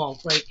bless you all.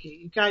 Like,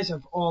 you guys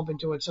have all been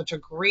doing such a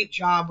great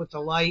job with the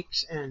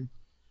likes, and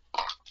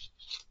I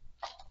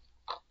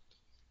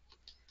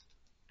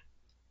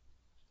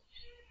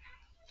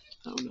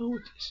don't know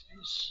what this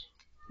is.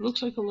 It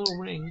looks like a little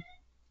ring.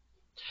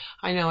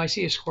 I know, I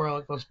see a squirrel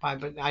that goes by,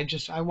 but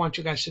I want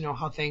you guys to know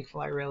how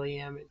thankful I really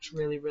am. It's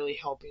really, really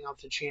helping out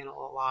the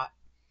channel a lot.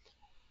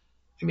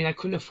 I mean, I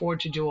couldn't afford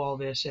to do all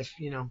this if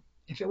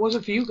it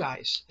wasn't for you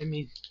guys. I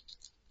mean,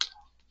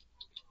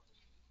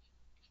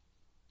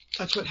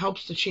 that's what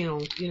helps the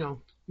channel,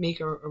 make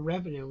a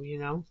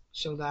revenue,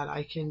 so that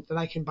I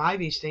can buy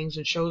these things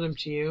and show them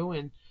to you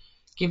and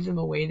give them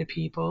away to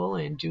people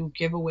and do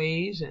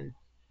giveaways. And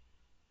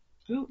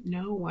I don't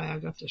know why I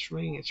got this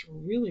ring. It's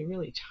really,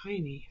 really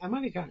tiny. I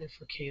might have gotten it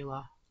for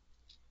Kayla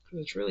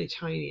because it's really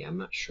tiny. I'm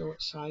not sure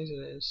what size it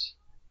is.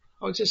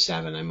 Oh, it's a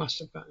 7. I must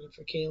have gotten it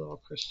for Kayla or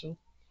Crystal.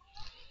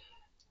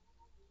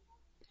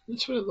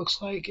 That's what it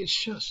looks like. It's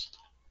just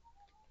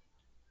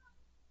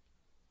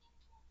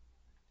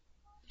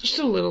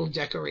a little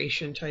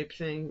decoration type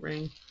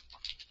ring.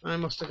 I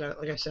must have got it,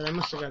 like I said, I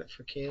must have got it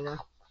for Kayla.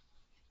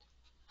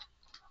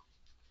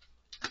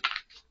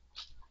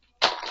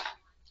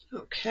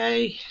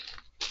 Okay.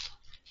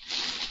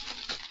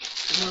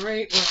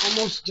 Alright, we're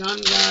almost done,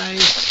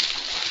 guys.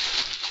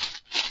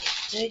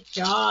 Thank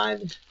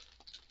God.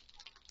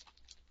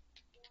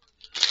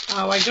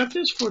 Oh, I got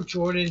this for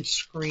Jordan's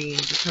screen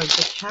because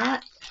the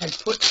cat had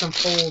put some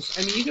holes.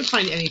 I mean, you can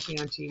find anything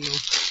on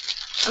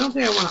Temu. I don't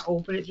think I want to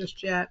open it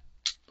just yet,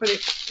 but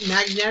it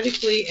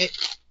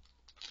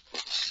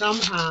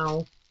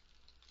somehow,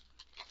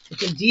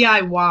 it's a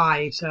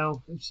DIY,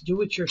 so it's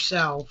do it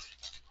yourself,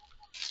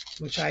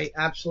 which I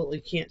absolutely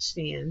can't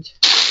stand.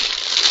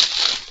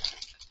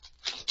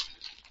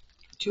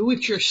 Do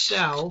it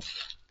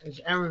yourself, as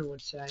Erin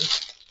would say.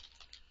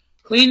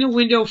 Clean the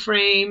window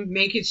frame,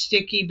 make it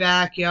sticky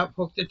back, yep,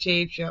 hook the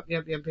tapes, yep.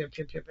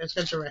 It's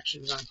got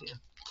directions on here.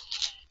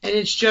 And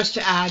it's just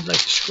to add, like,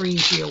 screen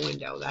to your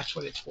window. That's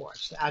what it's for.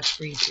 It's to add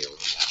screen to your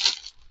window.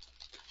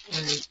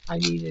 And I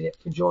needed it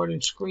for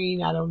Jordan's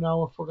screen. I don't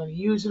know if we're going to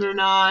use it or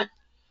not,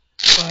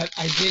 but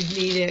I did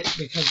need it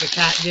because the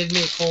cat did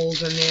make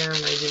holes in there,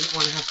 and I didn't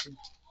want to have to.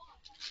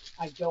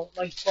 I don't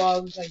like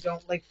bugs. I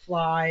don't like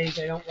flies.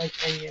 I don't like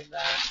any of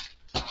that.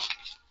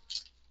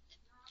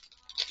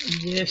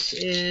 This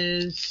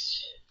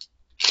is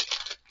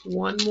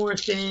one more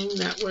thing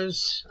that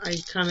was, I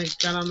kind of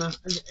got on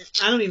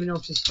I don't even know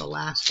if this is the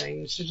last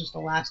thing. It's just the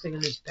last thing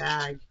in this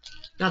bag.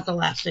 Not the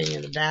last thing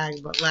in the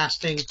bag, but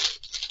last thing.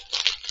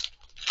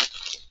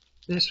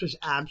 This was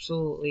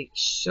absolutely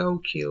so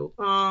cute.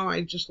 Oh,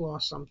 I just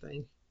lost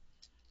something.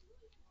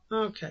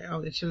 Okay,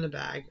 oh, it's in the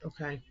bag.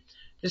 Okay.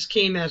 This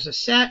came as a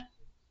set.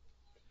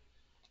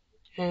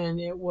 And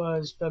it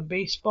was the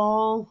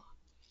baseball.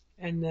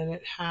 And then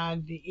it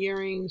had the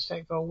earrings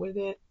that go with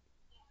it.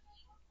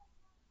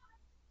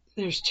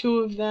 There's 2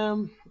 of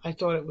them. I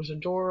thought it was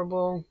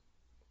adorable.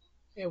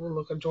 It will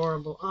look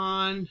adorable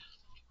on.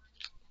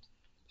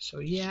 So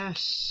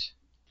yes.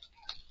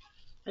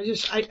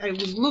 I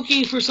was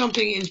looking for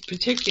something in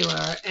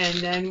particular, and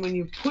then when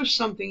you push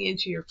something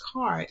into your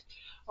cart,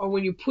 or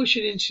when you push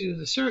it into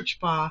the search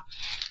bar,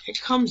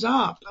 it comes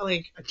up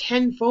like a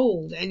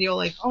tenfold, and you're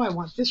like, oh, I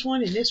want this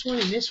one, and this one,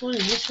 and this one,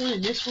 and this one,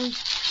 and this one.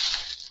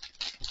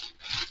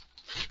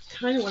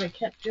 Kind of what I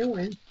kept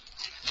doing.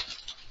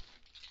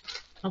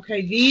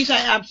 Okay, these I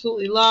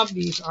absolutely love.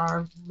 These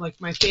are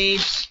like my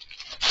faves.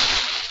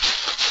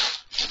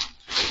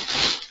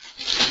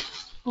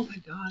 Oh my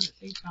God,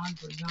 thank God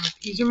for that.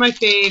 These are my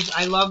faves.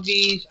 I love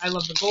these. I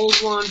love the gold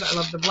ones. I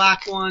love the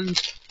black ones.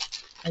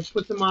 I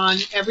put them on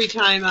every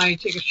time I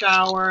take a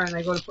shower and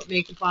I go to put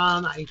makeup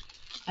on. I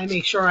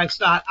make sure I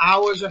start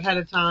hours ahead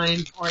of time,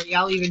 or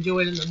I'll even do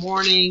it in the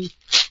morning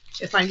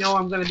if I know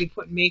I'm going to be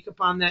putting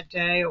makeup on that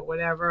day or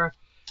whatever.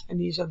 And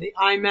these are the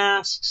eye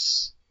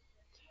masks.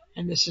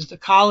 And this is the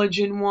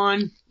collagen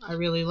one. I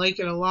really like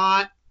it a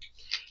lot.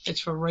 It's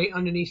for right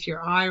underneath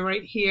your eye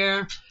right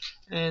here.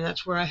 And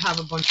that's where I have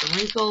a bunch of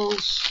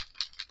wrinkles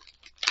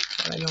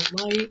that I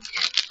don't like.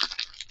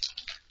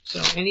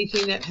 So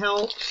anything that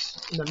helps.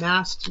 The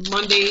masks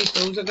Mondays,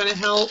 those are going to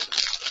help.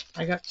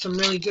 I got some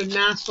really good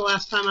masks the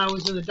last time I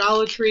was in the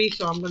Dollar Tree,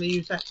 so I'm going to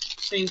use that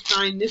same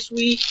kind this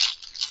week.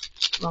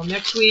 Well,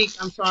 next week,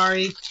 I'm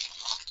sorry.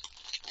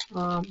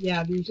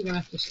 Yeah, these are going to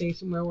have to stay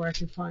somewhere where I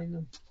can find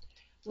them.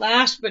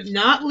 Last but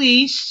not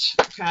least,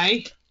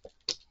 okay,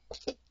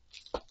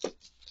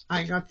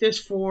 I got this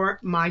for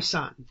my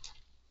son.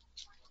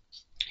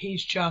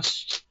 He's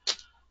just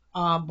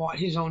bought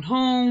his own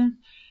home,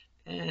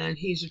 and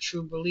he's a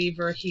true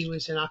believer. He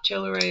was in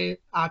artillery.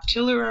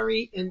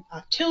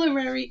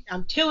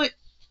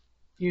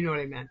 You know what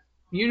I meant.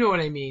 You know what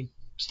I mean.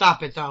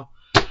 Stop it though.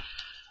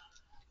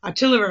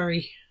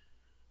 Artillery.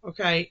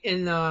 Okay,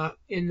 in the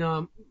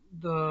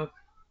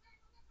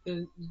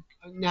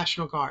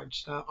National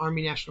Guards,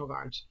 Army National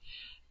Guards.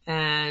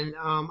 And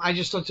I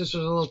just thought this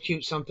was a little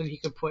cute something he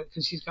could put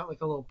because he's got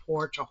like a little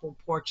porch, a whole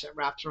porch that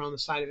wraps around the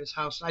side of his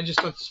house. I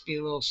just thought this would be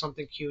a little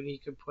something cute he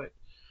could put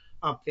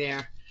up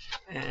there.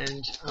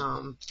 And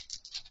I'm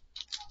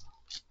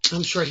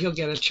sure he'll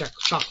get a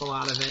chuckle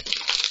out of it.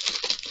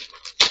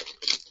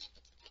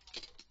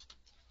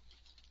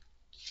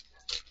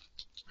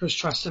 Because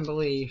trust and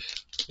believe.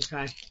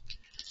 Okay.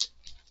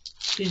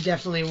 You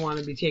definitely want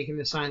to be taking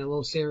the sign a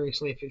little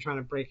seriously if you're trying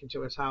to break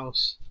into his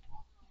house.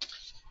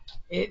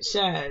 It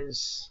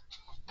says,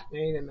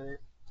 wait a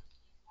minute.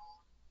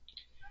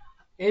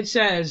 It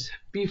says,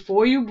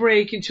 before you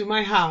break into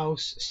my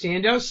house,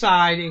 stand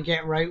outside and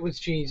get right with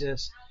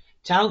Jesus.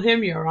 Tell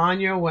him you're on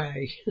your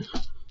way.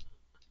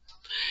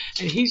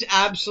 And he's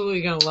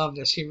absolutely going to love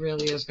this. He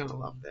really is going to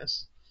love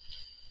this.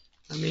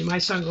 I mean, my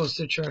son goes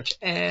to church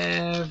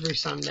every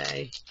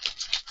Sunday.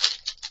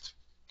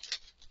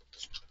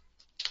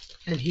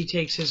 And he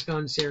takes his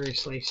gun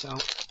seriously, so.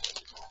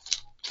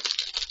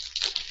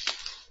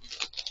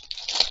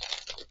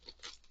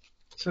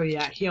 So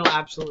yeah, he'll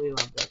absolutely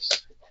love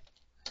this.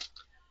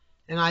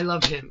 And I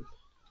love him.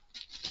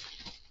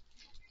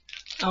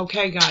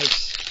 Okay,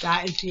 guys,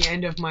 that is the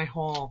end of my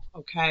haul.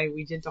 Okay,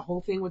 we did the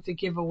whole thing with the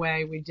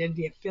giveaway. We did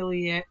the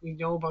affiliate. We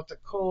know about the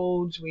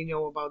codes. We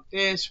know about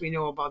this. We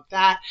know about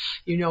that.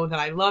 You know that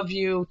I love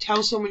you.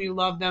 Tell someone you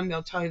love them.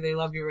 They'll tell you they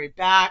love you right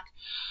back.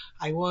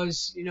 I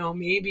was,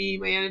 maybe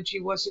my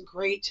energy wasn't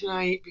great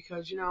tonight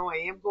because, I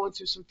am going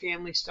through some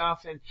family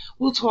stuff, and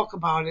we'll talk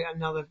about it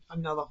another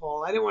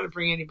haul. I didn't want to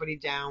bring anybody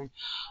down.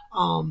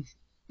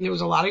 There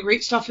was a lot of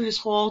great stuff in this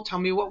haul. Tell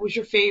me what was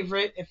your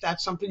favorite, if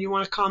that's something you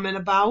want to comment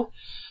about,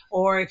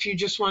 or if you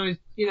just want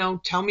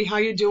to, tell me how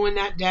you're doing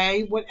that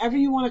day. Whatever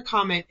you want to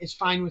comment is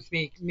fine with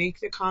me.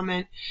 Make the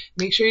comment.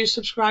 Make sure you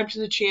subscribe to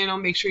the channel.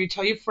 Make sure you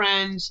tell your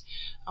friends,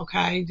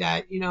 okay,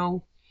 that,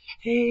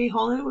 hey,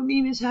 Hauling It With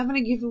Meme is having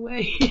a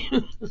giveaway.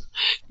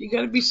 You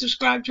got to be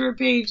subscribed to her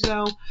page,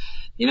 though.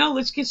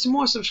 Let's get some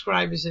more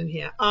subscribers in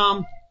here.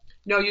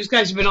 No, you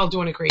guys have been all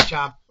doing a great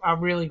job, a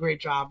really great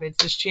job.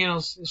 This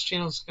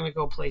channel's gonna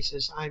go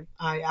places.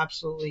 I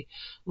absolutely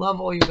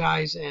love all you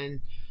guys, and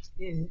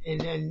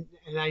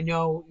I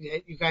know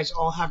that you guys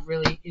all have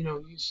really,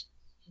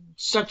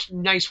 such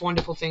nice,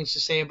 wonderful things to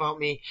say about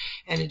me,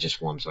 and it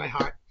just warms my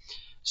heart.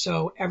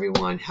 So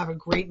everyone, have a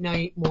great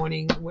night,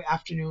 morning,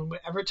 afternoon,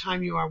 whatever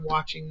time you are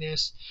watching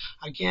this.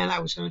 Again, I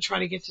was going to try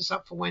to get this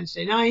up for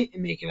Wednesday night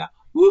and make it a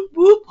whoop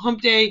whoop hump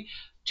day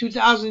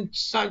 2,000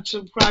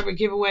 subscriber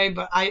giveaway,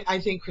 but I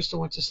think Crystal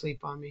went to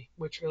sleep on me,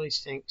 which really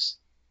stinks.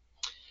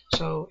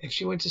 So if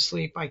she went to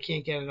sleep, I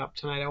can't get it up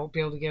tonight. I won't be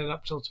able to get it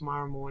up till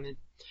tomorrow morning.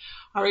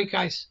 All right,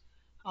 guys,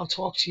 I'll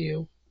talk to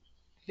you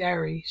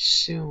very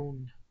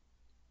soon.